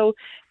market, and so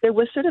there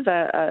was sort of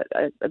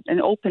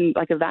an open,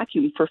 like a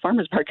vacuum for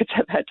farmers markets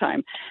at that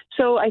time.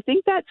 So I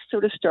think that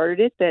sort of started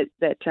it, that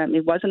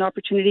it was an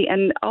opportunity,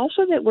 and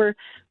also that we're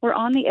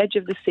on the edge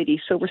of the city.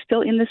 So we're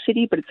still in the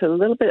city, but it's a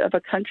little bit of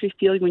a country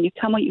feel. When you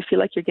come out, you feel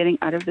like you're getting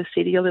out of the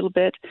city a little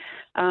bit.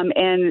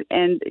 And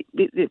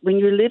when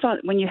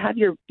you have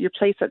your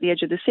place at the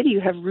edge of the city,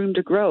 you have room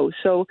to grow.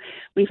 So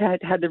we've had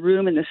the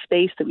room and the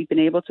space that we've been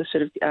able to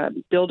sort of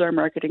build our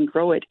market and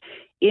grow it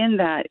in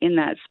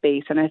that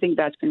space. And I think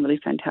that's been really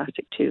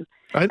fantastic too.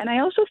 And I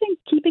also think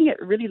keeping it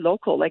really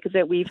local, like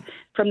that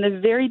from the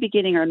very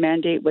beginning, our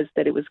mandate was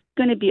that it was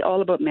going to be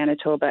all about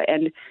Manitoba.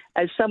 And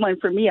as someone,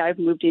 for me, I've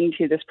moved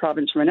into this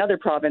province from another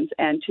province.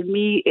 And to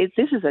me,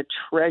 this is a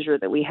treasure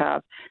that we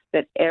have,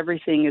 that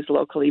everything is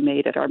locally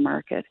made at our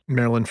market.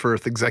 Marilyn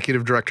Firth,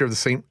 Executive Director of the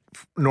St.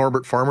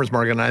 Norbert Farmers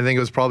Market. And I think it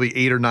was probably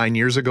 8 or 9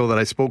 years ago that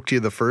I spoke to you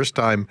the first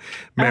time,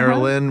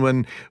 Marilyn,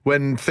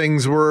 when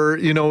things were,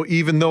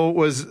 even though it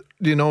was,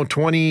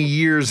 20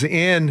 years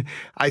in,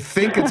 I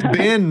think it's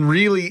been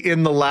really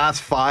in the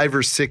last 5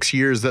 or 6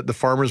 years that the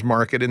farmers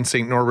market in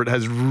St. Norbert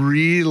has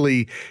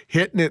really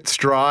hit its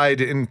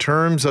stride in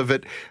terms of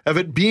it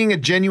being a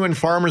genuine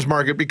farmers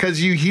market,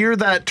 because you hear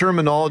that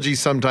terminology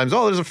sometimes.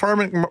 Oh, there's a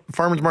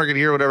farmers market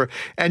here, whatever,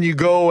 and you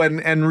go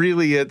and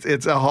really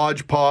it's a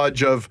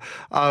hodgepodge of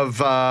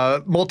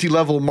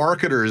multi-level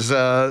marketers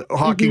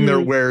hawking their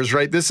wares,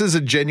 right? This is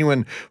a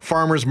genuine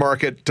farmers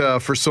market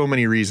for so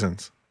many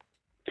reasons.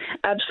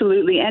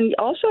 Absolutely. And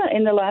also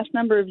in the last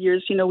number of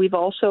years, we've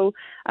also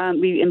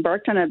we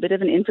embarked on a bit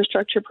of an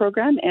infrastructure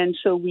program. And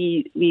so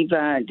we've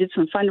did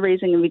some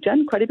fundraising, and we've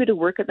done quite a bit of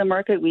work at the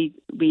market. We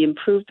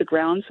improved the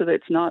ground so that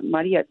it's not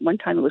muddy. At one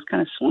time, it was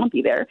kind of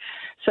swampy there.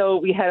 So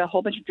we had a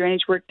whole bunch of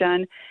drainage work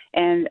done.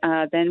 And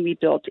then we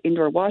built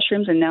indoor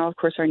washrooms, and now, of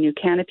course, our new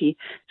canopy.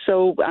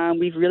 So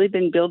we've really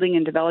been building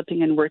and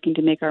developing and working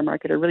to make our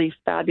market a really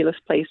fabulous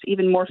place,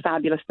 even more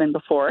fabulous than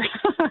before,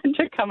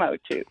 to come out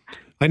to.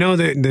 I know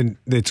that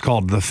it's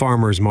called the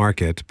farmer's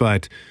market,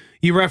 but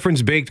you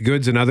reference baked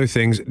goods and other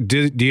things.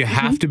 Do you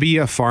have to be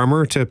a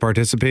farmer to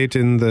participate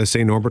in the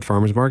St. Norbert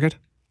Farmers Market?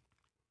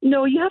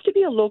 No, you have to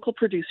be a local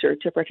producer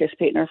to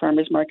participate in our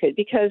farmers market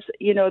because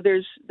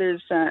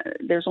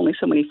there's only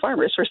so many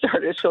farmers for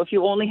starters. So if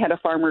you only had a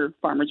farmers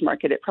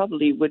market, it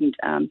probably wouldn't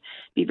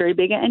be very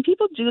big. And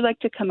people do like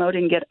to come out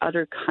and get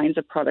other kinds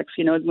of products.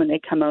 When they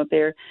come out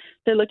there,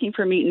 they're looking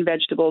for meat and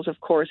vegetables, of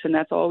course, and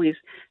that's always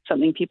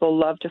something people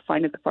love to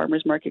find at the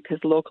farmers market because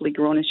locally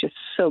grown is just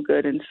so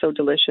good and so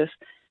delicious.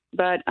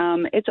 But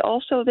it's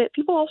also that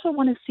people also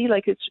want to see,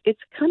 like,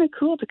 it's kind of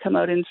cool to come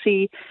out and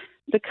see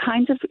the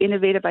kinds of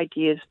innovative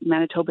ideas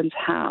Manitobans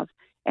have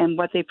and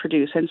what they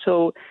produce. And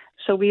so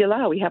we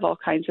have all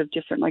kinds of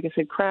different, like I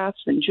said,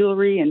 crafts and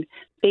jewelry and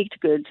baked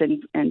goods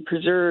and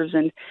preserves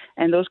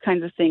and those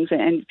kinds of things.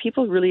 And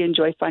people really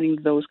enjoy finding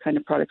those kind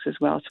of products as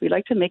well. So we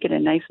like to make it a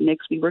nice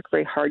mix. We work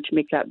very hard to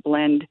make that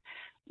blend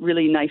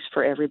really nice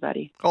for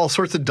everybody. All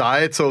sorts of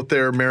diets out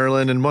there,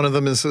 Marilyn, and one of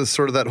them is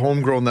sort of that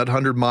homegrown, that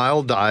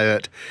 100-mile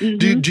diet.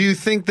 Mm-hmm. Do you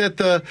think that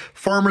the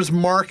farmers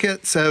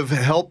markets have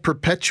helped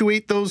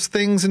perpetuate those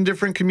things in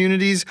different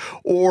communities,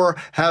 or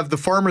have the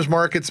farmers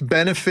markets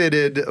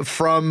benefited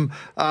from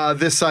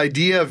this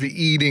idea of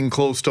eating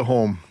close to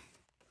home?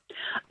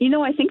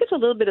 I think it's a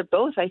little bit of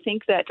both. I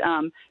think that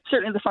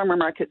certainly the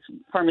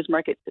farmers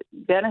market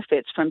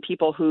benefits from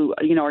people who,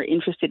 are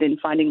interested in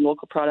finding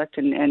local product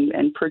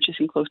and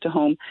purchasing close to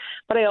home.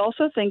 But I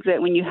also think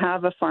that when you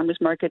have a farmers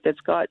market that's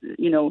got,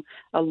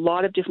 a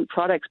lot of different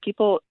products,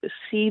 people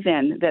see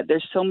then that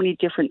there's so many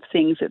different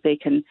things that they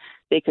can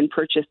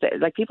purchase.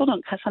 Like, people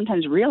don't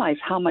sometimes realize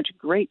how much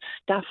great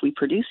stuff we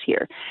produce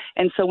here.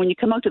 And so when you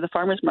come out to the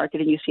farmers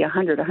market and you see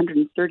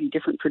 130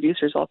 different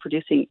producers all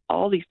producing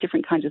all these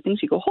different kinds of things,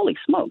 you go, holy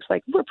smokes,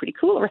 like, we're pretty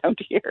cool around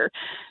here.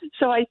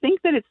 So I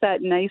think that it's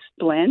that nice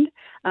blend.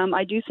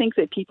 I do think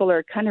that people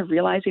are kind of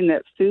realizing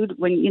that food,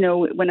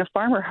 when a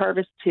farmer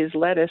harvests his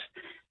lettuce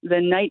the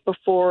night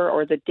before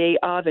or the day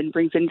of and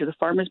brings it into the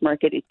farmer's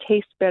market, it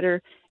tastes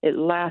better, it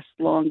lasts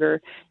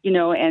longer,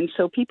 and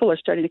so people are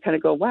starting to kind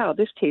of go, wow,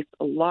 this tastes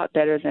a lot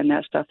better than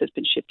that stuff that's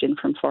been shipped in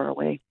from far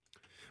away.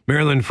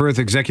 Marilyn Firth,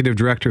 Executive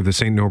Director of the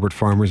St. Norbert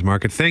Farmers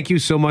Market, thank you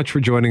so much for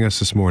joining us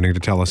this morning to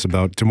tell us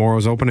about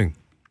tomorrow's opening.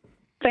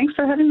 Thanks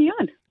for having me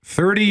on.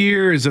 30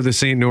 years of the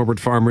St. Norbert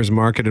Farmers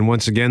Market, and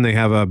once again, they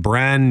have a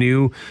brand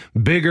new,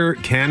 bigger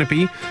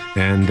canopy,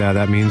 and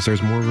that means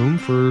there's more room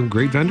for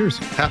great vendors.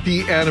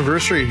 Happy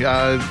anniversary.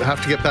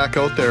 Have to get back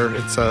out there.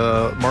 It's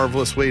a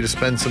marvelous way to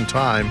spend some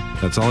time.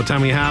 That's all the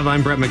time we have.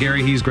 I'm Brett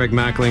McGarry. He's Greg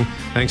Mackling.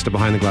 Thanks to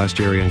Behind the Glass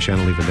Jerry and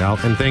Shannon Lee Vidal,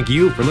 and thank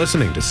you for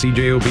listening to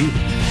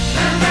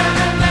CJOB.